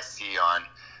clip that I see on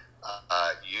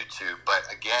YouTube. But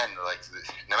again, like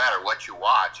no matter what you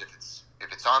watch, if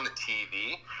it's on the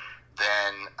TV,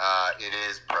 then it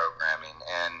is programming,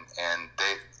 and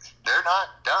they're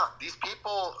not dumb. These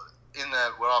people in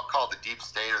the what I'll call the deep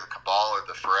state or the cabal or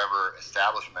the forever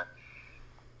establishment,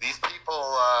 these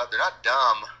people they're not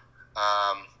dumb.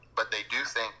 But they do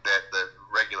think that the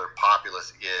regular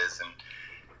populace is,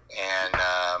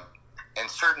 and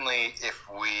certainly if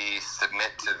we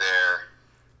submit to their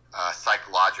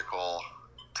psychological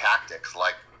tactics,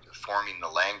 like forming the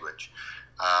language,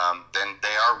 then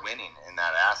they are winning in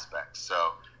that aspect.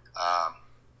 So, I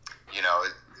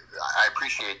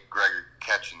appreciate Gregor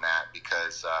catching that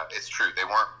because it's true. They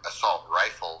weren't assault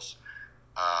rifles,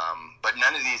 but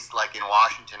none of these, like in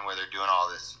Washington where they're doing all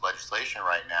this legislation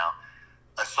right now,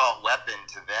 assault weapon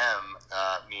to them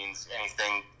means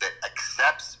anything that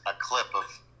accepts a clip of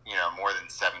more than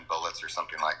 7 bullets or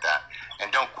something like that.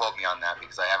 And don't quote me on that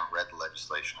because I haven't read the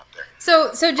legislation up there.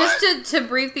 So just to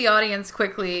brief the audience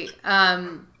quickly,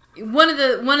 one of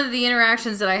the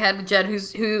interactions that I had with Jed,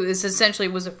 who is essentially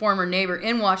was a former neighbor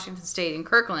in Washington State in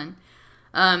Kirkland,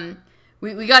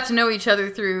 we got to know each other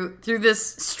through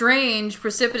this strange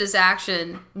precipitous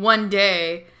action one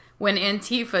day when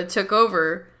Antifa took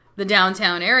over the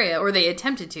downtown area, or they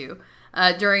attempted to,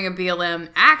 during a BLM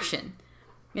action.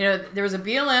 There was a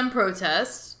BLM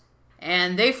protest,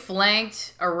 and they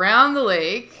flanked around the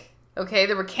lake. Okay,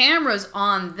 there were cameras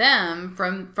on them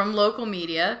from local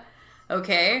media.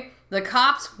 Okay, the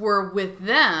cops were with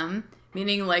them,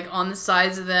 meaning like on the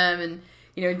sides of them, and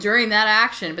during that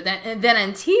action. But then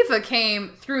Antifa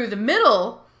came through the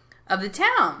middle of the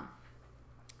town.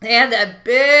 They had that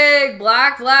big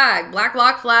black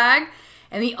bloc flag.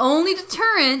 And the only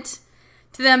deterrent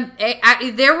to them,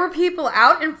 there were people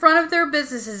out in front of their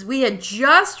businesses. We had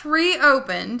just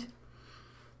reopened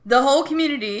the whole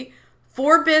community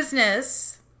for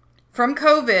business from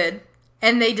COVID,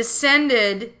 and they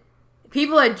descended.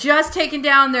 People had just taken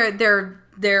down the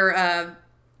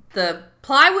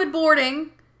plywood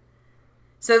boarding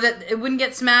so that it wouldn't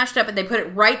get smashed up, and they put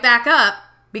it right back up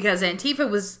because Antifa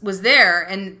was there,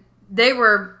 and they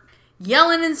were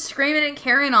yelling and screaming and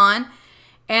carrying on.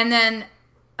 And then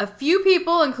a few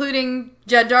people, including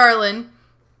Judd Darlin,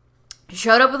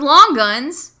 showed up with long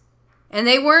guns, and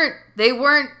they weren't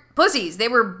pussies. They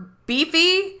were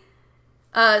beefy,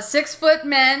 6-foot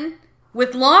men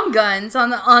with long guns on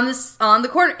the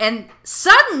corner. And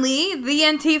suddenly, the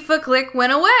Antifa clique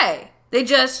went away. They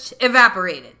just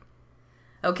evaporated.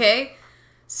 Okay,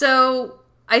 so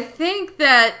I think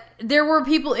that there were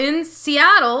people in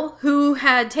Seattle who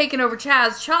had taken over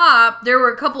Chaz Chop. There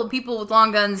were a couple of people with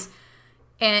long guns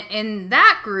in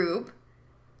that group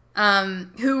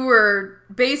who were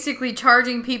basically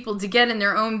charging people to get in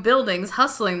their own buildings,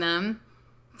 hustling them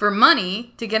for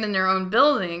money to get in their own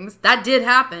buildings. That did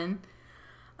happen.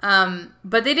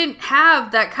 But they didn't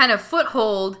have that kind of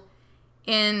foothold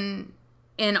in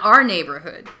our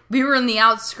neighborhood. We were in the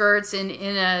outskirts in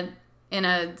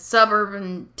a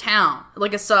suburban town,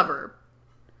 like a suburb,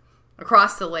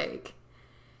 across the lake.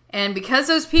 And because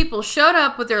those people showed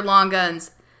up with their long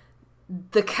guns,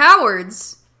 the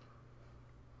cowards,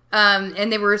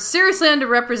 and they were seriously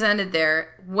underrepresented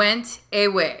there, went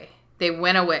away. They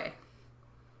went away.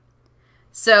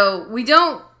 So we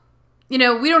don't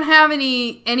have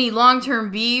any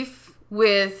long-term beef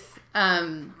with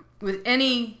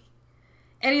any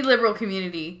liberal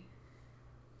community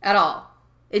at all.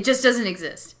 It just doesn't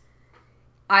exist.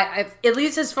 I at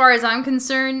least as far as I'm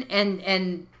concerned,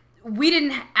 and we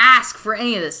didn't ask for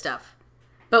any of this stuff.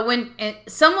 But when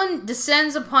someone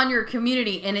descends upon your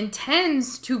community and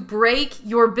intends to break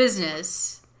your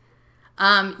business,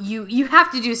 you have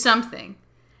to do something.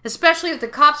 Especially if the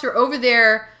cops are over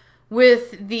there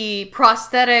with the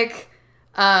prosthetic,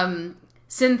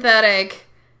 synthetic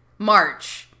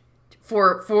march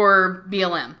for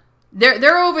BLM.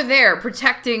 They're over there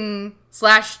protecting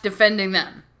 / defending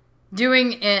them,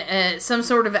 doing some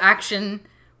sort of action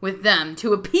with them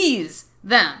to appease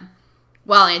them,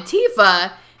 while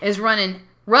Antifa is running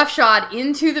roughshod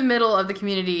into the middle of the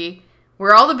community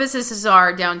where all the businesses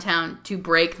are downtown to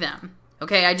break them.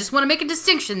 Okay, I just want to make a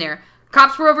distinction there.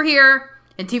 Cops were over here,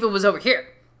 Antifa was over here.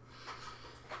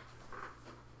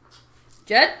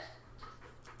 Jed?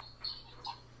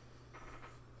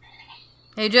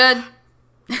 Hey, Jed.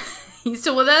 You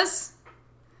still with us?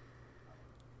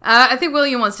 I think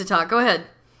William wants to talk. Go ahead.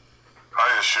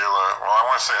 Hiya, Sheila. Well, I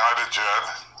want to say hi to Jed.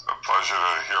 It's a pleasure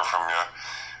to hear from you,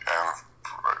 and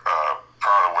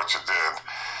proud of what you did.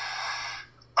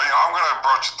 I'm going to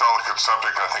approach a delicate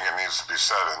subject. I think it needs to be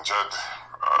said. And Jed,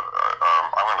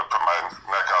 I'm going to put my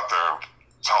neck out there and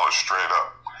tell it straight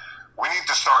up. We need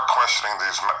to start questioning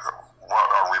what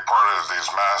are reported as these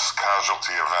mass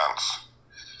casualty events.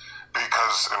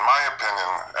 Because in my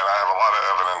opinion, and I have a lot of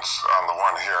evidence on the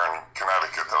one here in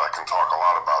Connecticut that I can talk a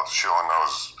lot about. Sheila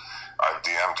knows I've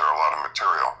DM'd her a lot of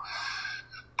material.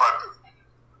 But,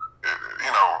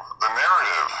 the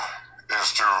narrative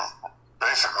is to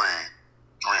basically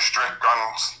restrict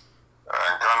guns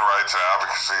and gun rights and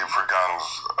advocacy for guns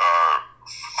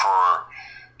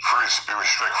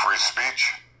restrict free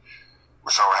speech.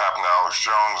 We saw what happened to Alex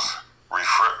Jones,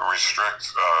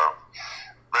 restrict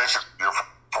basically your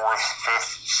 4th,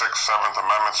 5th, 6th, 7th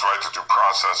Amendments right to due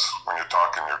process when you're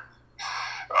talking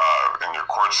in your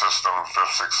court system,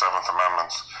 5th, 6th, 7th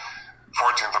Amendments,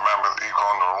 14th Amendment equal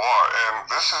under the law, and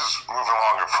this is moving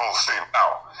along at full steam.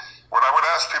 Now, what I would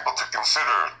ask people to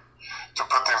consider to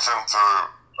put things into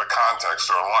a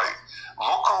context or a light,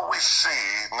 look what we see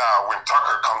now when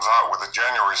Tucker comes out with the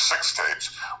January 6th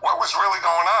tapes, what was really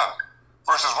going on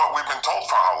versus what we've been told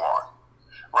for how long,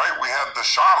 right? We had the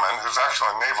shaman, who's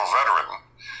actually a naval veteran,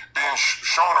 being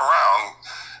shown around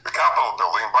the Capitol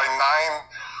building by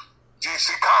 9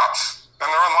 DC cops,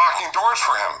 and they're unlocking doors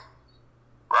for him,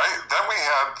 right? Then we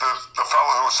had the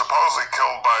fellow who was supposedly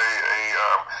killed by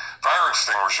a fire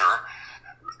extinguisher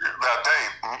that day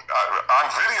on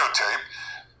videotape,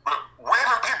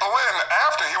 waving people in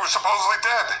after he was supposedly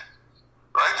dead,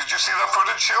 right? Did you see that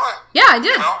footage, Sheila? Yeah, I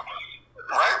did.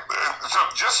 Right? So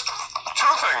just 2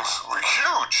 things,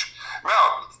 huge.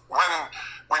 Now,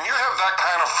 when you have that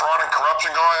kind of fraud and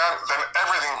corruption going on, then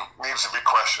everything needs to be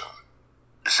questioned.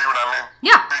 You see what I mean?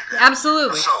 Yeah,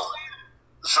 absolutely.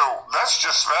 So that's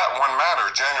just that one matter,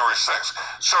 January 6th.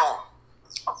 So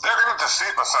they're going to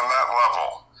deceive us on that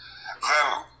level.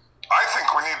 Then I think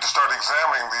we need to start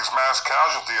examining these mass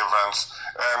casualty events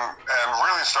and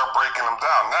really start breaking them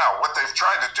down. Now, what they've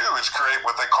tried to do is create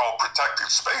what they call protected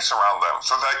space around them.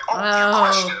 So they, you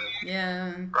question.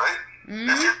 Yeah. Right? Mm-hmm.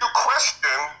 If you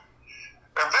question,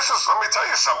 and this is, let me tell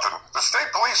you something, the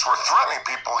state police were threatening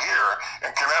people here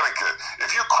in Connecticut.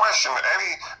 If you question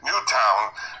any new town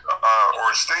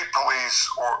or state police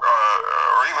or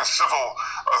even civil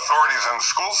authorities in the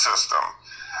school system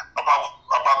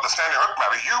about the Sandy Hook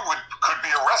matter, you could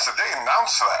be arrested. They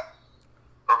announced that.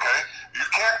 Okay? You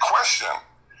can't question.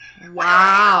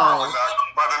 Wow.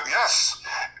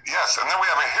 Yes. And then we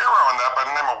have a hero in that by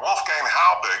the name of Wolfgang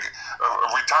Halbig, a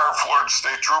retired Florida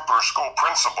State Trooper, school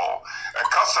principal, and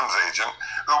customs agent,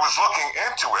 who was looking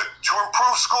into it to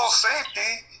improve school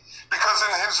safety, because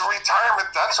in his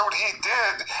retirement, that's what he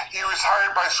did. He was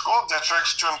hired by school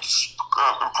districts to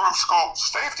improve school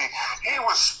safety. He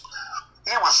was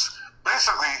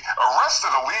basically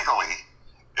arrested illegally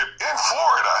in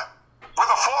Florida with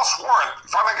a false warrant.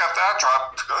 Finally got that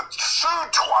dropped,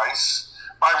 sued twice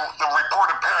by the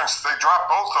reported parents. They dropped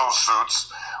both those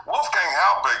suits. Wolfgang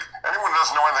Halbig, anyone who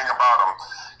doesn't know anything about him,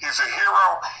 he's a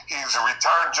hero. He's a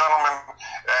retired gentleman,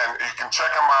 and you can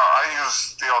check him out. I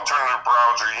use the alternative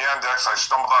browser, Yandex. I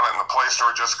stumbled on it in the Play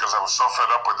Store just because I was so fed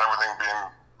up with everything being,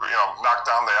 knocked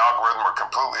down the algorithm or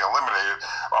completely eliminated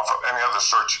off of any other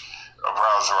search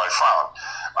browser I found.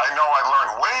 I know I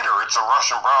learned later it's a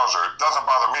Russian browser. It doesn't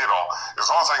bother me at all, as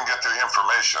long as I can get to the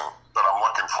information that I'm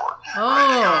looking for. Oh,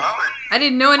 I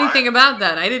didn't know anything about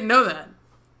that. I didn't know that.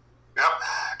 Yep.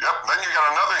 Then you got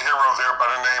another hero there by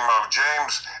the name of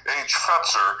James H.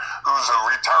 Fetzer, who's a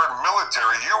retired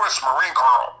military U.S. Marine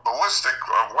Corps ballistic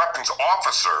weapons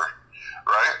officer,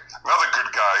 right? Another good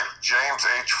guy, James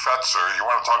H. Fetzer. You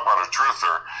want to talk about a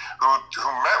truther, who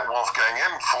met Wolfgang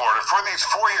in Florida for these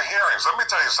 4-year hearings. Let me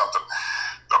tell you something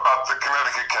about the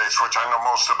Connecticut case, which I know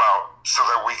most about, so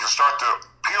that we can start to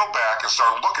peel back and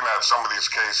start looking at some of these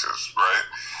cases, right?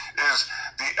 Is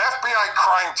the FBI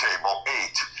crime table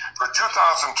 8 for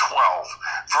 2012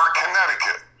 for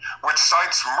Connecticut, which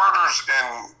cites murders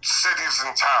in cities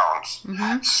and towns,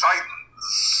 cite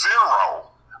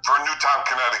 0 for Newtown,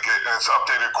 Connecticut, and it's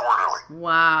updated quarterly.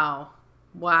 Wow,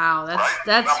 that's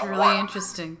right? really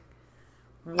interesting.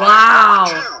 Wow.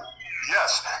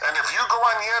 Yes, and if you go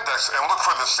on the index and look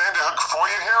for the Sandy Hook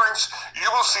FOIA hearings, you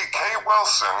will see Kay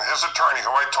Wilson, his attorney,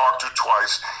 who I talked to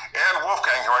twice, and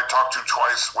Wolfgang, who I talked to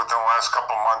twice within the last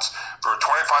couple of months for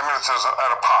 25 minutes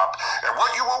at a pop. And what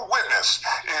you will witness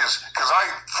is, because I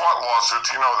fought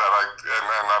lawsuits, you know that,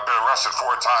 and I've been arrested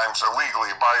 4 times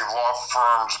illegally by law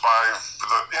firms,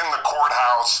 in the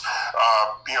courthouse,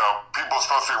 people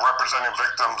supposed to be representing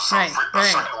victims of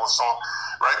sexual assault,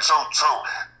 right? So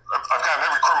I've gotten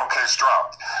every criminal case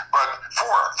dropped, but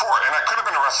four, and I could have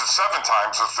been arrested 7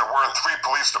 times if there weren't 3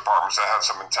 police departments that had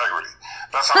some integrity.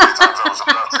 That's how many times I was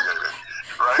investigated,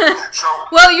 right? So,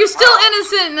 well, you're still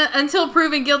innocent until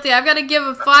proven guilty. I've got to give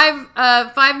a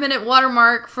 5-minute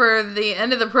watermark for the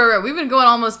end of the program. We've been going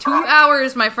almost 2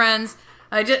 hours, my friends.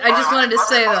 I just wanted to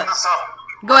say that.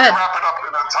 Go ahead. Wrap it up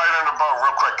and tie it in a bow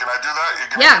real quick. Can I do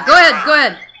that? Yeah, go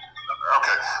ahead.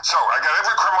 Okay, so I got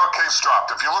every criminal case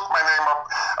dropped. If you look my name up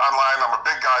online, I'm a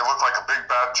big guy, look like a big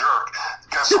bad jerk.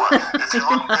 Guess what? If you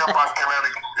look me up on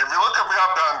Connecticut,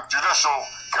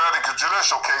 Connecticut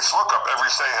judicial case lookup, every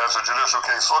state has a judicial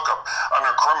case lookup.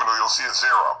 Under criminal, you'll see it's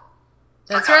 0.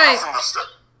 That's right.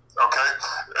 Okay,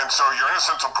 and so you're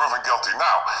innocent until proven guilty.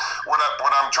 Now, what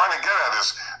I'm trying to get at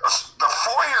is the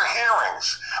FOIA hearings.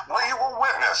 What you will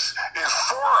witness is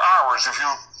 4 hours, if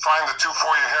you find the 2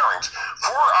 FOIA hearings,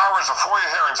 4 hours of FOIA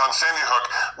hearings on Sandy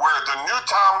Hook, where the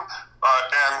Newtown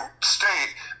and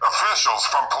state officials,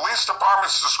 from police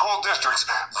departments to school districts,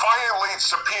 violate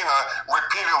subpoena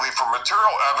repeatedly for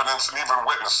material evidence and even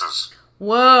witnesses.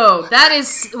 Whoa, that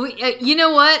is, you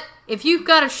know what? If you've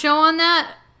got a show on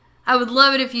that, I would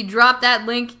love it if you drop that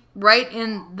link right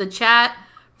in the chat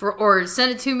or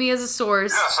send it to me as a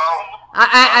source. Yes,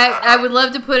 I would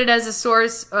love to put it as a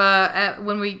source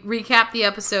when we recap the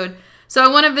episode. So I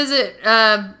want to visit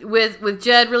with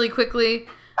Jed really quickly.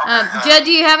 Jed,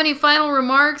 do you have any final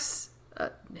remarks?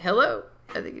 Hello?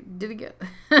 I think it did again.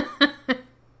 I'm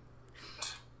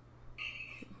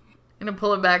going to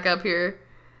pull it back up here.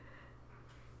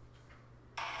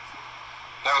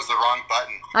 That was the wrong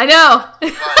button. I know.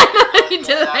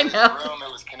 I know. Room,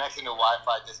 it was connecting to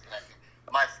Wi-Fi, disconnecting.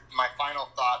 My final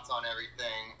thoughts on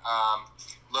everything.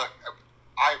 Look,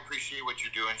 I appreciate what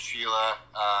you're doing, Sheila.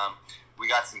 We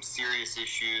got some serious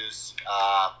issues.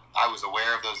 I was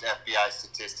aware of those FBI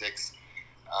statistics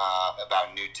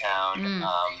about Newtown.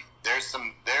 There's a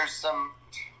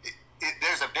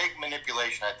big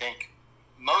manipulation. I think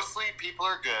mostly people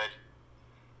are good.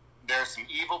 There's some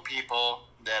evil people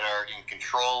that are in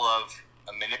control of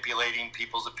manipulating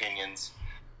people's opinions.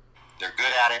 They're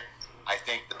good at it. I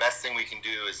think the best thing we can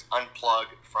do is unplug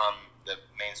from the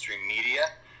mainstream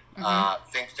media.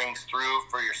 Think things through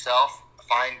for yourself.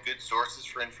 Find good sources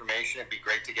for information. It'd be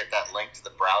great to get that link to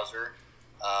the browser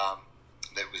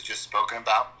that was just spoken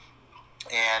about.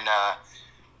 And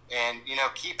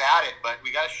keep at it, but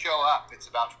we got to show up. It's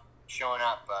about showing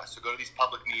up. So go to these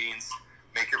public meetings,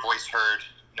 make your voice heard,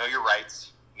 know your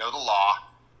rights, know the law,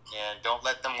 and don't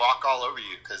let them walk all over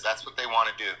you, because that's what they want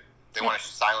to do. They want to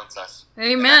silence us.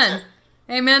 Amen.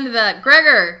 Amen to that.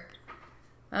 Gregor,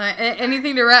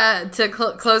 anything to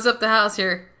close up the house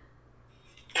here?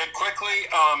 Yeah, quickly,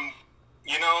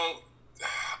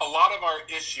 a lot of our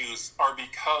issues are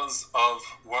because of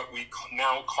what we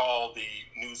now call the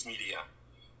news media.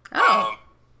 Oh.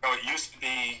 It used to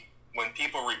be when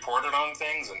people reported on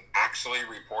things and actually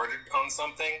reported on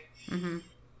something,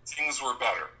 things were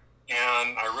better.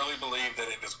 And I really believe that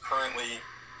it is currently,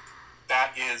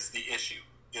 that is the issue,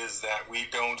 is that we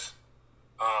don't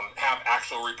have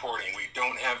actual reporting. We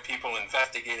don't have people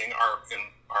investigating our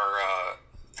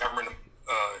government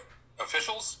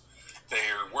officials. They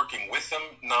are working with them,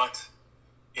 not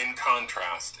in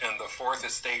contrast. And the Fourth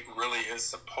Estate really is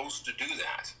supposed to do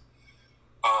that.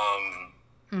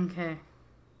 Okay.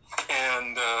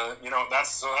 And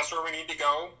that's where we need to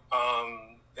go.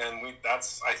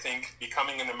 That's, I think,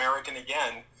 becoming an American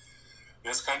again.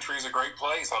 This country is a great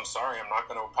place. I'm sorry, I'm not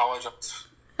going to apologize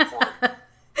for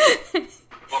it.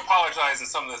 We'll apologize in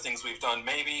some of the things we've done,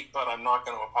 maybe, but I'm not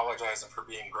going to apologize for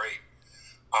being great.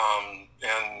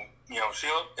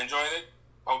 Sheila, enjoyed it.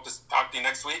 Hope to talk to you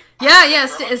next week. Yeah.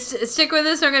 Stick with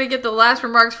us. I'm going to get the last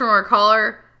remarks from our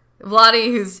caller,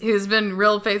 Vladi, who's been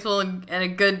real faithful and a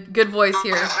good voice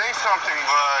here. I was going to say something,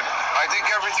 but I think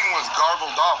everything was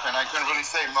garbled up, and I couldn't really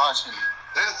say much. And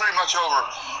this is pretty much over.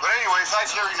 But anyway, it's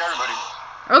nice hearing everybody.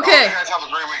 Okay. You guys have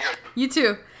a great weekend. You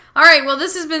too. All right. Well,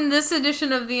 this has been this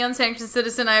edition of The Unsanctioned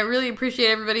Citizen. I really appreciate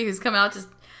everybody who's come out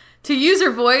to use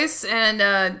their voice and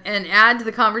add to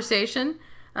the conversation.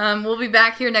 We'll be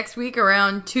back here next week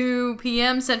around 2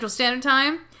 p.m. Central Standard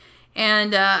Time.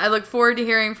 And I look forward to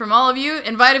hearing from all of you.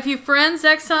 Invite a few friends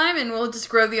next time, and we'll just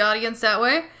grow the audience that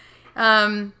way.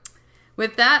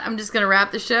 With that, I'm just going to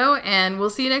wrap the show, and we'll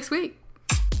see you next week.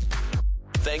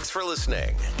 Thanks for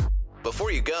listening.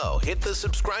 Before you go, hit the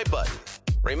subscribe button.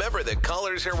 Remember that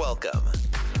callers are welcome.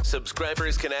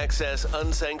 Subscribers can access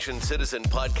Unsanctioned Citizen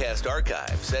podcast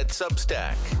archives at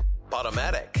Substack,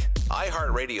 Podomatic,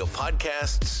 iHeartRadio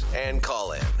podcasts, and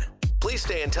Call-In. Please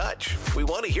stay in touch. We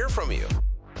want to hear from you.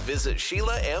 Visit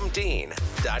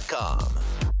SheilaMDean.com.